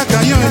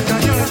 Kaka yo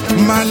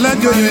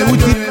malade yo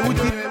euti.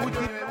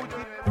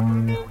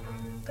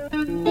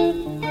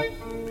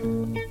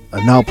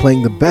 And now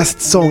playing the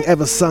best song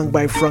ever sung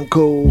by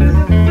Franco,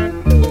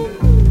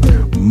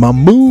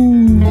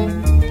 Mamu.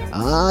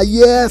 Ah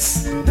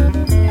yes,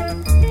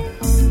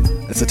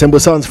 it's the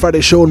Tembosounds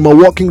Friday show on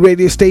Mawalking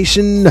Radio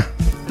Station.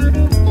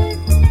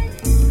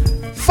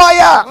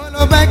 Fire!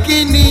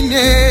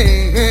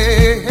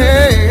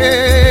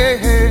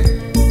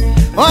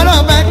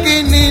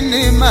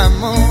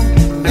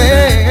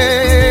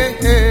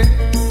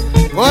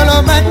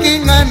 Olo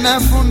bakinga na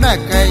funda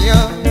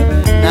kayo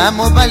na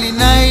mobali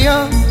na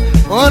yo.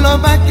 Olo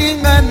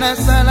bakinga na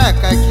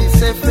salaka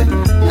kisefe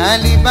na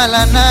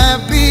libala na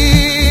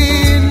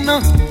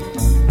bino.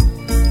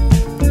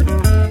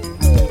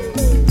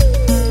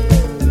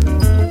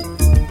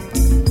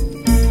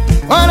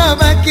 Olo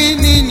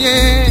bakininye.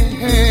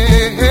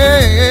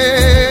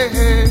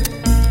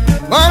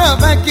 Olo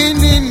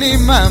bakinini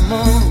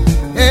mamo.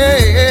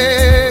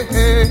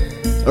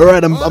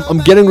 Alright, I'm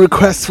getting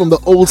requests from the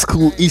old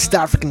school East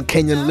African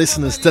Kenyan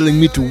listeners telling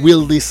me to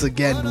will this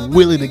again,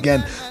 will it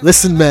again.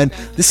 Listen, man,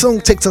 this song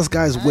takes us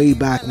guys way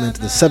back, man,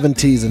 to the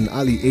 70s and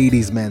early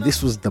 80s, man.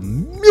 This was the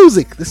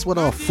music. This is what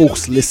our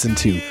folks listened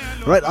to.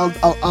 Alright,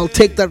 I'll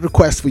take that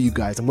request for you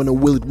guys. I'm gonna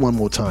will it one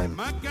more time.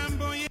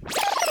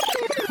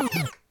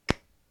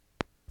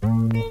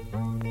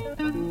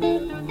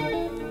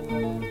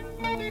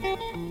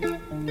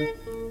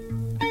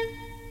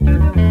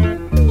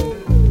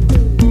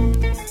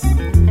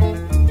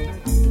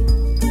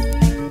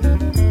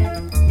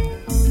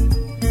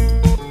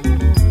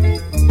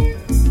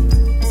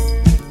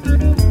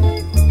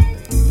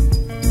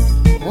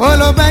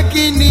 Olo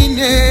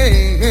bakinine.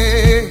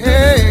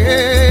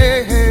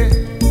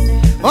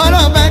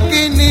 Olo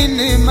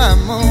bakinine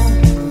mamo.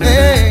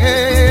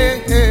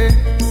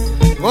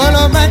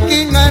 Olo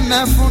bakinga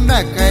na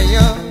funda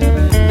kayo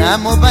na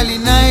mobali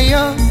na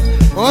yo.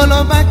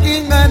 Olo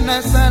bakinga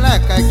na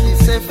salaka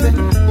kisefe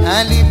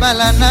na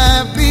libala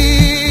na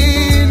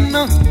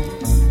bino.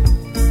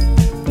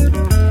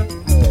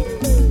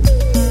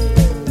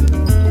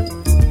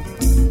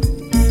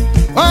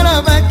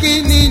 Olo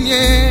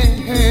bakinine.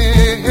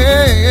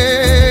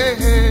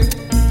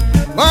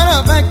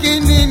 Olo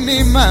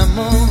bakinini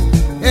mamo.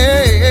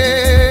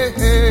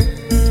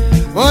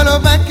 Olo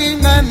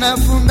bakinga na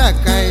funda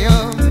kayo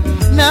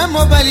na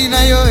mobali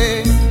na yo.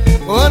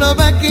 Olo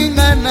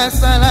bakinga na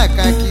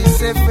salaka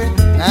kisefe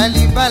na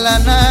libala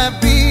na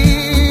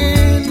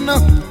bino.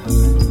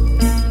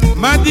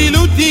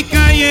 Madiluti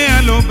kaye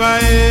aloba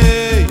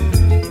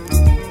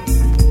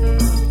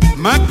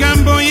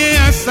makambo ye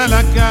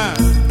asalaka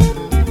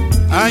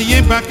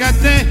ayebaka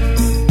te.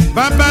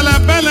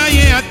 Babalabala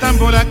ye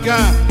atambolaka.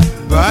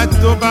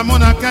 Bato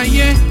bamonaka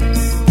ye.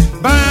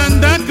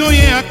 Bandako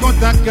ye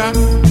akotaka.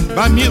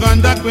 Bamiro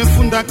ndako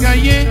efundaka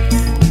ye.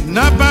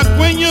 Na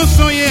bakwenyo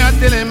so ye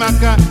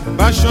atelemaka.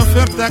 Ba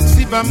chauffeur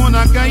taxi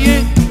bamonaka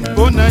ye.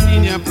 Bona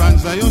nini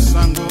apanza yo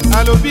sango.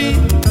 Alobi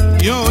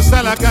yo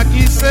salaka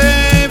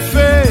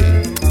kisefe.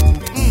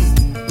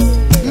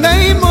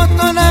 Ngai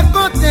moto na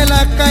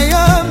kotelaka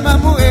yo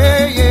mamu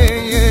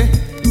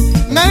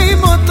Ngai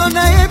moto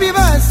na yebi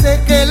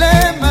basekele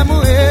mamu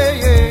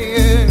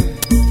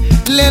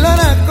Lelo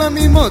na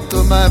komi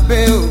moto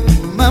mabeo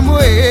mamu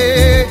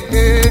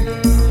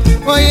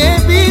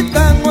Oyebi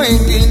tango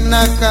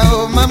endinaka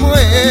o mamu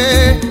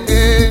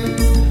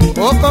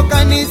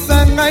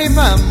Okokanisa ngai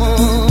mamu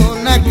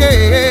nake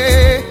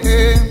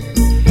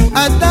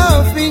Ata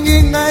ofingi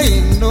ngai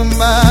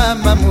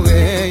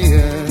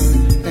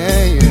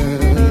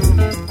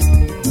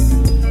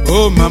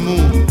Oh maman,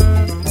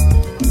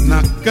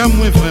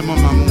 nakamwe vraiment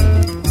maman.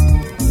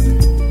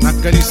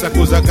 Nakalisa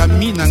kozaka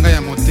mina ngai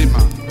ya motema.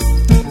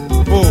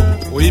 Oh,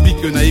 oyebi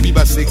ke nayebi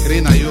ba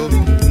secret na yo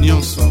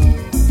nyonso.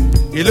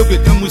 Eloko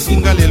ekamwisi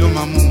nga lelo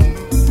maman.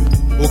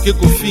 Oke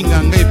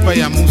kofinga ngai epai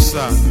ya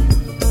Musa.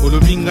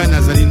 Olobi ngai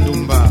nazali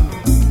ndumba.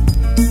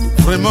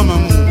 Vraiment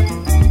maman,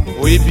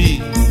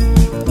 oyebi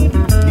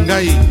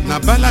ngai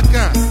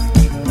nabalaka,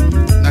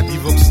 na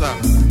divorça,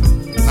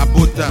 na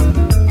bota.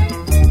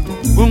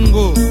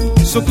 Bongo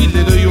soki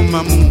lelo yo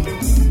maman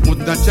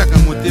motantiaka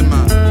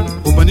motema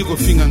obani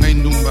kofinga ngai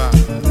ndumba.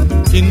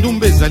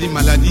 Kindumba ezali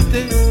maladie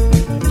te,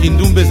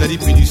 kindumba ezali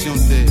punition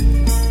te.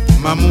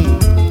 Maman,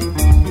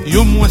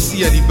 yo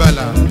mwasi ya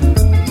libala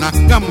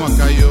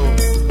nakamwaka yo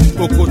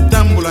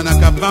okotambola na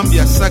kabambi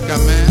ya saka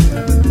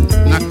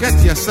main, na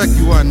kati ya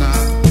saki wana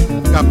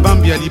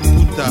kabambi ya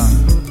liputa.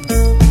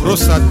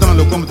 Rosa dans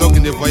le comme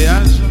donc de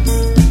voyage,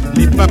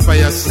 lipapa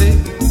ya se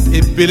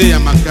ebele ya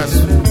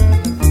makasu.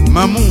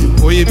 Maman,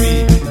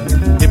 oyebi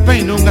epai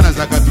inonga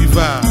nazaka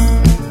buvard.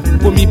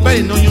 Komiba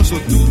ino nyonso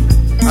tu,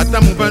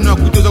 ata mobali no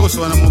akuti oza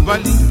kosoba na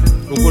mobali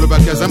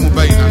okolobaki aza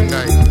mobali na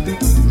ngai.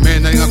 Me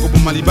nalinga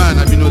koboma libala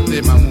na bino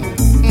te maman.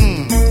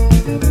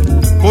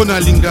 Mpo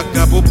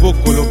nalingaka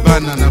bobokolo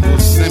bana na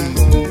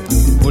bosembo.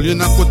 Olio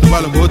nakoto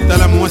baloba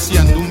otala mwasi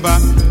ya ndumba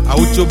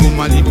auti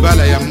oboma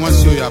libala ya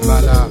mwasi oyo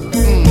abala.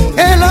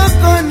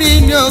 Eloko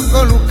nini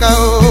okoluka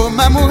o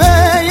mamu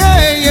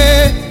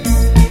eyeye.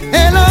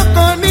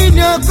 Eloko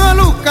nini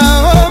okoluka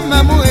o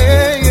mamu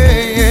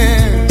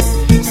eyeye.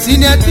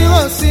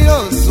 Signature si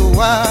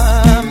osuwa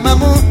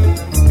mamu.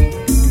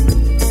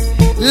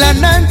 La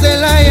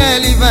nantela ya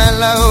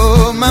libala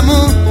o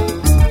mamu.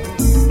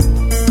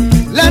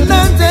 La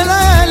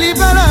nantela ya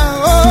libala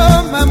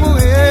o mamu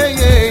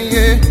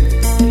eyeye.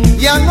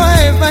 Yango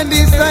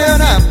evandisa yo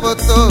na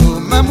poto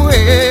mamu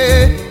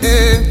eyeye.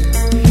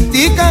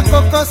 Tika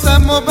kokosa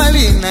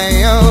mobali na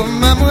yo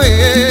mamu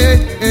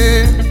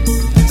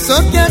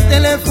soki ya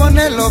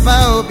telefone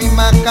loba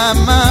obimaka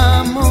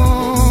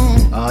mamu.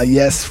 Ah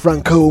yes,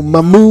 Franco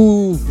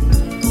Mamu.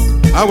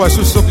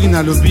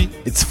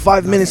 It's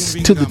 5 minutes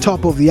to the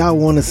top of the hour.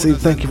 I want to say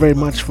thank you very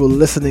much for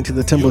listening to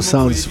the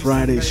Tembosounds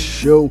Friday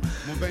show.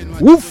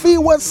 Woofy,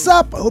 what's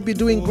up? I hope you're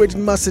doing great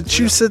in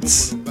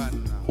Massachusetts.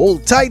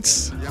 Hold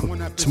tight.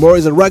 Tomorrow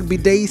is a rugby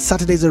day.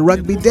 Saturday is a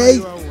rugby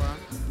day.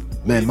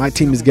 Man, my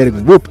team is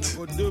getting whooped.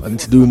 I need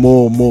to do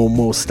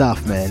more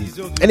stuff, man.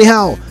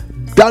 Anyhow,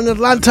 down in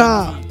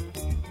Atlanta,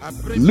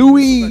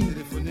 Louis.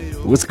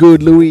 What's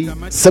good, Louis?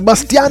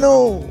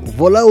 Sebastiano,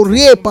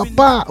 Volaurie,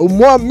 Papa,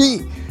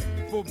 Umwami,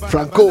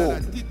 Franco.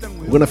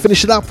 We're gonna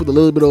finish it up with a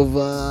little bit of,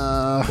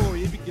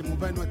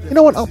 you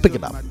know what? I'll pick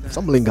it up.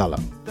 Some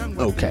Lingala.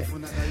 Okay.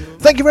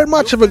 Thank you very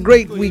much. Have a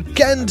great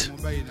weekend.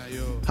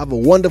 Have a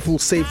wonderful,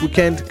 safe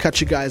weekend.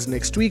 Catch you guys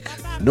next week.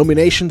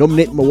 Nominate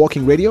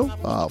Mawalking Radio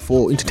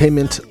for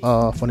entertainment,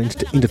 for an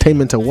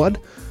entertainment award.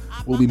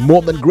 We'll be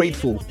more than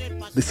grateful.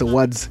 These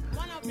awards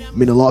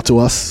mean a lot to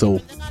us,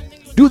 so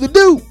do the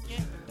do.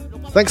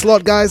 Thanks a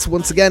lot, guys.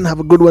 Once again, have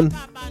a good one.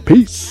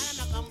 Peace.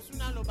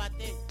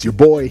 It's your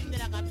boy.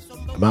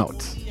 I'm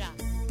out.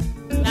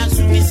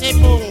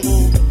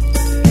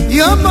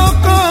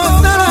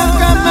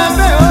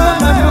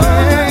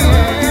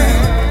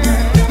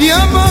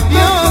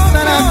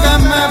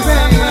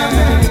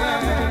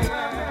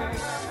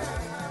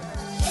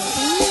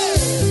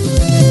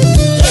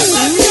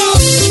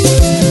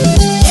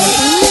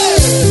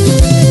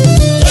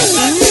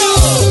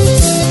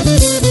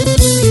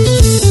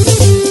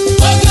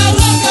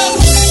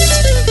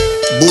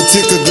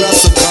 Boutique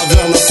glace,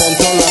 travers, la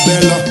fontaine, la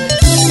belle.